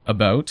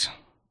 about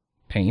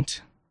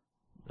paint.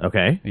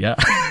 Okay. Yeah.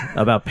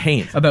 About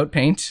paint. About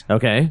paint.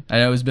 Okay. I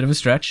know it was a bit of a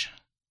stretch.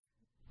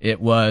 It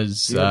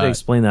was... You have to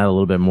explain that a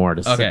little bit more.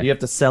 You have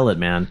to sell it,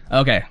 man.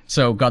 Okay,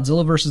 so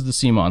Godzilla versus the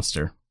Sea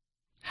Monster.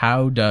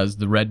 How does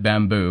the red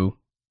bamboo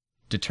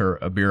deter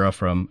Ebirah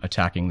from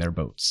attacking their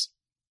boats?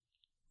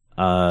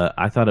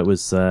 I thought it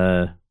was...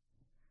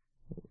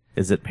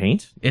 is it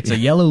paint? It's a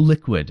yellow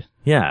liquid.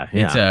 Yeah.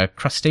 It's a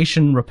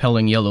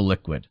crustacean-repelling yellow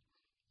liquid.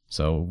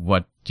 So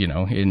what,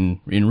 in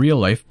real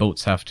life,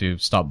 boats have to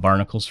stop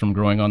barnacles from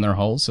growing on their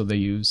hulls, so they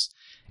use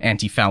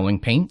anti-fouling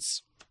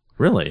paints.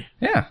 Really?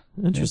 Yeah.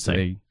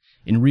 Interesting.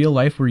 In real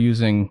life, we're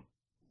using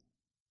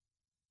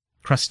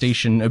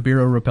crustacean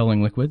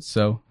Ebirah-repelling liquids,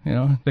 so,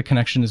 the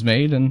connection is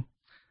made. And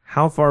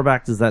how far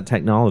back does that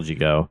technology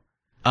go?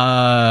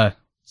 A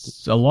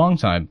long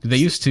time.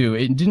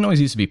 It didn't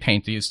always used to be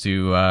paint. They used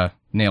to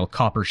nail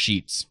copper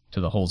sheets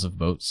to the hulls of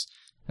boats.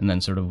 And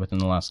then sort of within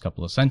the last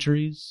couple of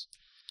centuries,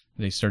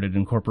 they started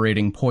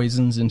incorporating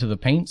poisons into the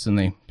paints, and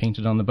they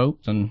painted on the boat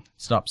and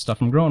stopped stuff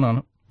from growing on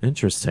it.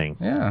 Interesting.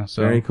 Yeah.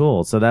 So very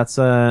cool. So that's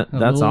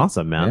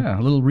awesome, man. Yeah,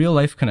 a little real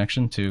life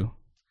connection to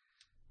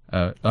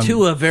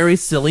to a very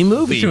silly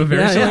movie. To a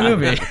very silly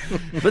movie.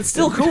 But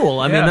still cool.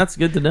 I mean, that's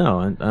good to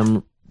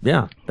know.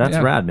 That's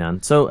rad,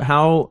 man.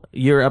 So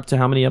you're up to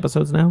how many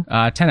episodes now?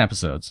 10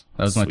 episodes.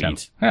 That was my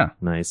 10th. Yeah.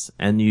 Nice.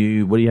 And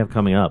what do you have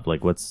coming up?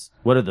 Like, what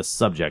are the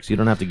subjects? You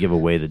don't have to give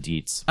away the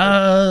deets.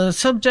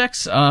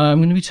 Subjects, I'm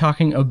going to be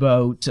talking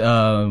about,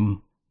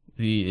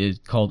 it's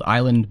called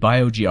Island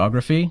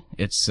Biogeography.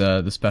 It's,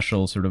 the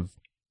special sort of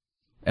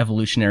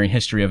evolutionary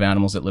history of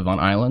animals that live on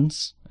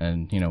islands.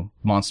 And,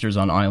 monsters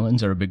on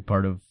islands are a big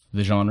part of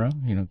the genre.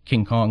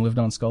 King Kong lived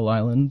on Skull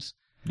Island.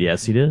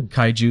 Yes, he did.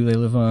 Kaiju, they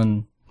live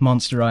on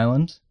Monster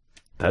Island.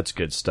 That's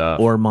good stuff.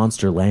 Or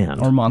Monster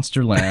Land.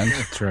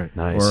 That's right.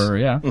 Nice. Or,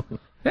 yeah,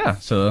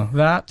 so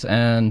that,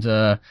 and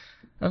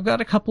I've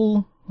got a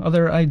couple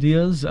other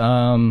ideas.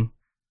 Gorilla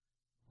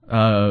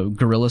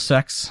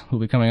Sex will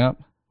be coming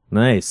up.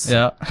 Nice.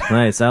 Yeah.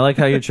 Nice. I like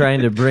how you're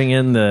trying to bring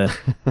in the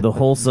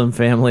wholesome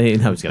family.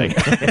 No, I'm just kidding.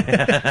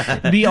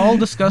 Be all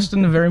discussed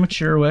in a very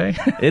mature way.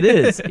 It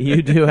is.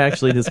 You do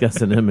actually discuss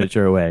it in a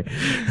mature way.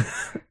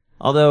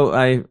 Although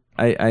I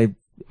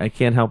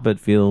can't help but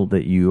feel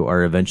that you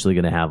are eventually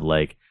going to have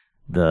like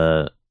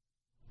the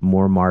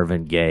more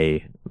Marvin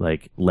Gaye,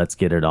 like, let's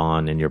get it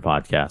on in your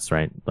podcast,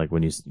 right? Like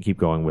when you keep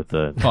going with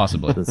the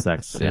possibly the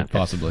sex. Yeah,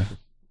 possibly.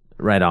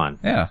 Right on.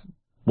 Yeah.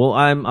 Well,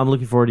 I'm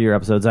looking forward to your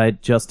episodes. I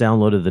just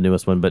downloaded the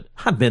newest one, but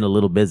I've been a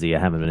little busy. I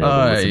haven't been able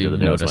to listen to the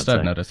newest one.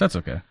 I've noticed. That's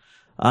okay.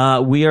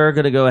 We are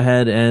going to go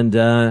ahead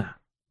and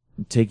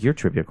take your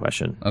trivia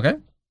question. Okay.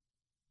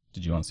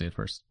 Did you want to say it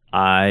first?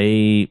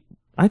 I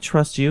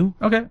trust you.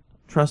 Okay.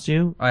 Trust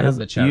you. I have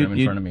the chat room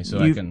in front of me, so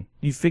I can...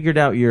 You figured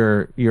out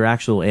your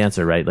actual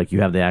answer, right? Like,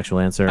 you have the actual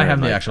answer? I have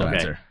the actual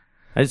answer.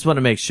 I just want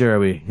to make sure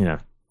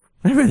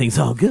everything's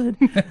all good.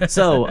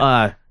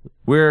 So,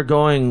 we're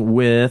going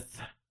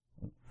with...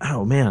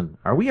 Oh, man.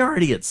 Are we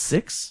already at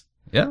 6?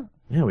 Yeah.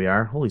 Yeah, we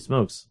are. Holy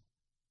smokes.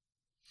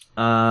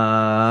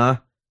 Okay.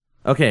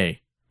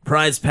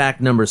 Prize pack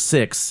number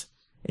 6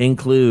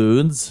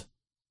 includes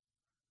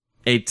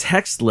a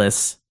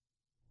textless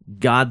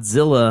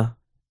Godzilla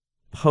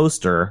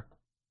poster.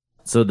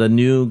 So the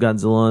new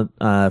Godzilla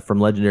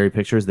from Legendary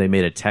Pictures, they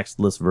made a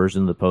textless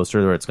version of the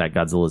poster where it's got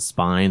Godzilla's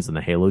spines and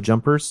the halo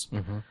jumpers.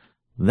 Mm-hmm.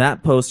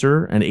 That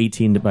poster, an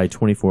 18 by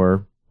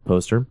 24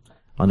 poster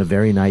on a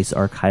very nice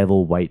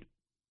archival white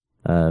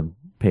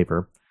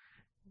paper.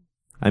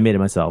 I made it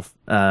myself.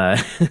 A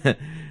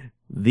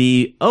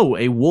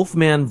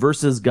Wolfman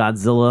versus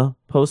Godzilla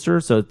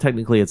poster. So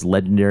technically it's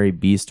Legendary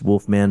Beast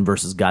Wolfman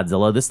versus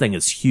Godzilla. This thing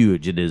is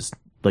huge. It is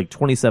like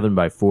 27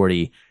 by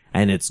 40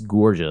 and it's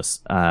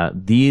gorgeous.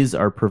 These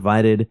are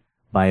provided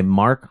by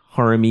Mark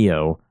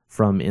Jaramillo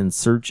from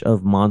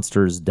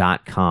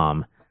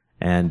InSearchOfMonsters.com.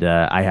 And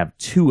I have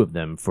 2 of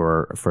them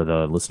for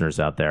the listeners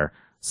out there.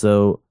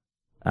 So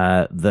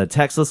the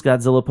textless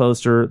Godzilla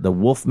poster, the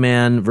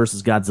Wolfman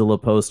versus Godzilla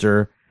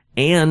poster,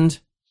 and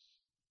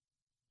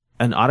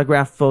an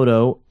autographed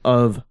photo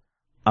of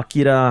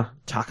Akira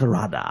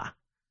Takarada.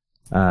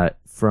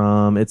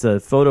 It's a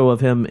photo of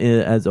him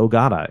as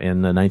Ogata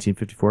in the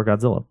 1954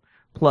 Godzilla.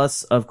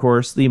 Plus, of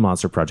course, the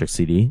Monster Project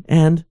CD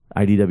and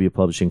IDW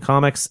Publishing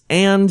Comics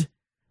and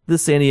the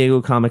San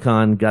Diego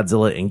Comic-Con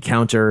Godzilla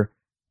Encounter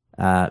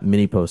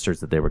mini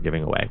posters that they were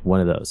giving away.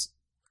 One of those.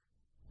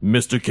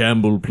 Mr.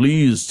 Campbell,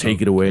 please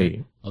take it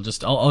away.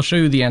 I'll show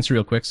you the answer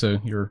real quick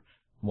so you're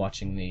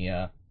watching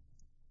the...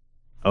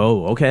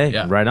 Oh, okay.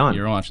 Yeah, right on.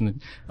 You're watching the...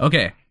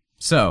 Okay,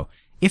 so,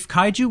 if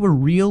kaiju were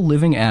real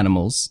living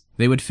animals,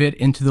 they would fit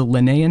into the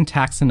Linnaean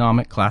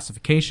taxonomic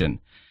classification.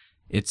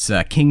 It's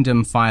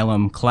kingdom,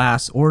 phylum,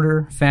 class,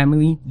 order,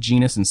 family,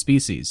 genus, and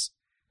species.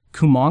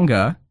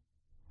 Kamacuras,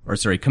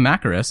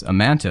 a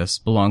mantis,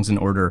 belongs in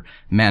order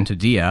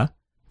Mantodea.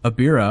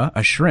 Ebirah,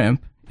 a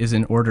shrimp, is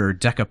in order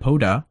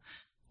Decapoda.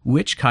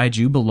 Which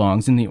kaiju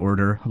belongs in the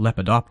order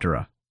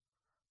Lepidoptera?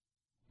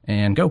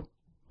 And go.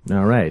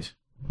 All right.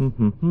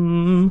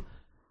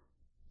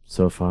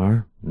 So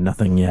far,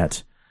 nothing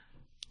yet.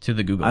 To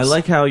the Googles. I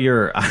like how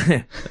you're...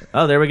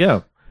 Oh, there we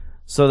go.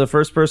 So the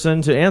first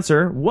person to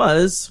answer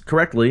was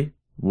Hilltown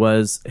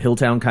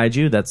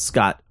Kaiju. That's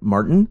Scott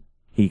Martin.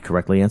 He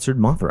correctly answered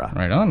Mothra.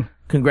 Right on.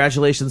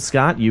 Congratulations,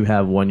 Scott. You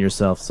have won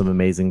yourself some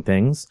amazing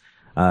things.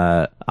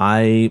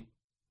 I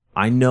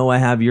know I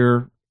have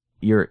your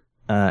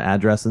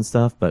address and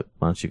stuff, but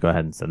why don't you go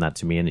ahead and send that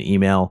to me in an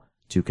email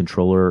to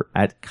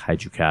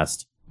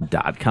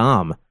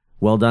controller@kaijucast.com.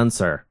 Well done,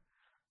 sir.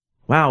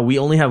 Wow, we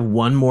only have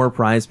one more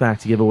prize pack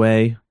to give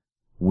away.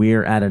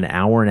 We're at an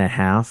hour and a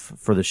half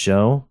for the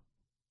show.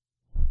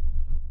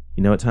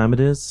 You know what time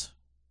it is?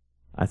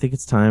 I think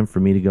it's time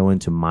for me to go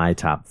into my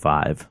top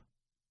 5.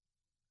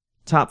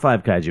 Top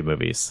 5 kaiju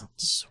movies.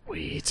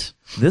 Sweet.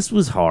 This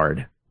was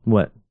hard.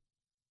 What?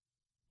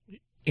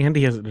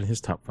 Andy hasn't done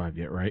his top 5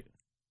 yet, right?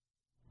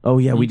 Oh,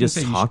 yeah, we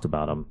just talked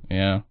about him.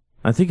 Yeah.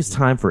 I think it's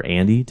time for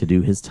Andy to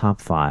do his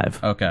top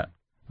 5. Okay.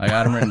 I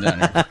got him written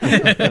down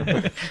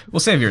here. We'll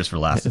save yours for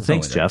last.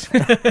 Thanks, Jeff.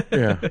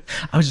 Yeah.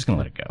 I was just going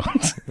to let it go.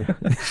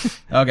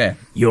 Okay.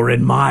 You're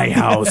in my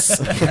house,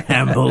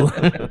 Hamble.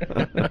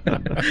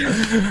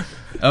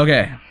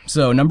 Okay.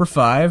 So, number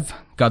 5,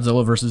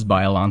 Godzilla vs.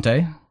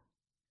 Biollante.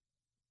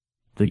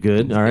 The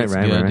good? All right, It's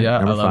right, good, right. Yeah,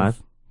 Number I love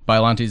 5.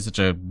 Biollante is such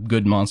a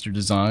good monster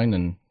design,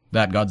 and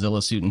that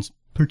Godzilla suit in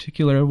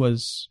particular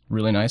was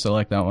really nice. I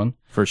like that one.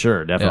 For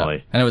sure, definitely.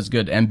 Yeah. And it was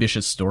good,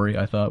 ambitious story,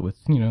 I thought, with,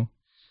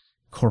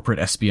 corporate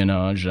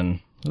espionage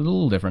and a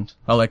little different.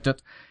 I liked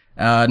it.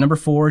 Number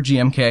 4,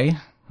 GMK.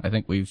 I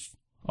think we've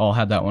all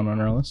had that one on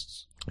our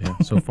lists. Yeah,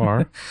 so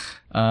far.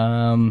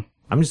 I'm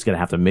just going to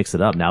have to mix it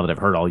up now that I've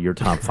heard all your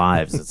top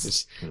 5s.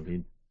 It's going to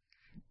be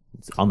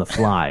on the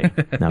fly.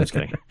 No, I'm just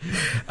kidding.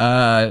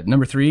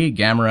 Number 3,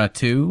 Gamera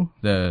 2,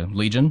 the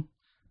Legion.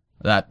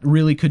 That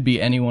really could be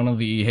any one of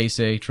the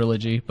Heisei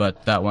trilogy,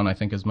 but that one I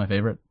think is my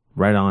favorite.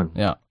 Right on.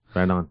 Yeah.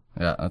 Right on.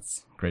 Yeah,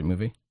 that's a great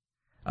movie.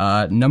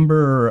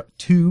 Number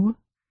 2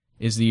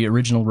 is the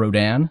original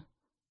Rodan.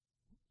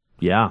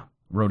 Yeah.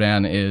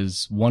 Rodan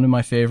is one of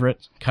my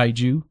favorite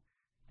kaiju,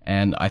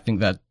 and I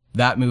think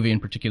that movie in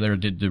particular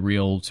did the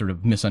real sort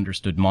of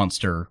misunderstood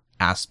monster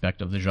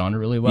aspect of the genre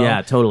really well.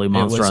 Yeah, totally.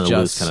 Monster on the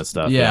loose kind of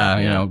stuff.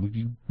 Yeah,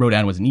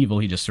 Rodan was an evil.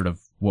 He just sort of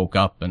woke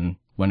up and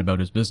went about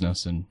his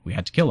business, and we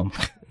had to kill him.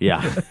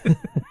 Yeah.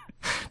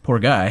 Poor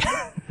guy.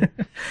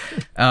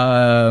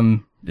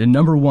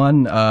 Number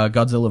 1,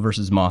 Godzilla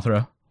vs.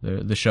 Mothra,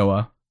 the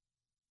Showa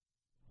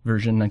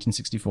version,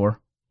 1964.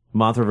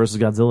 Mothra vs.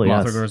 Godzilla,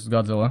 yes. Mothra vs.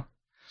 Godzilla.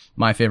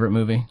 My favorite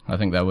movie. I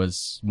think that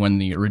was when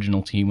the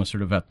original team was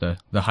sort of at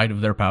the height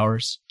of their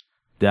powers.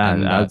 Yeah,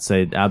 and I would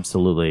say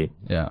absolutely.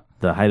 Yeah.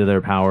 The height of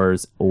their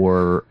powers,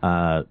 or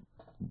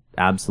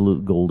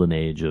absolute golden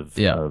age of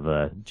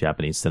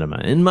Japanese cinema,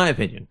 in my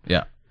opinion.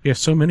 Yeah. Yeah,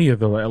 so many of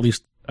the, at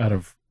least out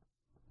of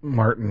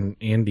Martin,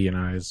 Andy, and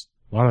I's,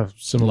 a lot of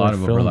similar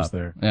films overlap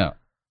there. Yeah.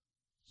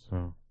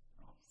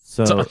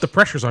 So the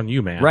pressure's on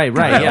you, man. Right,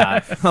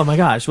 yeah. Oh my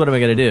gosh, what am I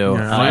going to do?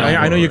 Yeah,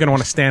 I know you're going to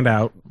want to stand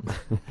out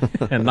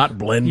and not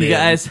blend in. You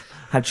guys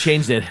have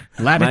changed it.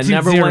 Latitude My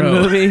number 0. 1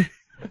 movie,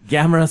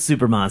 Gamera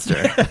Super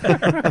Monster.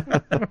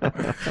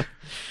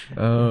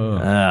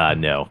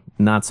 No,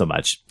 not so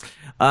much.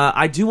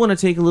 I do want to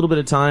take a little bit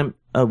of time.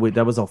 Wait,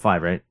 that was all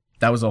 5, right?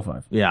 That was all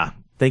 5. Yeah.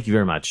 Thank you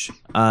very much.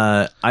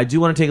 I do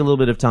want to take a little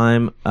bit of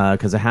time,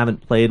 because I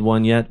haven't played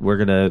one yet. We're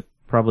going to,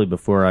 probably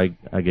before I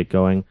get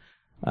going,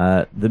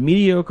 the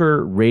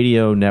Mediocre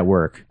Radio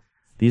Network.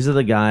 These are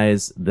the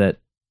guys that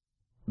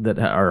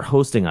are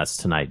hosting us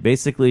tonight,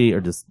 basically,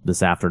 or just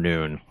this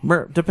afternoon,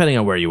 depending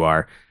on where you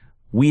are.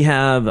 We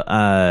have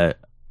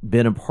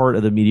been a part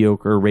of the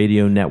Mediocre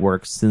Radio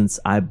Network since,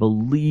 I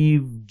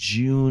believe,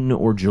 June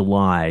or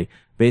July.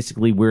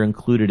 Basically, we're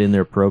included in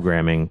their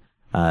programming.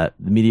 The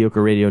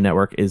Mediocre Radio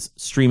Network is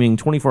streaming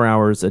 24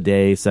 hours a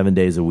day, 7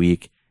 days a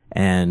week.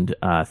 And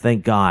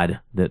thank God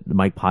that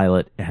Mike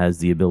Pilot has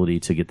the ability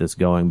to get this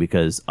going,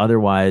 because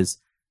otherwise,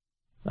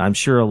 I'm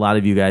sure a lot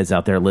of you guys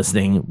out there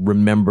listening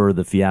remember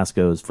the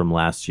fiascos from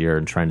last year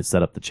and trying to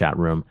set up the chat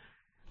room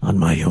on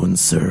my own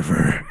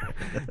server,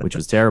 which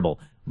was terrible.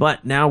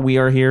 But now we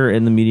are here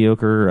in the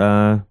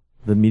Mediocre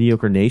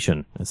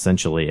Nation,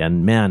 essentially.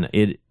 And man,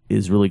 it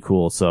is really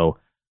cool. So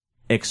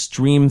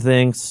extreme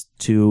thanks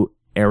to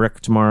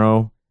Eric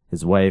tomorrow,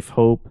 his wife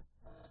Hope,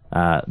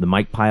 the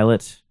Mike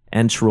Pilot,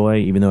 and Troy,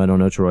 even though I don't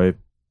know Troy.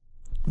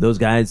 Those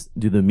guys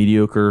do the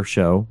Mediocre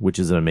Show, which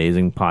is an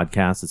amazing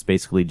podcast. It's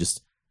basically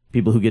just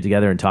people who get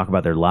together and talk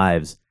about their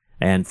lives.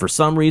 And for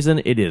some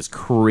reason, it is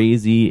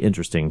crazy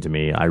interesting to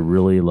me. I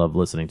really love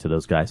listening to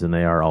those guys, and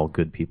they are all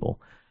good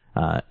people.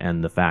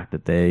 And the fact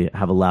that they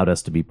have allowed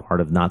us to be part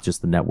of not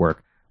just the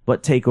network,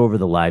 but take over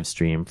the live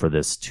stream for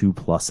this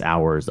 2+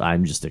 hours.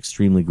 I'm just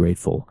extremely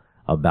grateful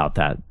about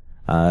that.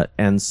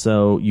 And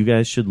so you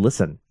guys should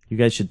listen. You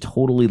guys should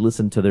totally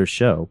listen to their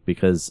show,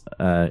 because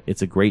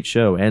it's a great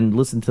show, and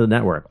listen to the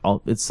network.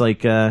 It's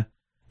like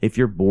if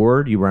you're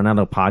bored, you run out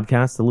of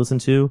podcasts to listen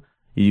to,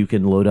 you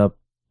can load up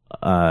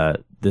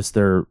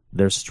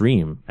their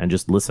stream and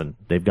just listen.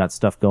 They've got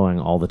stuff going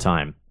all the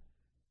time.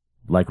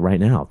 Like right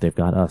now, they've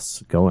got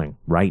us going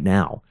right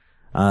now.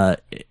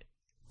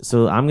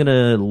 So I'm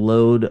gonna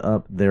load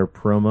up their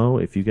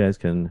promo. If you guys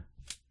can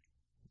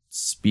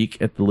speak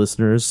at the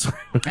listeners,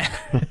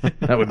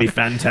 that would be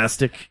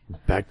fantastic.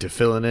 Back to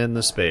filling in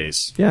the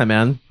space. Yeah,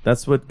 man,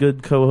 that's what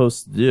good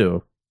co-hosts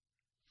do.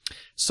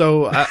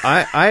 So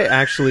I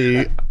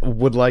actually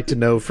would like to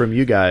know from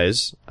you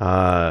guys,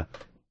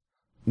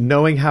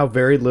 knowing how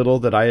very little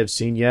that I have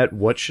seen yet,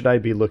 what should I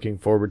be looking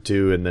forward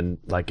to? And then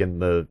like in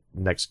the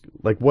next,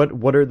 like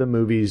what are the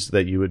movies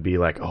that you would be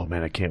like, oh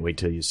man, I can't wait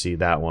till you see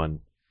that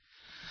one?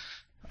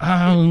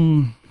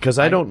 Cause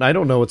I don't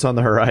know what's on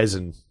the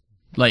horizon.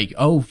 Like,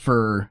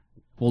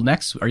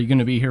 next, are you going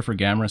to be here for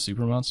Gamera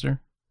Super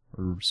Monster?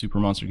 Or Super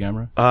Monster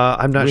Gamera?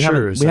 I'm not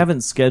sure. We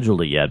haven't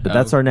scheduled it yet, but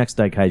that's our next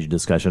Daikaiju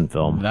discussion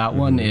film. That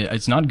one,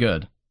 it's not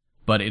good,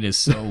 but it is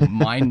so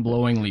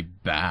mind-blowingly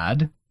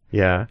bad.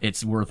 Yeah.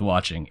 It's worth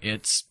watching.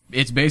 It's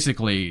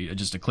basically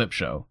just a clip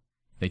show.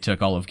 They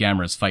took all of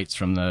Gamera's fights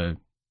from the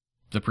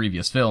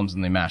previous films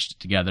and they mashed it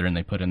together and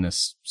they put in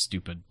this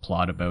stupid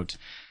plot about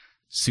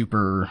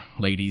super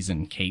ladies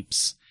in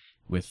capes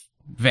with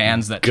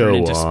vans that turn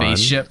into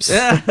spaceships.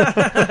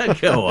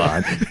 Go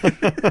on.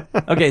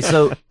 Okay,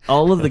 so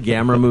all of the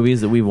Gamera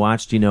movies that we've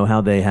watched, you know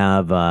how they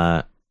have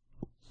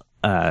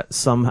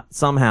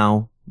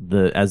somehow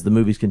as the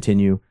movies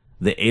continue,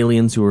 the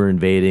aliens who are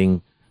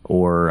invading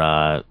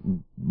or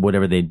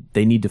whatever,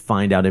 they need to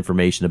find out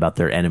information about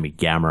their enemy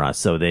Gamera,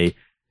 so they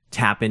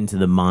tap into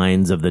the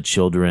minds of the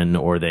children,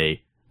 or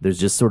there's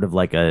just sort of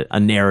like a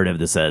narrative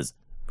that says,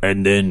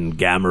 and then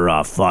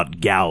Gamera fought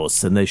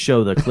Gauss, and they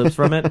show the clips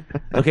from it.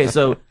 Okay,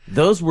 so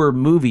those were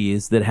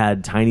movies that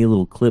had tiny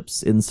little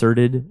clips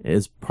inserted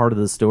as part of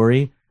the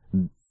story.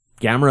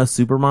 Gamera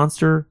Super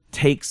Monster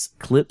takes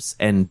clips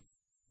and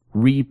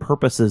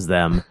repurposes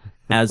them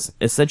as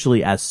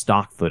essentially as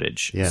stock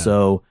footage. Yeah.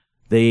 So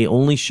they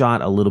only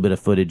shot a little bit of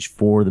footage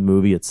for the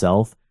movie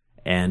itself,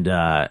 and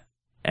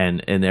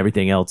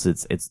everything else.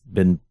 It's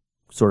been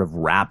sort of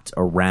wrapped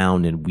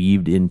around and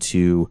weaved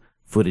into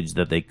footage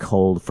that they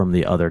culled from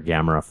the other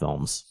Gamera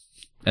films.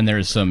 And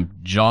there's some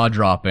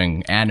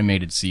jaw-dropping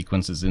animated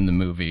sequences in the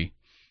movie.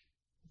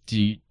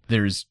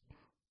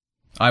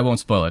 I won't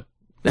spoil it.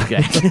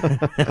 Okay.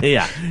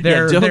 Yeah.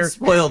 Don't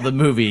spoil the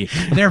movie.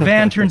 Their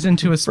van turns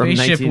into a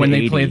spaceship when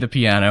they play the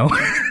piano.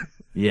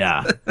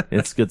 Yeah.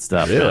 It's good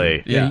stuff.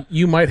 Really? Yeah.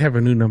 You might have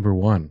a new number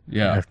one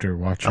after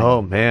watching.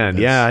 Oh man,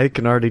 yeah, I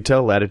can already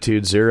tell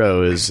Latitude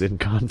Zero is in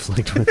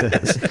conflict with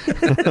this.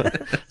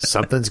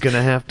 Something's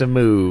gonna have to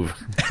move.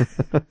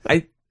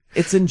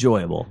 It's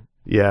enjoyable.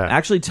 Yeah.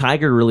 Actually,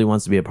 Tiger really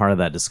wants to be a part of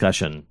that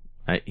discussion.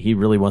 He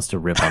really wants to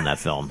rip on that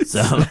film.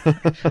 So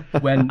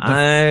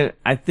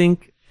I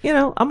think,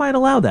 I might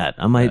allow that.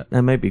 I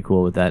might be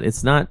cool with that.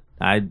 It's not,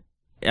 I'm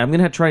going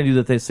to try and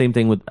do the same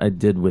thing I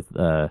did with,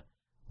 let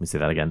me say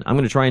that again. I'm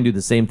going to try and do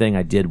the same thing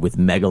I did with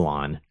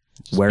Megalon,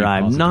 where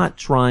I'm not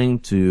trying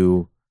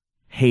to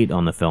hate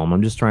on the film.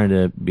 I'm just trying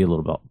to be a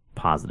little bit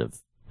positive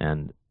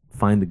and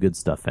find the good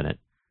stuff in it.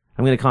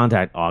 I'm going to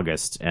contact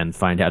August and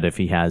find out if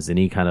he has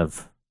any kind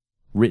of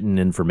written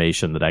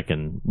information that I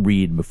can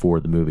read before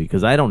the movie,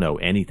 because I don't know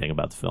anything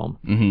about the film.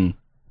 Mm-hmm.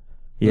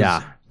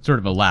 Yeah. Sort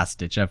of a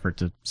last-ditch effort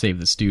to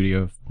save the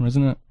studio,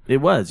 wasn't it? It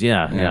was,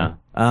 yeah.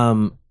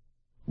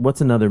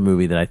 What's another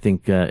movie that I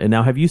think... and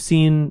now, have you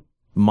seen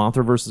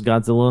Mothra vs.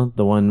 Godzilla?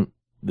 The one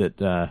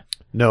that...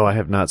 no, I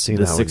have not seen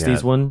the that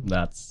 60s one?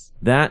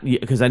 That,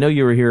 because I know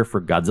you were here for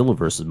Godzilla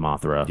vs.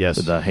 Mothra. Yes.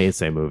 The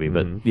Heisei movie.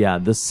 But yeah,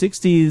 the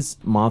 60s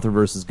Mothra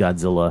vs.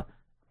 Godzilla,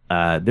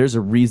 there's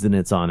a reason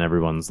it's on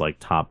everyone's like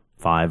top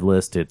 5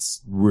 list.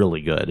 It's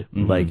really good.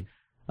 Mm-hmm.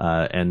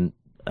 And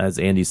as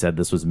Andy said,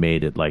 this was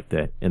made at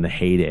in the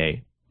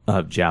heyday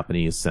of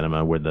Japanese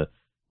cinema, where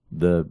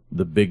the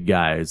big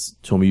guys,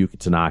 Tomoyuki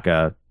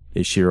Tanaka,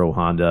 Ishiro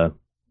Honda,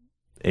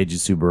 Eiji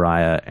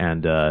Tsuburaya,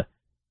 and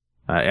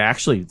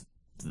actually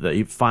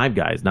the 5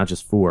 guys, not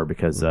just 4,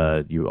 because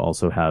you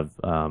also have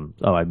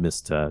I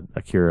missed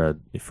Akira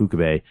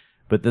Ifukube,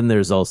 but then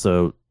there's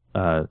also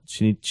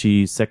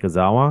Shinichi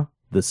Sekizawa,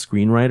 the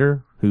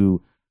screenwriter,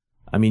 who,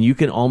 I mean, you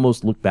can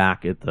almost look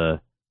back at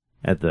the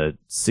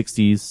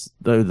 60s,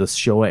 the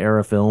Showa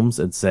era films,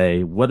 and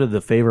say, what are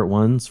the favorite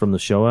ones from the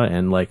Showa?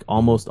 And like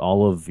almost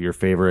all of your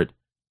favorite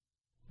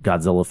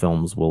Godzilla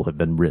films will have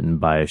been written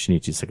by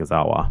Shinichi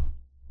Sekizawa.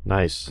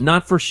 Nice.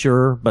 Not for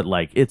sure, but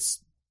like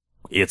it's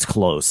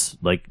close.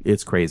 Like,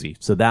 it's crazy.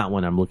 So that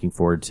one, I'm looking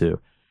forward to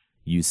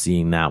you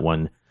seeing that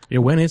one. Yeah,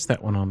 when is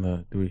that one on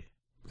the...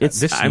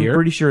 this year? I'm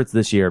pretty sure it's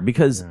this year,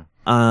 because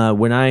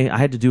when I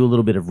had to do a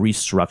little bit of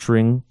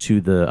restructuring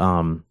to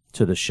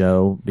the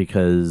show,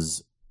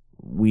 because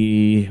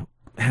we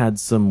had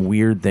some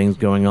weird things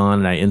going on,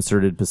 and I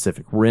inserted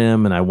Pacific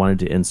Rim, and I wanted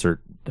to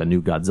insert a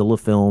new Godzilla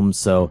film.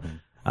 So,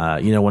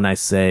 when I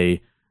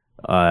say,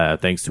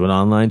 thanks to an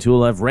online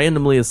tool, I've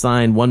randomly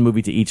assigned one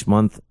movie to each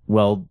month,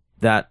 well,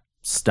 that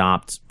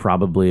stopped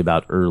probably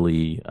about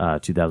early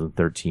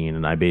 2013,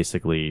 and I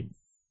basically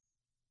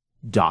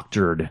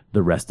doctored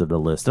the rest of the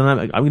list. And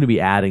I'm going to be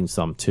adding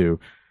some to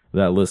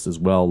that list as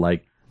well.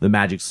 Like, The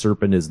Magic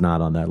Serpent is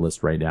not on that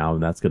list right now,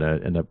 and that's going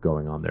to end up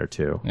going on there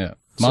too. Yeah.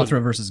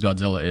 Mothra versus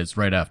Godzilla is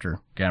right after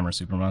Gamera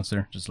Super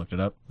Monster. Just looked it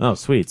up. Oh,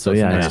 sweet. So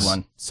it's the yeah, next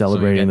one.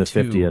 Celebrating the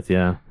So we get 50th.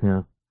 Yeah,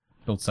 yeah.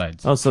 Both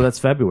sides. Oh, so that's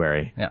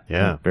February. Yeah.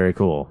 Yeah. Very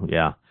cool.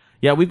 Yeah.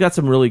 Yeah, we've got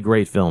some really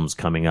great films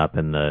coming up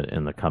in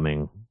the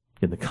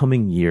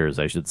coming years,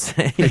 I should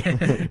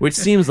say, which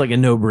seems like a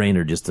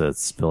no-brainer just to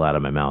spill out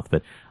of my mouth.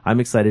 But I'm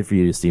excited for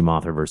you to see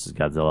Mothra versus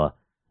Godzilla.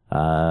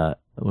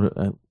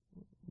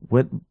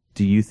 What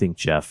do you think,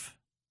 Jeff,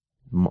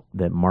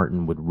 that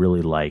Martin would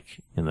really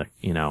like in the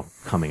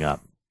coming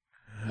up?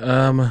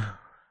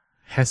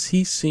 Has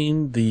he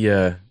seen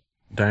the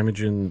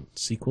Daimajin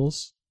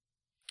sequels?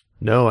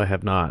 No, I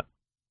have not.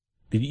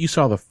 You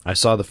saw the? I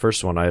saw the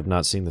first one. I have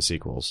not seen the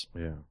sequels.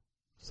 Yeah,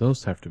 so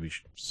those have to be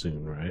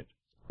soon, right?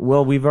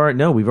 Well, we've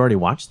already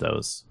watched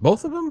those.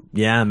 Both of them?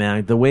 Yeah,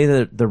 man. The way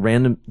that the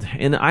random,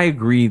 and I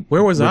agree.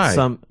 Where was with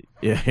I?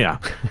 Yeah.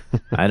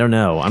 I don't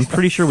know. I'm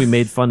pretty sure we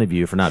made fun of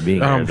you for not being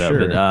there. I'm though.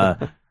 sure. But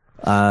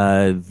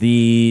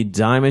the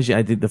Daimajin,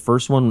 I think the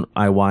first one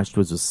I watched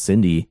was with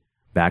Cindy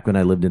back when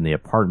I lived in the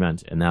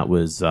apartment, and that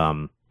was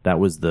the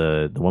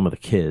one with the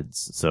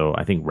kids. So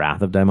I think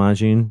Wrath of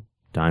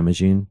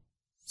Daimajin.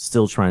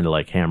 Still trying to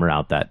like hammer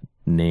out that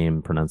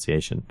name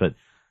pronunciation, but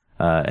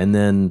and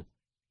then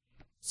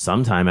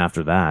sometime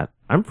after that,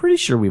 I'm pretty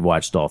sure we've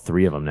watched all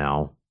three of them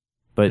now.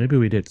 But maybe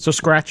we did. So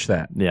scratch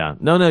that. Yeah,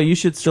 no, you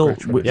should still.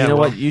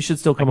 What? You should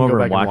still come over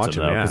and watch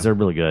them though, because they're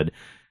really good.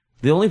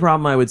 The only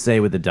problem I would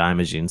say with the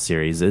Daimajin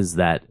series is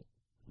that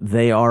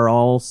they are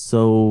all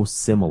so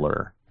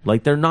similar.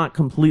 Like they're not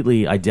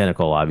completely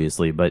identical,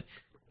 obviously, but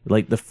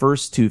like the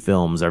first two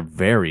films are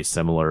very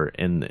similar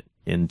in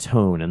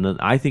tone, and then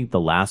I think the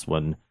last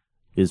one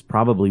is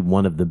probably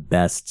one of the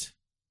best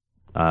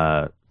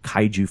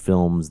kaiju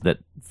films that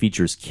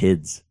features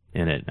kids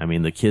in it. I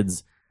mean, the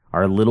kids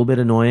are a little bit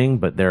annoying,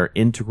 but they're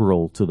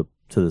integral to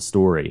the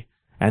story,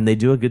 and they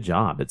do a good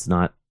job. It's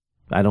not.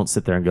 I don't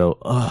sit there and go,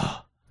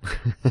 "Oh,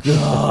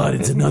 God,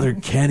 it's another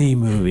Kenny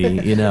movie."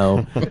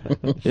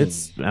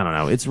 It's I don't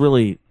know. It's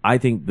really. I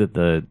think that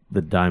the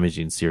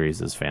Daimajin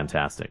series is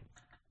fantastic.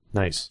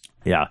 Nice.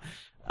 Yeah.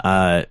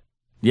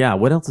 Yeah,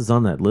 what else is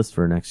on that list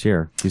for next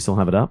year? Do you still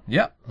have it up?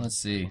 Yep. Let's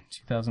see.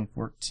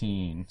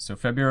 2014. So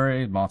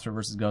February, Mothra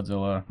versus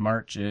Godzilla.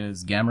 March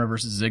is Gamera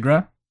versus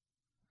Zigra.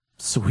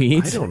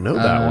 Sweet. I don't know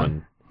that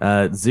one.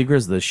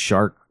 Zigra's the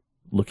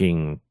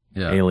shark-looking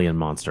alien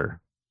monster.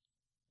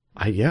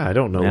 I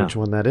don't know which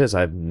one that is.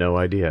 I have no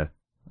idea.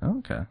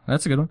 Okay,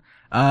 that's a good one.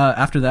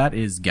 After that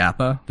is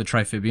Gappa, the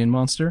Triphibian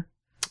monster.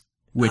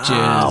 Which is...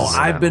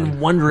 I've been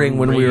wondering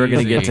when we were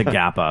going to get to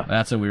Gappa.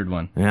 That's a weird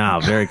one. Yeah,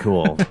 very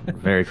cool.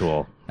 Very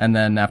cool. And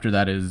then after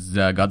that is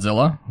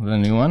Godzilla, the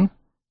new one.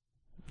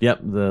 Yep,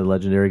 the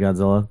legendary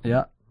Godzilla.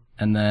 Yeah.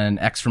 And then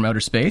X from Outer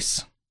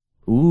Space.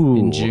 Ooh.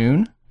 In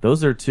June.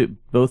 Those are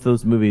both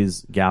those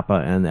movies,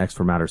 Gappa and X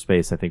from Outer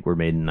Space, I think were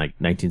made in like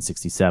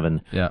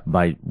 1967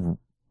 by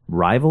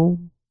rival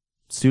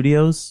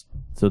studios.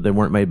 So they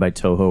weren't made by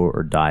Toho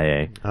or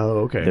Daiei. Oh,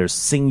 okay. They're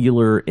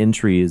singular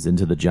entries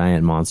into the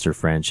giant monster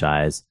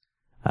franchise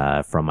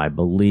from, I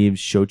believe,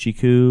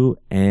 Shochiku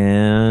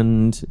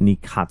and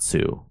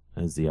Nikatsu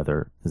is the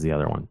other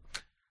one.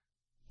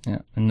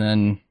 Yeah, and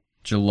then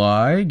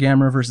July,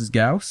 Gamera versus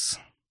Gauss.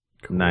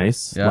 Cool.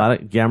 Nice. Yeah. A lot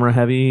of Gamera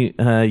heavy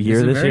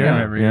year this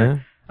year. Yeah.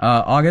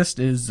 August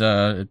is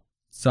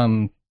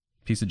some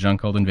piece of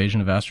junk called Invasion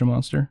of Astro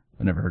Monster.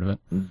 I've never heard of it.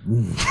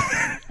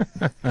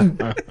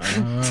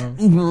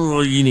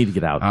 You need to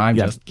get out. I'm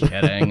just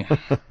kidding.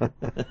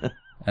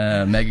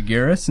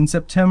 Megaguirus in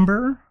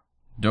September.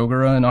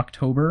 Dogora in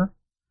October.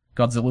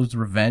 Godzilla's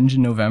Revenge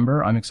in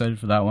November. I'm excited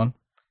for that one.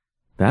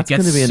 That's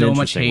going to be an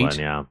interesting one,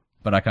 yeah.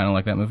 But I kind of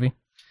like that movie.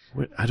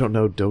 Wait, I don't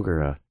know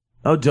Dogora.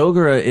 Oh,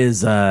 Dogora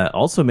is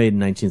also made in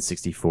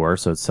 1964,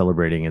 so it's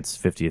celebrating its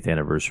 50th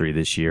anniversary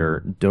this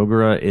year.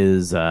 Dogora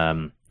is...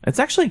 it's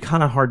actually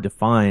kind of hard to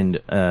find.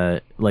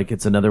 Like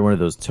it's another one of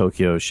those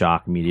Tokyo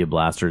Shock Media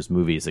Blasters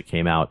movies that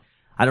came out.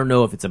 I don't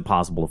know if it's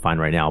impossible to find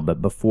right now,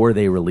 but before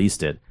they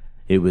released it,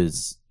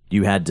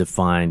 you had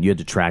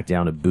to track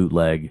down a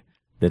bootleg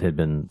that had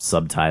been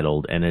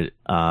subtitled, and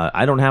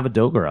I don't have a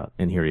Dogora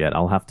in here yet.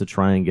 I'll have to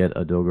try and get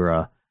a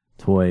Dogora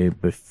toy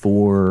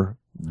before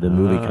the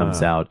movie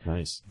comes out.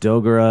 Nice.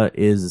 Dogora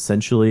is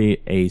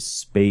essentially a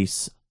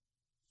space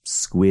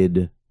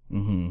squid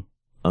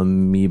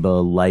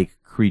amoeba-like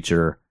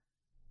creature.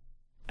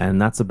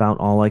 And that's about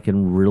all I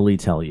can really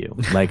tell you.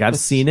 Like, I've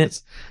seen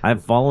it.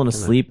 I've fallen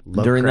asleep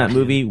during that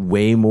movie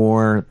way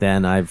more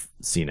than I've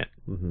seen it.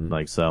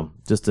 Like, so,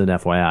 just an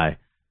FYI.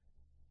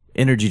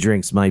 Energy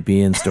drinks might be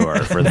in store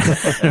for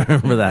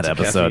that, for that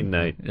episode. Caffeine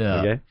night.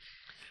 Yeah.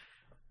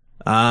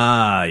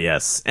 Okay.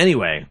 Yes.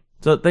 Anyway,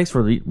 so thanks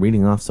for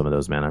reading off some of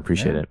those, man. I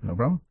appreciate it. No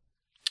problem.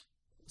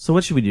 So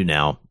what should we do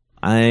now?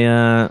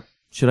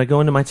 Should I go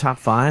into my top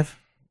 5?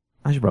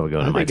 I should probably go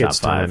into my top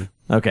 5.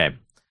 Okay.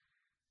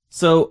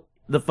 So,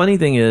 the funny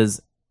thing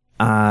is,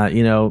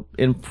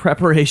 in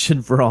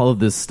preparation for all of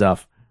this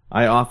stuff,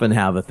 I often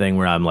have a thing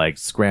where I'm like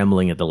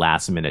scrambling at the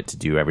last minute to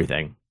do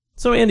everything.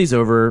 So Andy's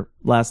over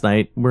last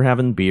night. We're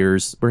having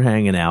beers. We're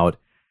hanging out.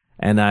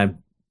 And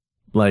I'm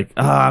like,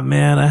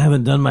 man, I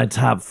haven't done my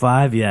top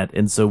 5 yet.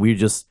 And so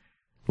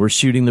we're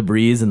shooting the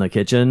breeze in the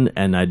kitchen,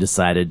 and I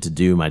decided to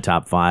do my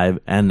top 5.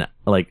 And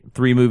like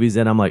 3 movies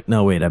in, I'm like,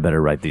 no, wait, I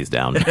better write these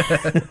down.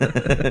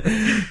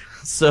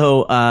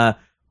 So,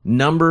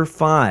 number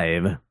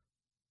 5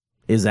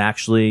 is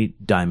actually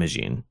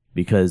Daimajin,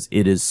 because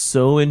it is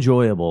so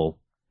enjoyable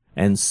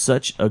and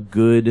such a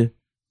good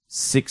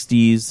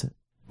 60s.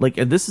 Like,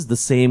 and this is the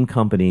same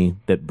company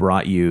that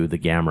brought you the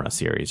Gamera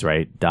series,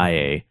 right?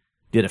 Daiei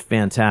did a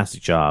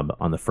fantastic job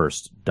on the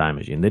first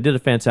Daimajin. They did a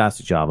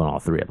fantastic job on all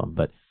 3 of them,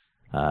 but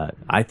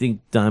I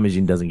think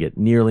Daimajin doesn't get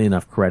nearly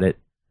enough credit.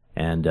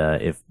 And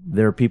if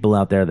there are people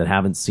out there that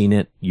haven't seen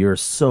it, you're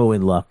so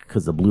in luck,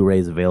 because the Blu-ray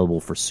is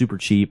available for super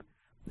cheap,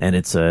 and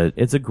it's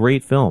a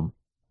great film.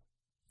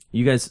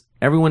 You guys,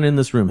 everyone in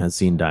this room has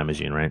seen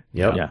Daimajin, right?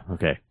 Yep. Yeah.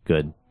 Okay.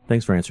 Good.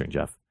 Thanks for answering,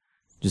 Jeff.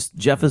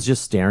 Jeff is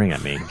just staring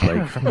at me.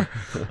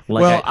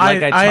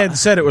 I had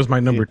said it was my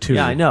number 2.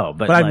 Yeah, I know,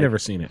 but I've never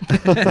seen it.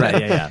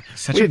 Right? Yeah.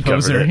 Such a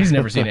poser. He's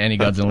never seen any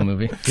Godzilla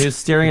movie. He was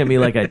staring at me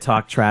like I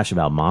talked trash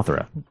about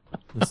Mothra.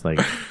 Just like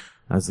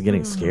I was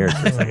getting scared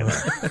for a second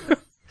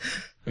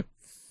there.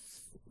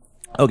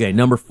 Okay,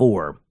 number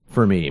 4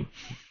 for me.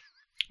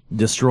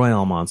 Destroy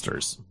All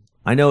Monsters.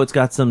 I know it's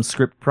got some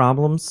script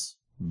problems,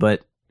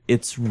 but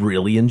it's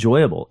really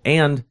enjoyable,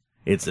 and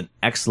it's an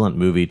excellent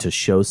movie to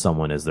show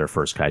someone as their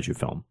first kaiju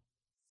film,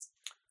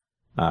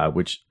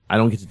 which I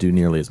don't get to do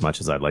nearly as much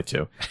as I'd like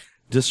to.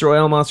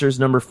 Destroy All Monsters,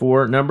 number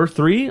 4. Number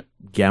 3,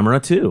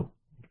 Gamera 2.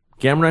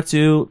 Gamera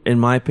 2, in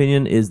my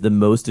opinion, is the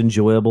most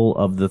enjoyable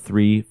of the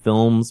 3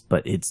 films,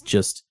 but it's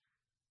just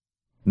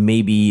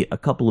maybe a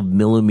couple of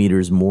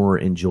millimeters more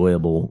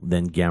enjoyable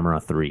than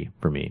Gamera 3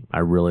 for me. I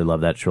really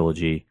love that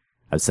trilogy.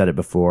 I've said it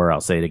before.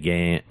 I'll say it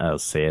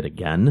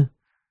again.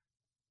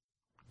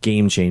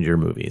 Game changer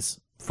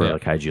movies for the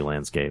kaiju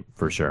landscape,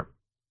 for sure.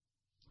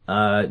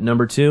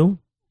 Number 2,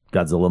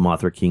 Godzilla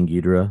Mothra King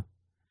Ghidorah,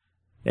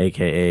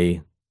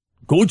 a.k.a.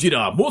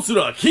 Gojira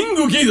Mothra King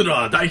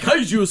Ghidorah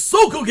Daikaiju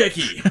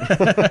Sokugeki.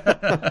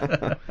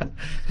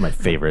 My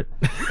favorite.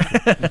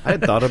 I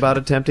had thought about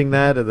attempting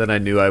that, and then I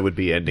knew I would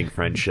be ending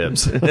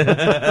friendships.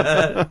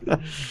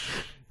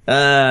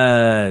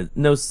 No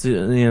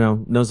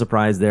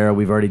surprise there.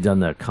 We've already done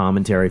the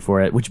commentary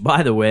for it, which,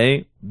 by the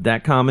way,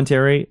 that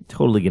commentary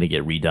totally going to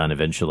get redone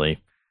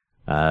eventually.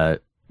 That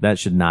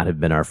should not have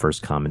been our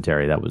first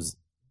commentary. That was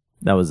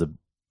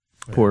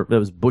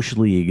Bush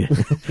League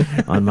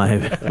on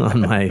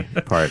my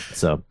part.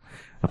 So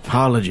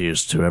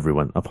apologies to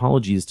everyone.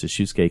 Apologies to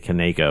Shusuke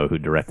Kaneko, who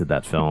directed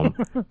that film,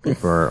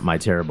 for my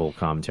terrible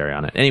commentary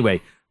on it.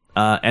 Anyway,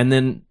 and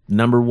then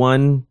number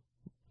 1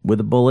 with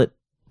a bullet,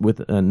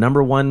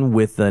 number 1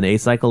 with an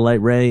acycle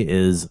light ray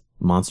is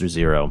Monster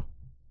Zero.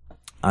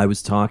 I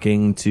was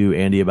talking to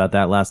Andy about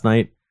that last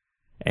night,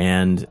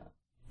 and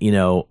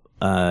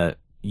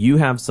you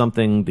have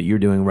something that you're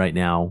doing right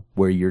now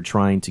where you're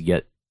trying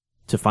to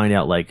find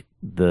out like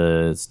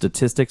the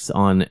statistics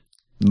on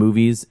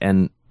movies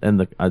and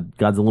the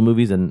Godzilla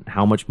movies and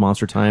how much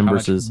Monster Time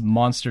versus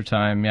Monster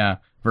Time,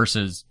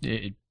 versus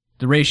the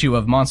ratio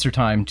of Monster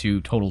Time to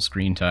total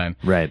screen time,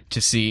 right?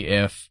 To see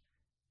if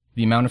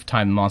the amount of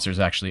time the monster is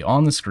actually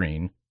on the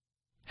screen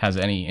has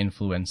any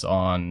influence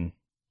on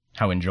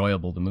how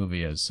enjoyable the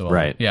movie is. So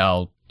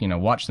I'll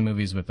watch the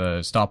movies with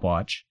a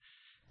stopwatch,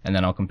 and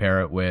then I'll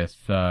compare it with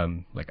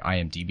like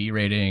IMDb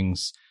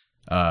ratings,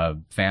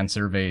 fan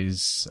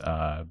surveys,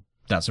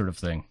 that sort of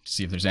thing, to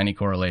see if there's any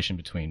correlation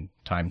between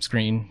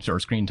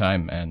screen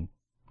time and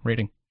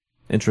rating.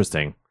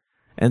 Interesting.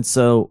 And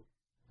so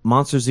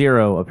Monster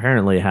Zero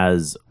apparently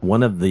has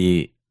one of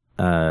the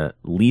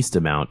least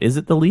amount. Is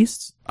it the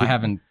least? I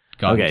haven't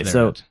gotten okay, there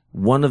so yet.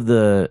 One of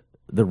the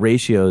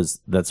ratios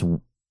that's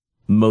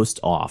most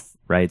off,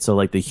 right? So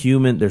like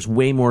there's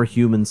way more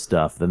human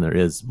stuff than there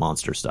is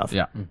monster stuff.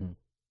 Yeah. Mm-hmm.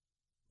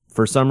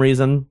 For some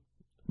reason,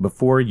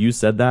 before you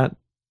said that,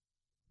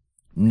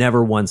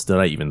 never once did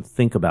I even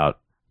think about,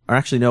 or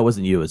actually, no, it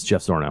wasn't you, it's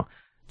Jeff Zorno.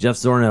 Jeff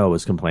Zorno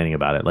was complaining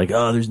about it, like,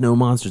 oh, there's no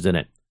monsters in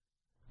it,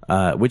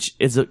 which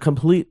is a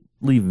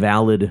completely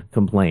valid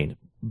complaint,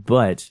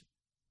 but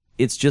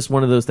it's just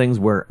one of those things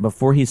where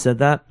before he said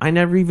that, I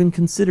never even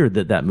considered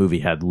that movie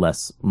had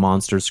less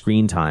monster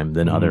screen time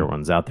than other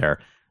ones out there.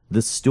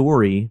 The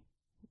story,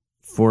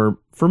 for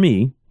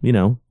me,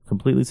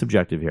 completely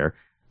subjective here,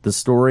 the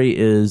story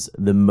is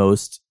the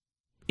most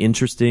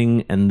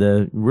interesting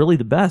and really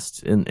the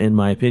best in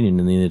my opinion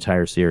in the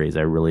entire series.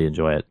 I really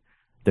enjoy it.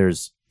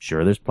 There's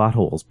plot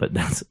holes, but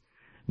that's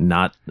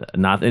not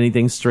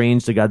anything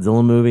strange to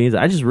Godzilla movies.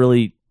 I just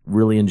really,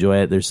 really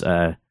enjoy it. There's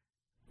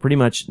pretty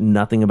much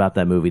nothing about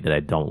that movie that I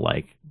don't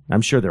like.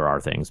 I'm sure there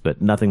are things,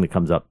 but nothing that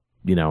comes up,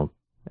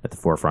 at the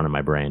forefront of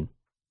my brain.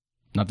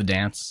 Not the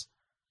dance.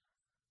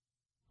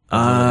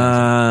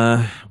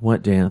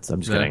 What dance? I'm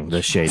just kidding.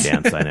 The Shay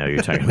dance. I know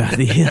you're talking about.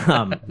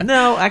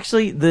 No,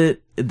 actually,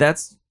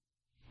 that's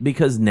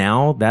because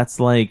now that's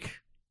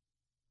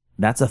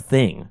a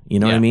thing. You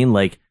know what I mean?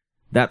 Like,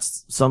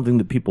 that's something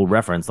that people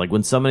reference. Like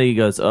when somebody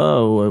goes,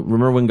 "Oh,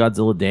 remember when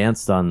Godzilla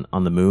danced on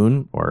the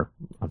moon or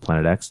on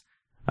Planet X?"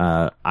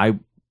 I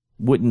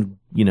wouldn't,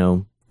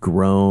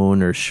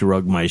 groan or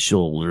shrug my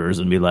shoulders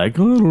and be like,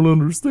 I don't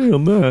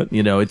understand that.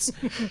 It's,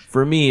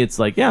 for me, it's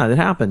like, yeah, it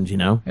happened,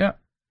 Yeah.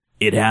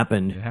 It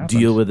happened.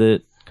 Deal with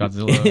it.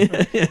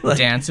 Godzilla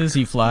dances,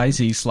 he flies,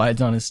 he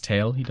slides on his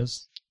tail, he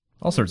does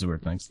all sorts of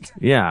weird things.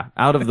 Yeah.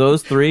 Out of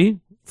those three,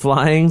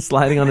 flying,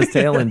 sliding on his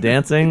tail, and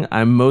dancing,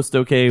 I'm most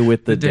okay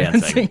with the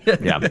dancing.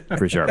 Yeah,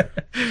 for sure.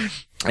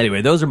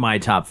 Anyway, those are my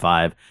top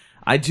 5.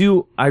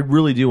 I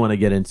really do want to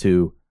get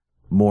into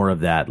more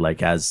of that,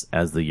 like, as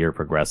the year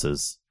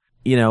progresses.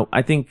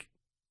 I think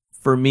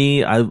for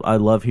me, I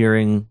love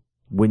hearing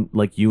when,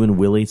 like, you and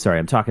Willie, sorry,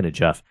 I'm talking to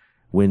Jeff,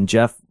 when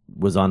Jeff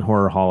was on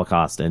Horror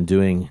Holocaust and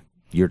doing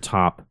your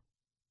top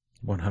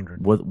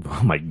 100.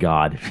 Oh my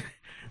God.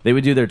 They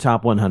would do their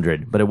top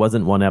 100, but it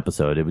wasn't one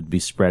episode. It would be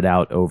spread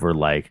out over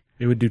like,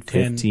 it would do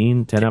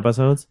 10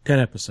 episodes? 10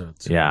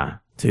 episodes. Yeah,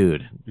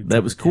 dude,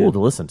 that was cool to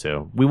listen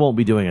to. We won't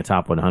be doing a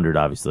top 100,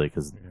 obviously,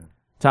 because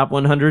top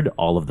 100,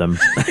 all of them.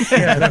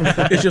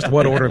 It's just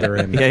what order they're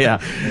in.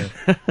 Yeah.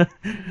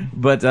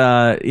 But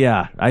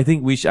I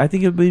think I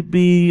think it would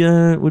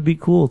be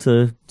cool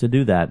to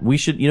do that. We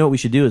should, what we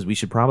should do is we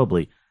should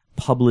probably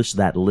publish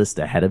that list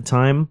ahead of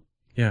time.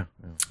 Yeah.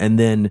 And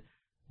then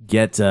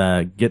get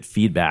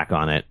feedback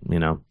on it.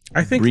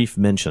 I think brief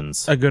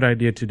mentions. A good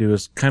idea to do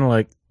is kind of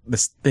like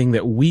this thing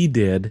that we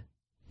did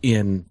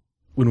when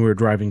we were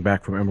driving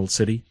back from Emerald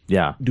City.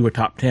 Yeah. Do a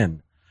top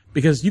 10,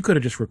 because you could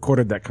have just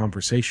recorded that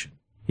conversation.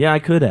 Yeah, I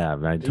could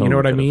have. I totally you know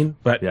what could've. I mean?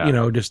 But,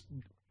 Yeah. just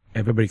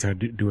everybody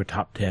kind of do a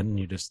top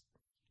 10,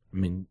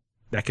 and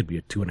that could be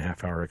a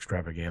 2.5-hour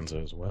extravaganza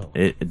as well.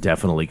 It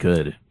definitely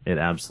could. It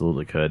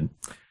absolutely could.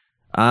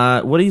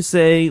 What do you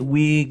say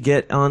we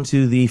get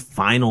onto the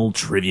final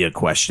trivia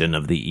question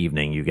of the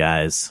evening, you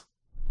guys?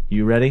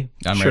 You ready?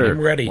 I'm ready. I'm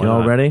ready. You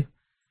all ready?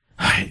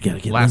 I gotta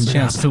get Last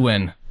chance to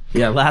win.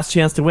 Yeah, last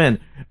chance to win.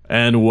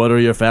 And what are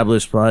your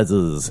fabulous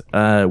prizes?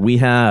 We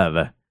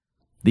have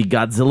the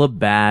Godzilla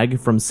bag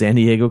from San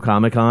Diego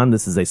Comic-Con.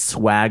 This is a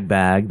swag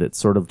bag that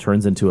sort of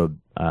turns into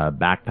a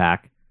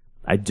backpack.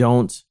 I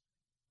don't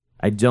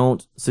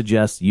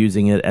suggest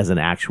using it as an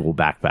actual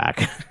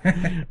backpack,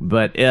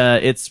 but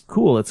it's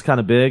cool. It's kind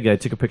of big. I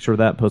took a picture of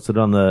that, posted it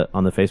on the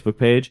Facebook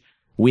page.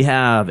 We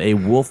have a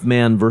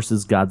Wolfman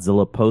versus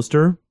Godzilla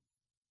poster.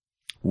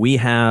 We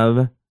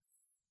have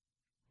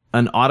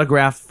an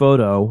autographed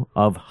photo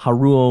of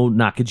Haruo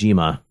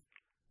Nakajima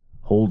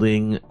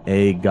holding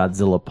a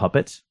Godzilla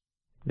puppet.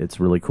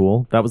 It's really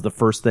cool. That was the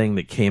first thing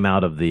that came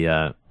out of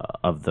the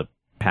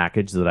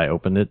package that I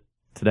opened it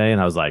today, and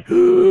I was like,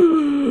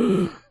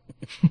 do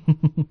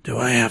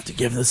I have to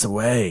give this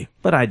away?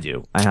 But I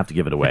do. I have to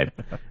give it away.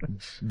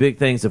 Big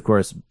thanks, of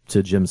course,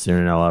 to Jim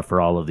Cirinella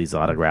for all of these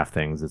autograph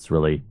things. It's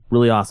really,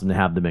 really awesome to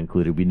have them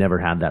included. We never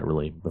had that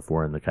really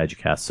before in the Kaiju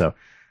Cast. So,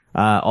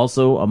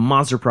 also a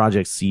Monster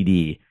Project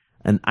CD,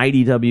 an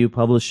IDW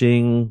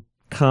publishing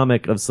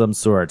comic of some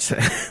sort,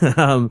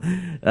 San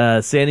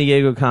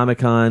Diego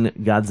Comic-Con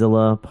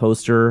Godzilla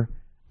poster.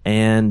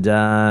 And,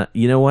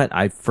 you know what?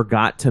 I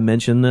forgot to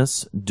mention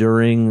this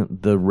during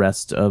the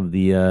rest of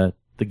the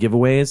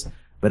giveaways,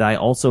 but I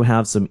also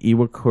have some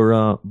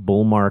Iwakura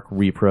Bullmark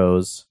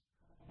repros.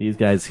 These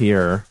guys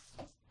here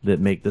that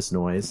make this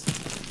noise.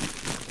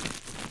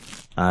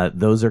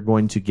 Those are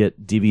going to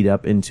get divvied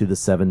up into the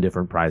 7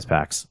 different prize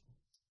packs.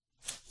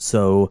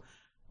 So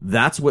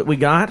that's what we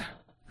got.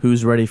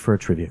 Who's ready for a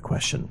trivia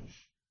question?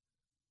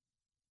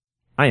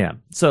 I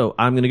am. So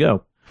I'm going to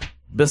go.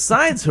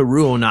 Besides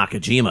Haruo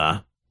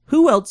Nakajima,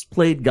 who else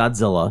played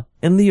Godzilla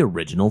in the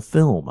original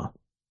film?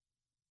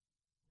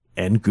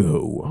 And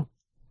go.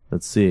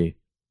 Let's see.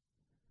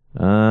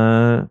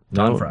 Don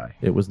Fry.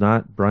 It was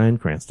not Bryan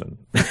Cranston.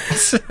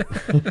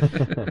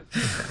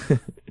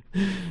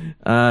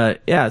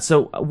 Yeah.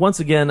 So once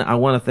again, I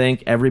want to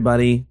thank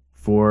everybody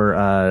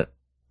for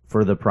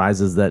the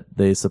prizes that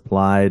they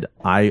supplied.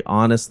 I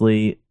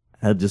honestly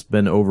have just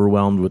been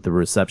overwhelmed with the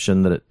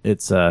reception that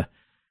it's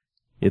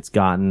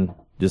gotten.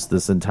 Just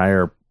this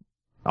entire,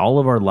 all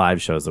of our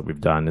live shows that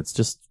we've done. It's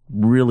just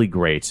really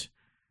great.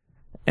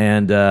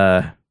 And,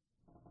 okay,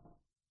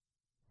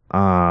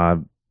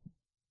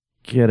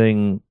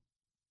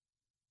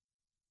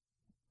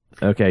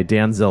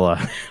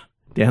 Danzilla.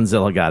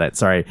 Danzilla got it.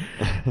 Sorry.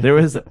 There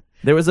was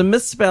a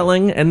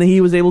misspelling and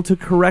he was able to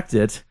correct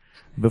it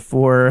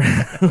before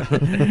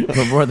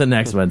the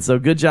next one. So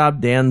good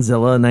job,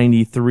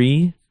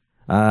 Danzilla93.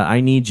 I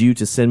need you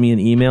to send me an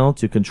email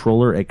to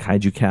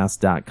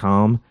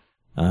controller@kaijucast.com,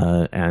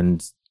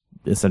 and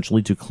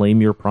essentially to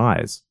claim your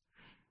prize.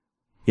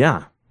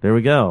 Yeah. There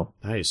we go.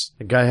 Nice.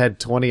 The guy had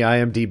 20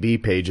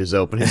 IMDb pages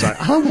open. He's like,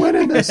 I'm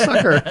winning this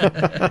sucker.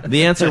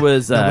 The answer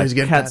was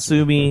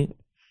Katsumi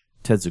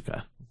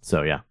Tezuka.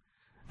 So yeah.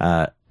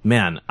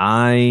 Man,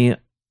 I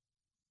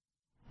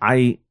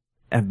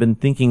have been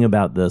thinking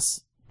about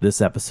this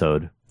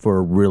episode for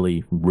a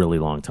really, really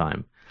long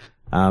time.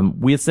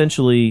 We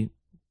essentially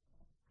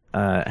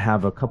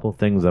have a couple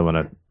things I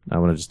want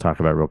to just talk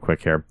about real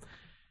quick here.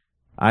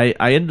 I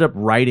ended up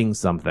writing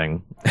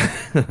something,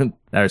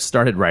 or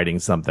started writing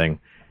something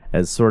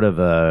as sort of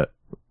a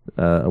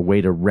a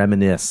way to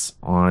reminisce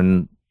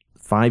on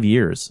 5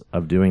 years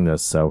of doing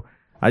this. So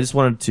I just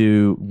wanted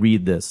to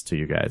read this to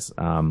you guys.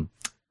 And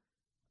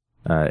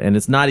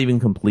it's not even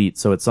complete.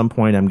 So at some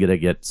point I'm going to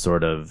get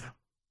sort of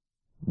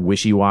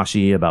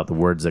wishy-washy about the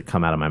words that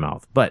come out of my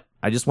mouth. But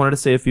I just wanted to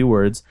say a few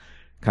words,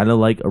 kind of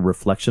like a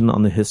reflection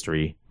on the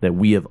history that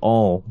we have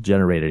all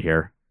generated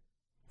here.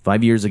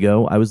 5 years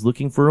ago, I was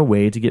looking for a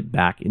way to get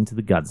back into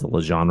the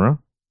Godzilla genre.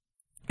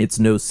 It's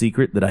no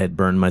secret that I had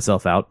burned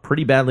myself out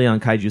pretty badly on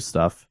kaiju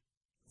stuff.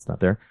 It's not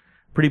there.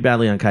 Pretty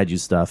badly on kaiju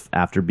stuff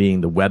after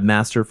being the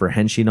webmaster for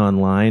Henshin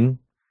Online,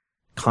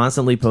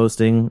 constantly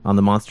posting on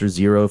the Monster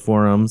Zero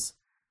forums.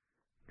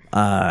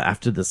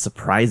 After the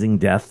surprising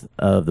death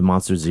of the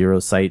Monster Zero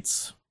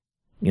sites,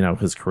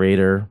 his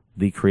creator,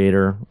 the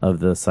creator of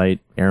the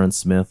site, Aaron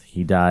Smith,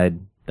 he died.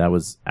 That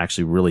was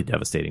actually really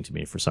devastating to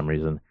me for some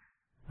reason.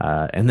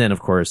 And then, of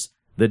course,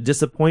 the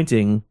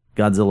disappointing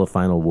Godzilla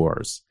Final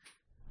Wars.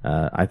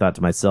 I thought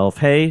to myself,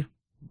 hey,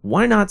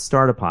 why not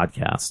start a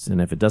podcast? And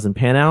if it doesn't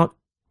pan out,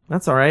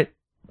 that's all right.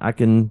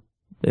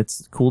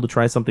 It's cool to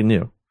try something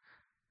new.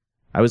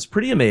 I was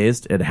pretty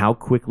amazed at how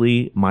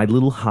quickly my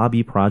little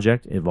hobby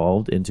project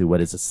evolved into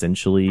what is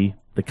essentially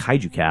the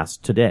Kaiju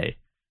Cast today.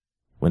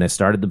 When I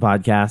started the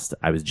podcast,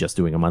 I was just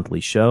doing a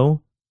monthly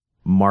show.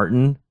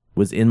 Martin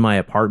was in my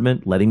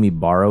apartment letting me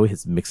borrow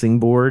his mixing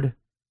board.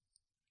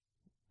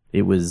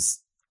 It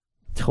was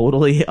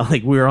totally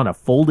like we were on a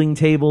folding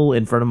table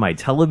in front of my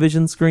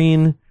television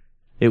screen.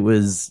 It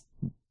was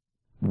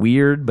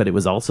weird, but it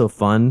was also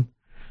fun.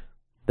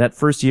 That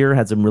first year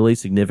had some really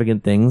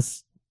significant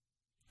things.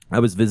 I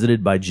was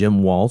visited by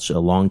Jim Walsh, a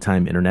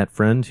longtime internet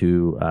friend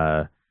who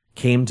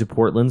came to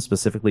Portland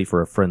specifically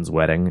for a friend's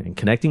wedding. And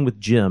connecting with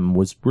Jim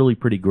was really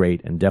pretty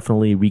great and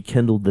definitely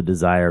rekindled the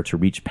desire to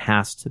reach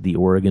past the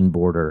Oregon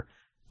border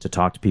to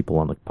talk to people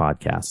on the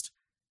podcast.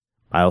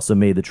 I also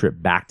made the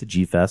trip back to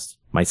G-Fest,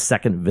 my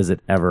second visit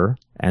ever,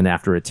 and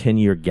after a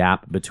 10-year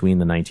gap between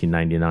the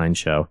 1999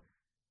 show.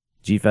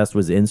 G-Fest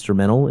was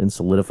instrumental in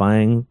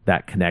solidifying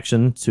that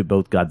connection to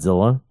both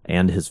Godzilla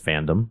and his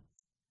fandom.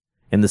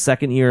 In the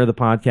second year of the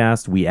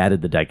podcast, we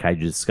added the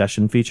Daikaiju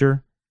discussion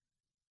feature.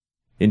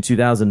 In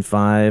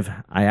 2005,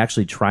 I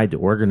actually tried to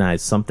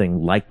organize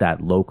something like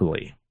that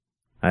locally.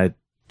 I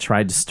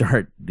tried to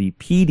start the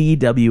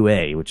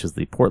PDWA, which is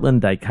the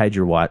Portland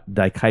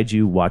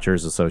Daikaiju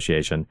Watchers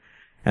Association.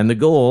 And the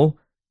goal,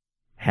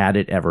 had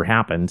it ever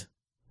happened,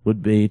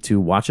 would be to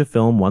watch a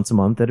film once a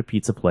month at a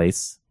pizza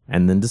place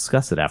and then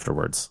discuss it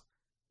afterwards.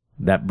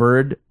 That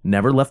bird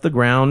never left the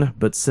ground,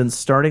 but since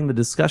starting the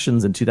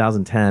discussions in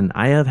 2010,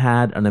 I have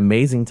had an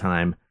amazing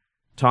time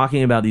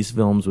talking about these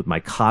films with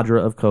my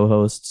cadre of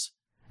co-hosts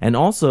and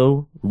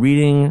also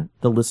reading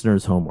the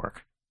listeners'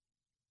 homework.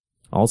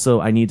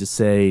 Also, I need to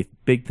say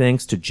big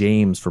thanks to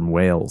James from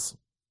Wales.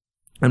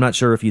 I'm not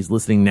sure if he's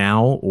listening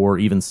now or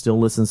even still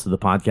listens to the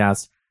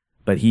podcast,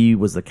 but he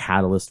was the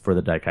catalyst for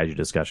the Daikaiju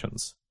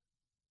discussions.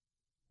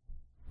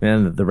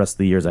 And the rest of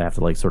the years I have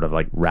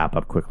to wrap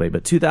up quickly.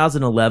 But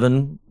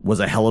 2011 was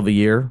a hell of a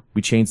year.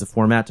 We changed the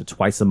format to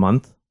twice a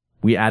month.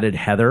 We added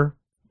Heather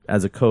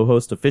as a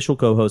co-host, official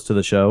co-host to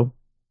the show.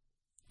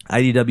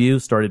 IDW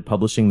started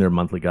publishing their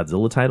monthly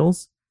Godzilla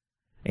titles.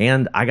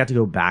 And I got to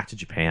go back to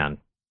Japan.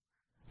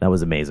 That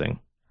was amazing.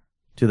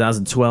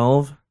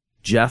 2012,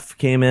 Jeff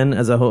came in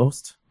as a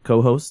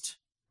co-host.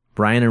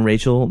 Brian and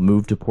Rachel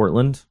moved to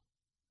Portland.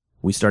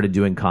 We started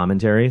doing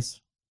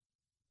commentaries.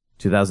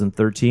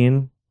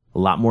 2013, a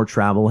lot more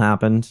travel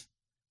happened.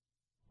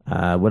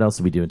 What else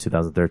did we do in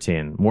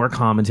 2013? More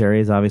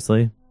commentaries,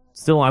 obviously.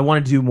 Still, I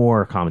want to do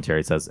more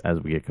commentaries as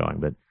we get going,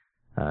 but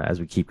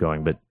as we keep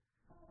going. But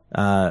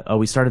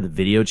we started the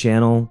video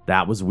channel.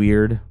 That was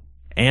weird.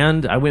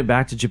 And I went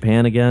back to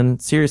Japan again.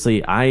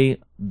 Seriously,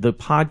 the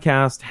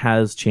podcast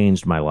has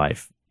changed my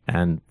life,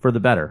 and for the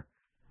better.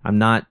 I'm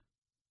not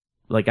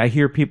I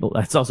hear people.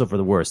 That's also for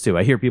the worst too.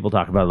 I hear people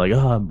talk about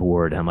I'm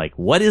bored. I'm like,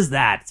 what is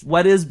that?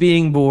 What is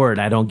being bored?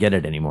 I don't get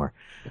it anymore.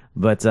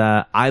 But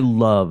I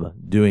love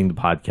doing the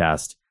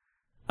podcast.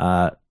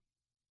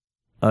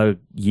 A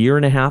year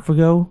and a half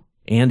ago,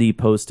 Andy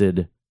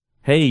posted,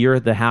 "Hey, you're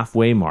at the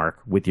halfway mark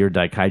with your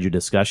Daikaiju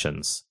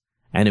discussions,"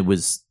 and it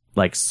was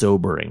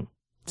sobering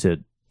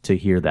to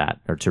hear that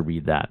or to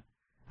read that.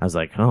 I was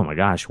like, oh my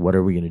gosh, what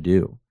are we gonna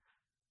do?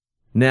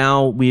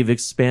 Now we've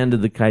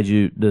expanded the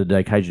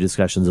Daikaiju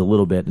discussions a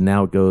little bit, and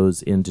now it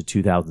goes into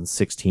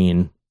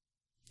 2016.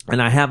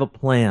 And I have a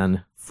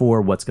plan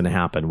for what's going to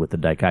happen with the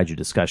Daikaiju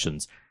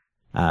discussions.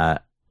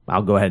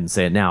 I'll go ahead and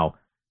say it now.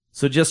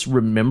 So just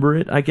remember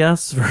it, I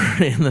guess,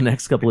 for in the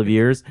next couple of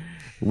years.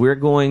 We're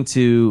going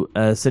to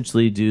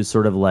essentially do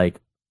sort of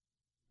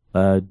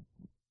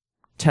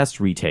test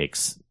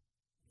retakes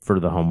for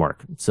the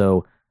homework.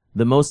 So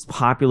the most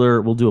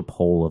popular, we'll do a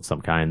poll of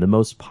some kind. The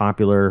most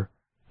popular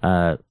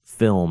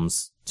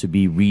films to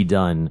be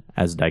redone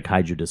as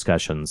Daikaiju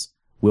discussions,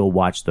 we'll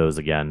watch those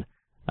again,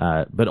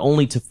 but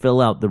only to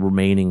fill out the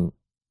remaining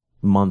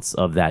months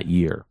of that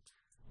year.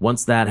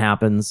 Once that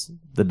happens,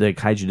 the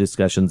Daikaiju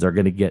discussions are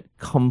going to get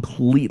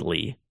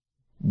completely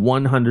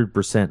 100%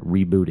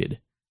 rebooted.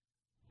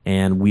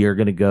 and we are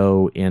going to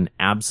go in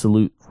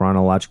absolute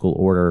chronological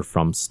order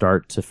from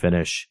start to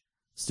finish.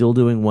 Still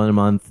doing 1 a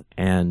month,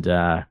 and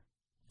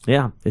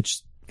yeah,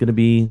 it's going to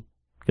be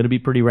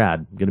pretty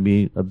rad. Going to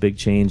be a big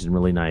change and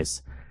really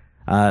nice.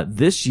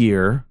 This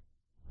year,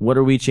 what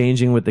are we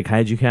changing with the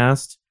Kaiju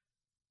Cast?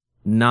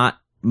 Not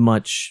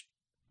much,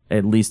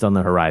 at least on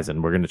the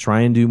horizon. We're going to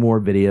try and do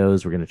more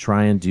videos. We're going to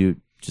try and do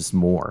just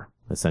more,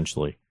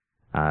 essentially.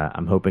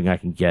 I'm hoping I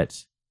can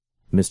get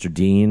Mr.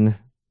 Dean,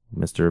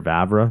 Mr.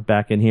 Vavra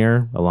back in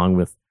here, along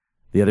with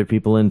the other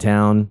people in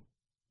town.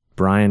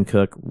 Brian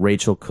Cook,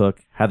 Rachel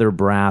Cook, Heather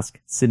Brask,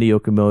 Cindy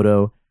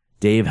Okamoto,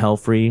 Dave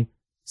Helfrey,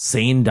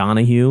 Sane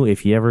Donahue,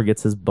 if he ever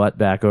gets his butt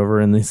back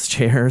over in these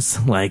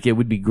chairs. Like, it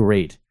would be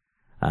great.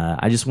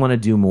 I just want to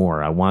do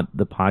more. I want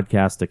the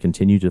podcast to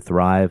continue to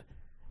thrive.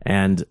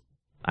 And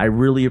I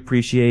really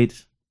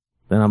appreciate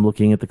that I'm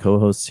looking at the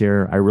co-hosts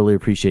here. I really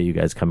appreciate you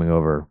guys coming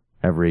over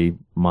every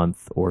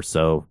month or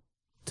so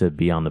to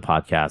be on the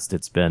podcast.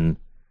 It's been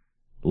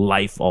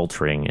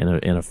life-altering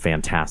in a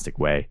fantastic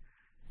way.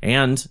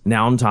 And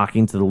now I'm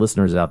talking to the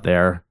listeners out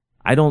there.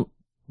 I don't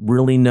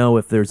really know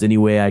if there's any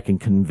way I can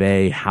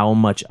convey how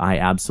much I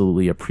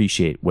absolutely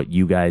appreciate what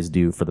you guys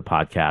do for the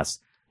podcast.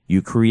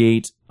 You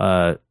create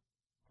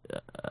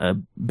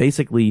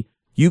basically,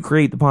 you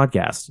create the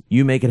podcast.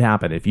 You make it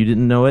happen. If you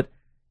didn't know it,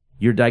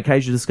 your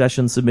Daikaiju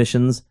discussion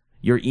submissions,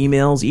 your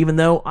emails, even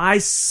though I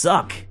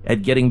suck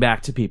at getting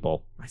back to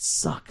people. I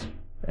suck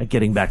at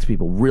getting back to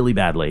people really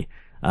badly.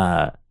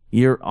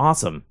 You're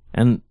awesome.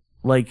 And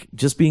like,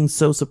 just being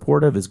so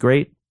supportive is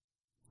great.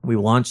 We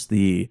launched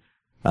the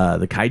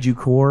Kaiju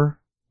Core,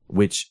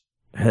 which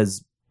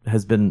has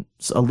been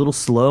a little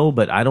slow,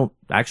 but I don't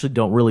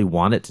really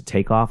want it to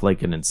take off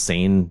like an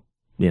insane,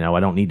 I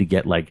don't need to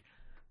get like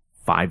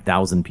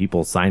 5,000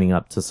 people signing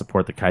up to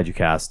support the Kaiju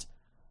Cast.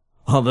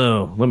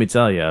 Although, let me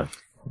tell you,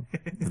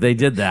 if they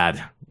did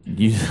that,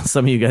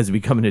 some of you guys would be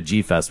coming to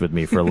G-Fest with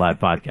me for a live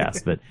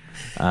podcast.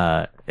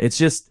 But it's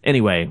just,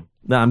 anyway,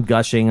 I'm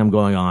gushing, I'm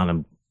going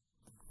on,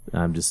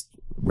 I'm just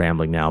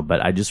rambling now.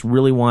 But I just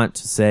really want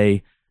to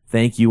say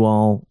thank you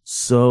all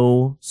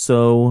so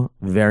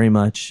very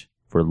much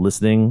for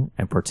listening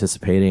and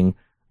participating.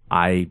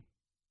 I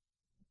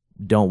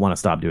don't want to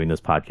stop doing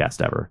this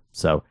podcast ever.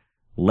 So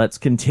let's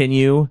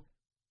continue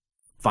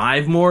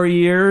 5 more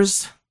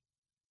years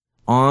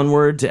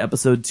onward to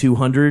episode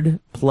 200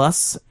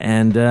 plus.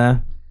 And,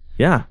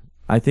 yeah,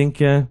 I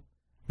think,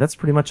 that's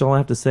pretty much all I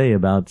have to say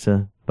about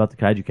the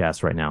Kaiju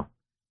Cast right now.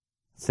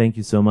 Thank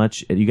you so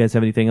much. You guys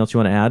have anything else you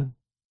want to add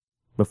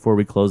before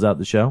we close out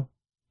the show?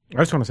 I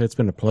just want to say it's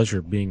been a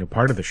pleasure being a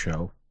part of the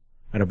show.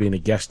 I know being a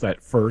guest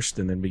at first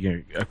and then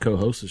being a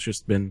co-host has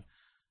just been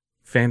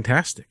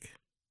fantastic.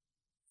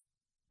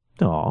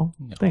 Oh,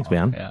 thanks,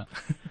 man. Yeah.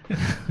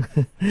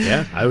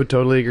 Yeah, I would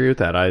totally agree with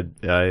that.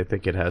 I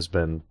think it has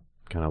been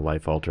kind of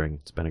life-altering.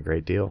 It's been a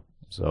great deal,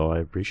 so I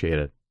appreciate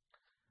it.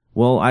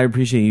 Well, I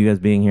appreciate you guys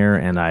being here,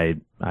 and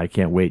I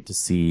can't wait to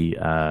see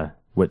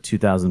what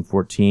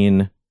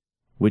 2014,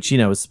 which,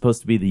 is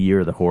supposed to be the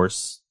year of the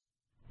horse,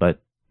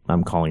 but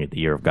I'm calling it the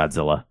year of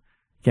Godzilla.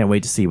 Can't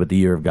wait to see what the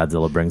year of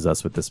Godzilla brings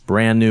us with this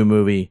brand new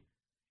movie.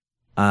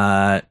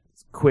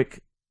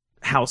 Quick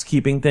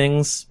housekeeping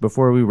things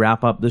before we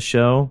wrap up the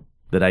show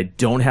that I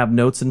don't have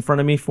notes in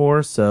front of me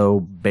for, so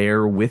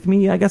bear with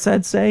me, I guess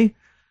I'd say.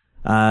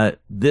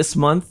 This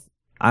month,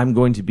 I'm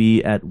going to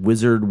be at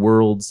Wizard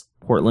World's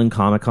Portland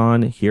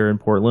Comic-Con here in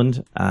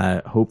Portland,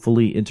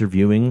 hopefully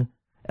interviewing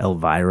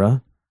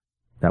Elvira.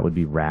 That would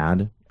be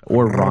rad.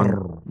 Or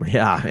Ron,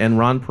 and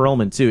Ron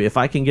Perlman too. If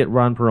I can get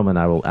Ron Perlman,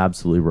 I will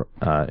absolutely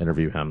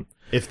interview him.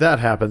 If that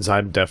happens,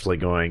 I'm definitely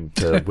going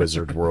to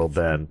Wizard World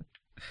then.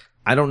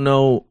 I don't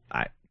know.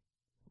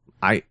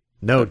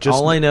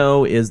 All I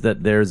know is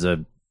that there's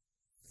a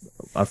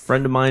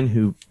friend of mine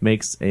who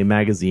makes a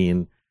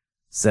magazine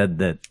said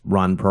that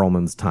Ron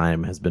Perlman's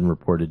time has been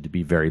reported to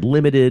be very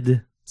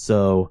limited.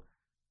 So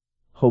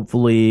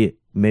hopefully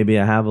maybe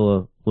I have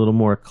a little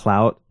more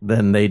clout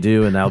than they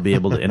do and I'll be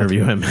able to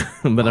interview him,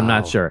 but I'm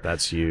not sure.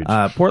 That's huge.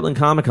 Portland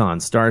Comic-Con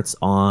starts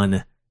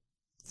on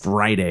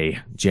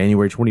Friday,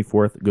 January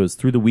 24th, goes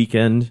through the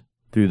weekend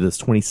through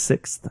this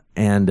 26th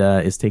and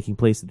is taking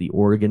place at the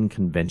Oregon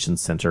Convention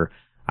Center.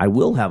 I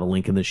will have a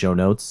link in the show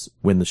notes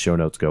when the show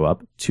notes go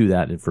up to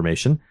that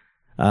information.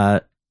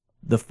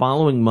 The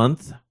following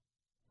month,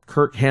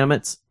 Kirk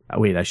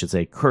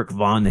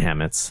Von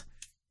Hammett's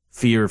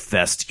Fear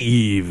Fest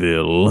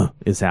Evil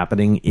is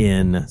happening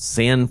in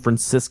San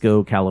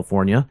Francisco,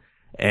 California.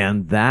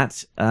 And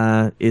that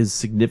is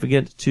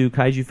significant to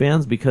Kaiju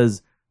fans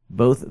because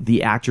both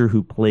the actor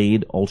who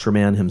played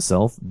Ultraman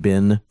himself,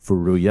 Ben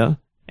Furuya,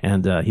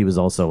 and he was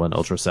also on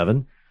Ultra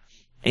 7,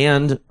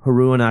 and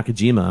Haruo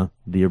Nakajima,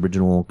 the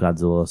original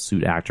Godzilla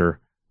suit actor,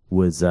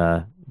 was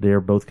they're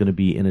both going to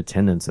be in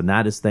attendance. And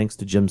that is thanks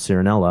to Jim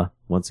Cirinella,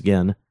 once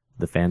again,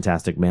 the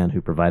fantastic man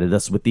who provided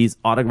us with these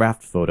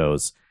autographed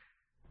photos.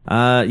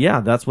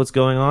 That's what's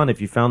going on.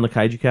 If you found the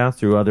Kaiju Cast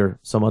through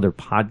some other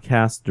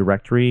podcast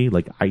directory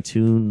like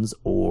iTunes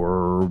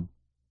or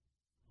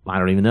I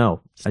don't even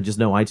know. I just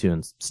know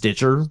iTunes.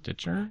 Stitcher?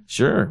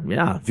 Sure,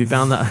 yeah. If you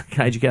found the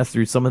KaijuCast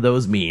through some of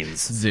those means.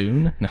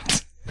 Zune? No.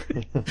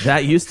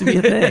 That used to be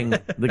a thing.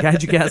 The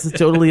KaijuCast is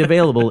totally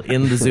available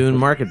in the Zune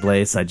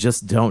marketplace. I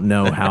just don't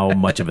know how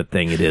much of a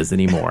thing it is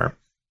anymore.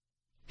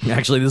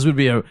 Actually, this would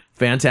be a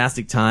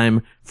fantastic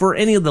time for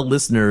any of the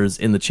listeners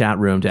in the chat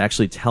room to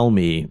actually tell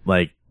me,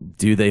 like,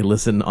 do they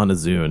listen on a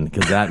Zune?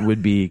 Because that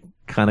would be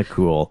kind of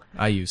cool.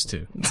 I used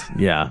to.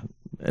 Yeah.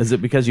 Is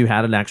it because you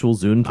had an actual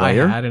Zune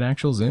player? I had an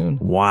actual Zune.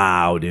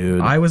 Wow,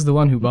 dude. I was the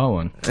one who bought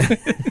one.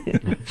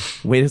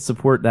 Way to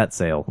support that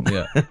sale.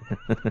 Yeah.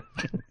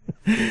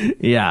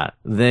 Yeah.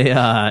 They,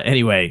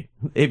 anyway,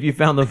 if you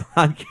found the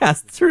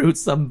podcast through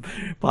some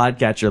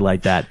podcatcher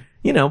like that,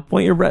 you know,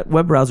 point your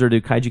web browser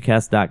to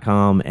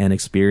kaijucast.com and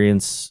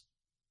experience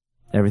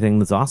everything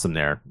that's awesome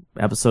there.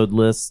 Episode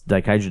lists,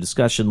 Daikaiju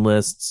discussion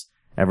lists,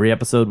 every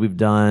episode we've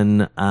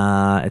done,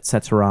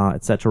 etc.,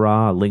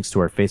 etc. Links to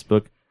our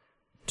Facebook,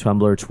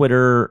 Tumblr,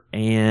 Twitter,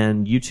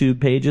 and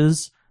YouTube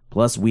pages.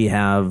 Plus, we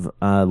have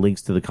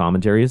links to the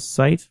commentaries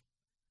site.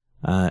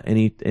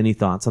 Any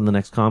thoughts on the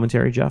next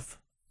commentary, Jeff?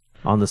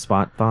 On the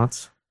spot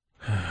thoughts?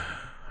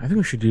 I think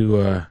we should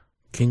do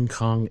King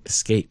Kong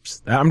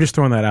Escapes. I'm just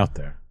throwing that out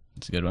there.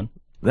 It's a good one.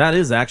 That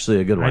is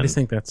actually a good one. I just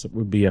think that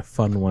would be a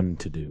fun one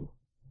to do.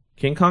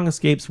 King Kong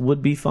Escapes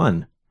would be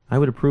fun. I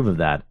would approve of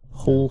that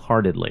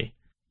wholeheartedly.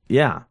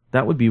 Yeah,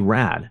 that would be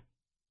rad.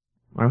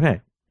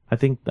 Okay. I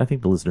think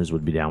the listeners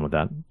would be down with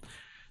that.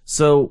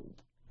 So,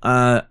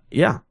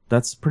 yeah,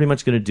 that's pretty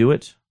much going to do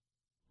it.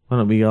 Why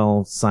don't we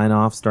all sign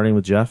off, starting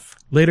with Jeff?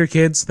 Later,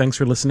 kids. Thanks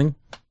for listening.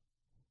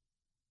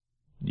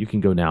 You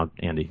can go now,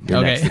 Andy.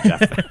 You're next to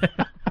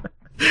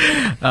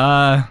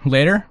Jeff.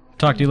 Later.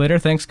 Talk to you later.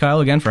 Thanks, Kyle,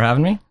 again for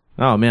having me.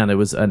 Oh, man, it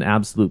was an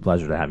absolute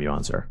pleasure to have you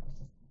on, sir.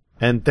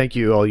 And thank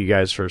you, all you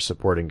guys, for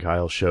supporting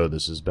Kyle's show.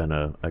 This has been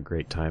a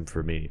great time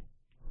for me.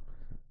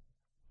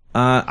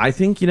 I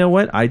think, you know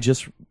what? I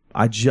just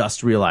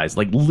realized,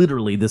 like,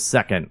 literally this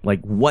second,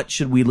 like, what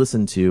should we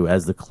listen to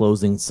as the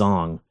closing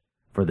song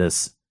for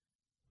this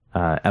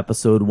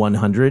episode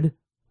 100?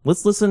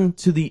 Let's listen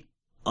to the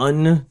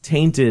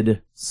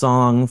untainted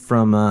song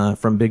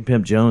from Big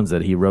Pimp Jones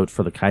that he wrote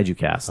for the Kaiju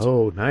Cast.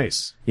 Oh,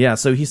 nice. Yeah,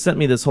 so he sent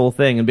me this whole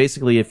thing, and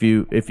basically if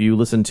you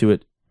listen to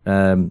it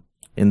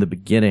in the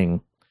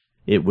beginning,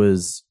 it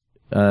was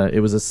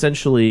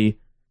essentially,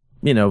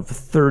 you know,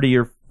 30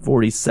 or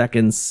 40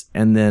 seconds,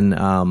 and then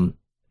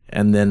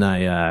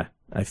I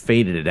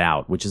faded it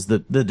out, which is the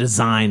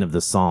design of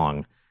the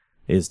song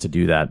is to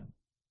do that.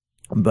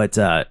 But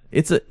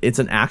it's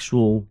an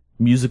actual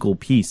musical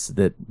piece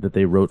that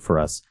they wrote for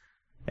us.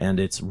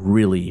 And it's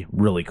really,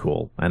 really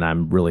cool. And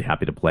I'm really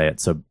happy to play it.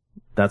 So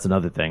that's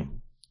another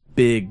thing.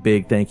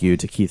 Big thank you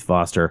to Keith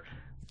Foster.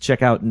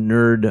 Check out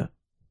Nerdometrics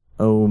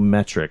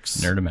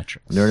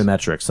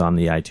on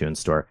the iTunes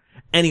store.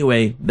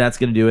 Anyway, that's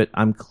going to do it.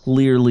 I'm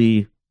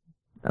clearly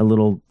a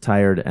little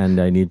tired and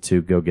I need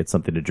to go get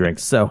something to drink.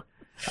 So,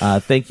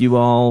 thank you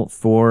all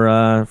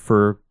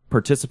for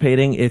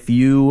participating. If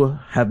you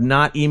have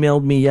not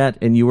emailed me yet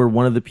and you were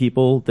one of the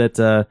people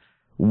that,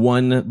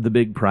 won the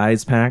big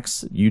prize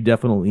packs, you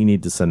definitely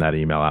need to send that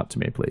email out to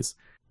me, please.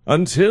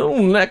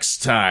 Until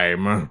next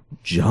time,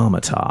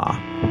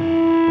 Jamata.